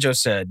what Anjo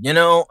said.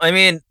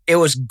 It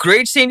was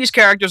great seeing these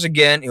characters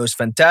again. It was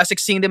fantastic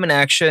seeing them in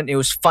action. It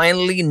was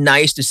finally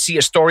nice to see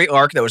a story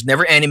arc that was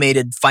never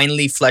animated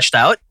finally fleshed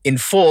out in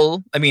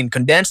full. I mean,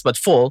 condensed, but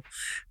full.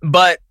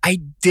 But I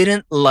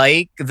didn't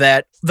like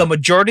that the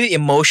majority of the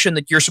emotion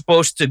that you're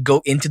supposed to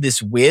go into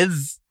this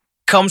with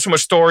comes from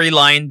a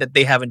storyline that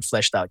they haven't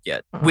fleshed out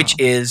yet, which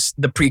Mm. is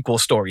the prequel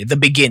story,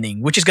 the beginning,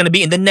 which is going to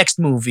be in the next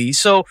movie.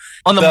 So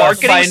on the, The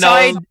marketing final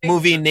side,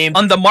 movie named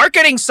on the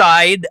marketing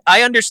side, I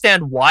understand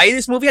why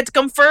this movie had to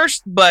come first,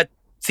 but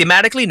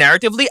thematically,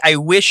 narratively, I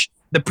wish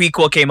the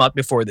prequel came out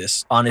before this.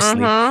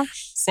 Honestly, Mhm.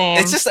 Same.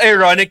 It's just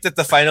ironic that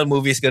the final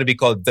movie is going to be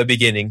called The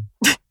Beginning.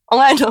 Oh,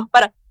 nga, no?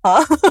 Para,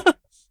 huh?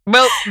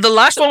 well, the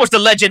last one was The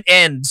Legend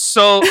Ends.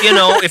 So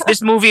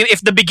if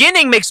the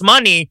beginning makes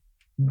money,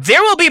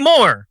 there will be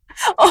more.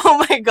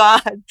 Oh my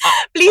God.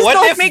 Please What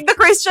don't if- make the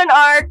Christian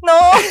arc. No.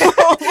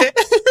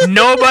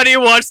 Nobody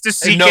wants to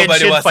see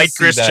Nobody Kenshin wants to fight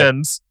see that.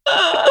 Christians.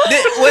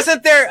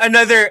 Wasn't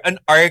there an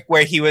arc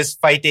where he was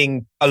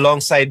fighting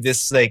alongside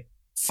this like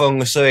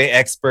feng shui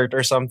expert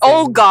or something?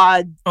 Oh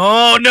God.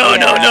 Oh no,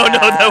 no, no, no!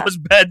 Yeah. That was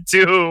bad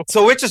too.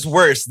 So which is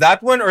worse,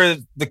 that one or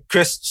the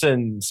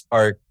Christians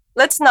arc?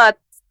 Let's not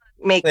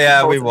make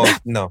Yeah, both we of won't. them.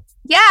 No.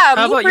 Yeah,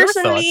 How me about your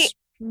personally, thoughts?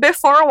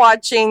 before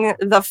watching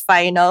the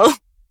final,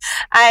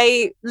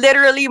 I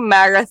literally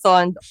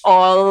marathoned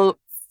all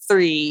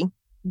three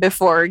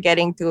before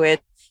getting to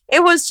it.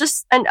 It was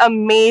just an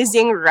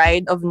amazing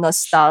ride of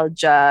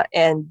nostalgia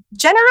and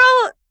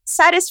general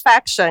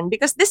satisfaction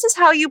because this is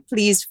how you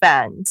please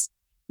fans.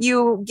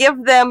 You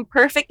give them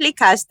perfectly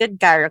casted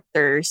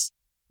characters.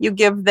 You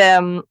give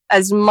them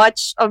as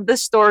much of the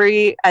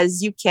story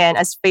as you can,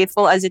 as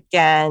faithful as it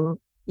can.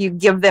 You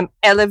give them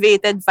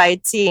elevated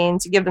fight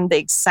scenes. You give them the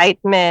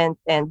excitement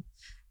and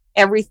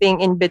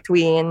everything in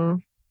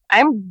between.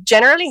 I'm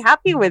generally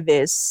happy with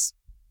this.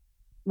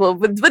 Well,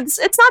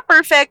 it's not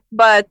perfect,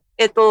 but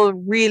it will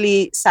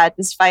really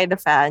satisfy the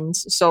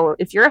fans. So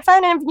if you're a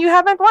fan and you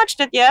haven't watched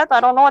it yet, I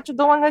don't know what you're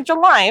doing with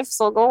your life,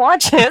 so go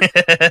watch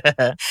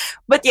it.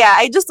 But yeah,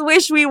 I just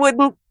wish we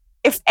wouldn't.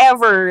 If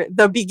ever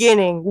the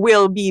beginning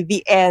will be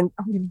the end,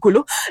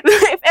 gulo.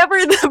 If ever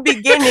the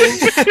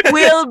beginning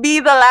will be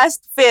the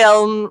last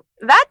film,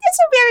 that is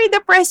a very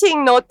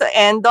depressing note to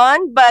end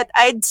on, but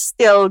I'd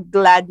still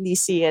gladly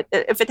see it.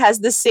 If it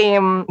has the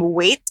same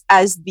weight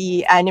as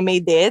the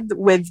anime did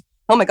with,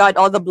 oh my God,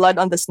 all the blood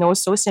on the snow,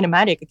 so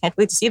cinematic. I can't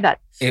wait to see that.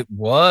 It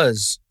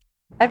was.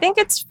 I think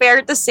it's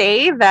fair to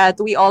say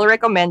that we all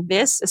recommend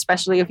this,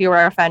 especially if you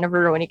are a fan of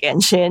Rurouni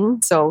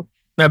Kenshin. So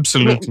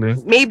Absolutely.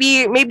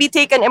 maybe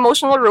take an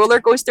emotional roller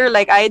coaster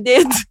like I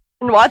did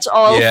and watch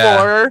all Yeah.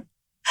 four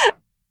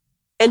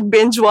and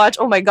binge watch.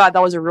 Oh my God,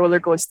 that was a roller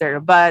coaster,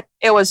 but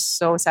it was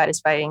so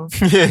satisfying.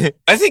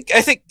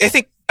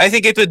 I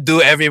think it would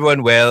do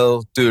everyone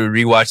well to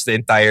rewatch the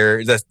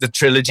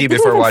trilogy It didn't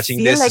before even watching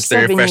feel this like just to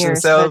 7 refresh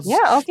years, but themselves.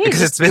 yeah, okay. Because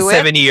just it's been do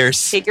 7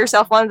 years. Take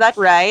yourself on that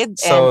ride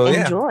So, and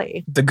yeah.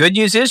 enjoy. The good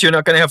news is you're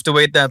not going to have to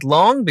wait that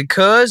long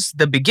because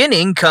the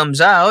beginning comes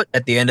out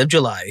at the end of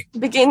July.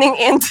 Beginning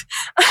end.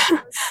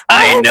 I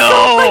I'm know.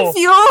 so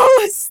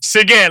confused. So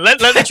again, let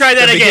me try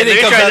that The again. Let beginning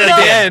me comes try out that at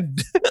the again.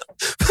 end.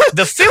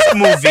 The fifth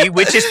movie,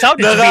 which is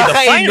touted to be the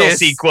final Nakakainis.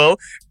 sequel,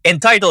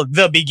 entitled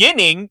The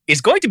Beginning,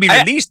 is going to be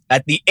released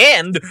at the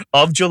end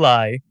of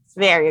July.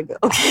 There you go.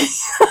 Okay.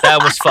 That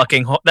was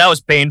fucking that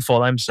was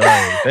painful. I'm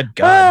sorry. Good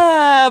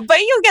God. But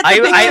you get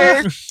the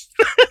picture.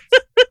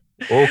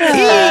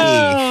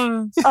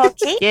 Okay.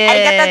 Okay. Yay.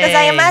 Arigatou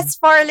gozaimasu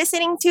for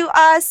listening to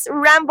us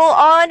ramble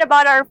on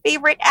about our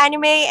favorite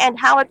anime and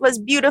how it was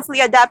beautifully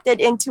adapted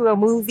into a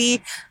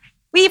movie.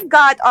 We've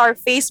got our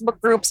Facebook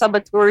group,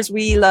 Saboteurs.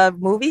 We love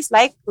movies.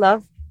 Oh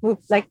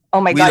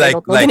my We God, I like-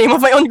 don't know the like- name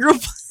of my own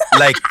group.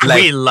 like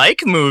We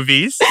like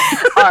movies.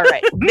 All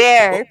right.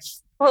 There.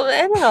 Well,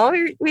 I don't know.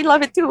 We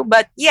love it too.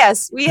 But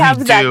yes, we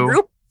have that do.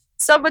 group.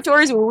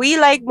 Saboteurs, we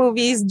like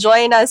movies.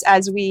 Join us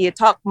as we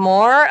talk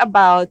more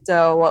about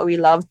what we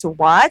love to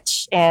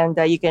watch. And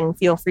you can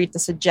feel free to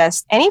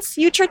suggest any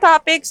future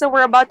topics that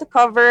we're about to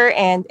cover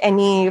and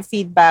any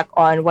feedback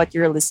on what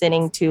you're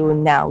listening to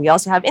now. We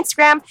also have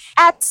Instagram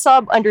at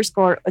sub_tours.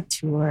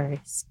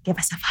 Give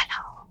us a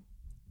follow.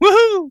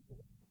 Woohoo!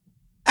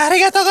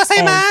 Arigatou And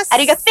gozaimasu.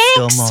 arigato,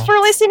 thanks Domo. for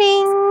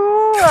listening.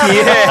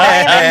 Yeah.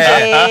 I'm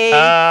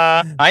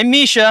MJ. I'm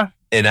Misha.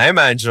 And I'm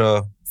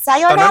Anjo.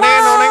 Sayonara.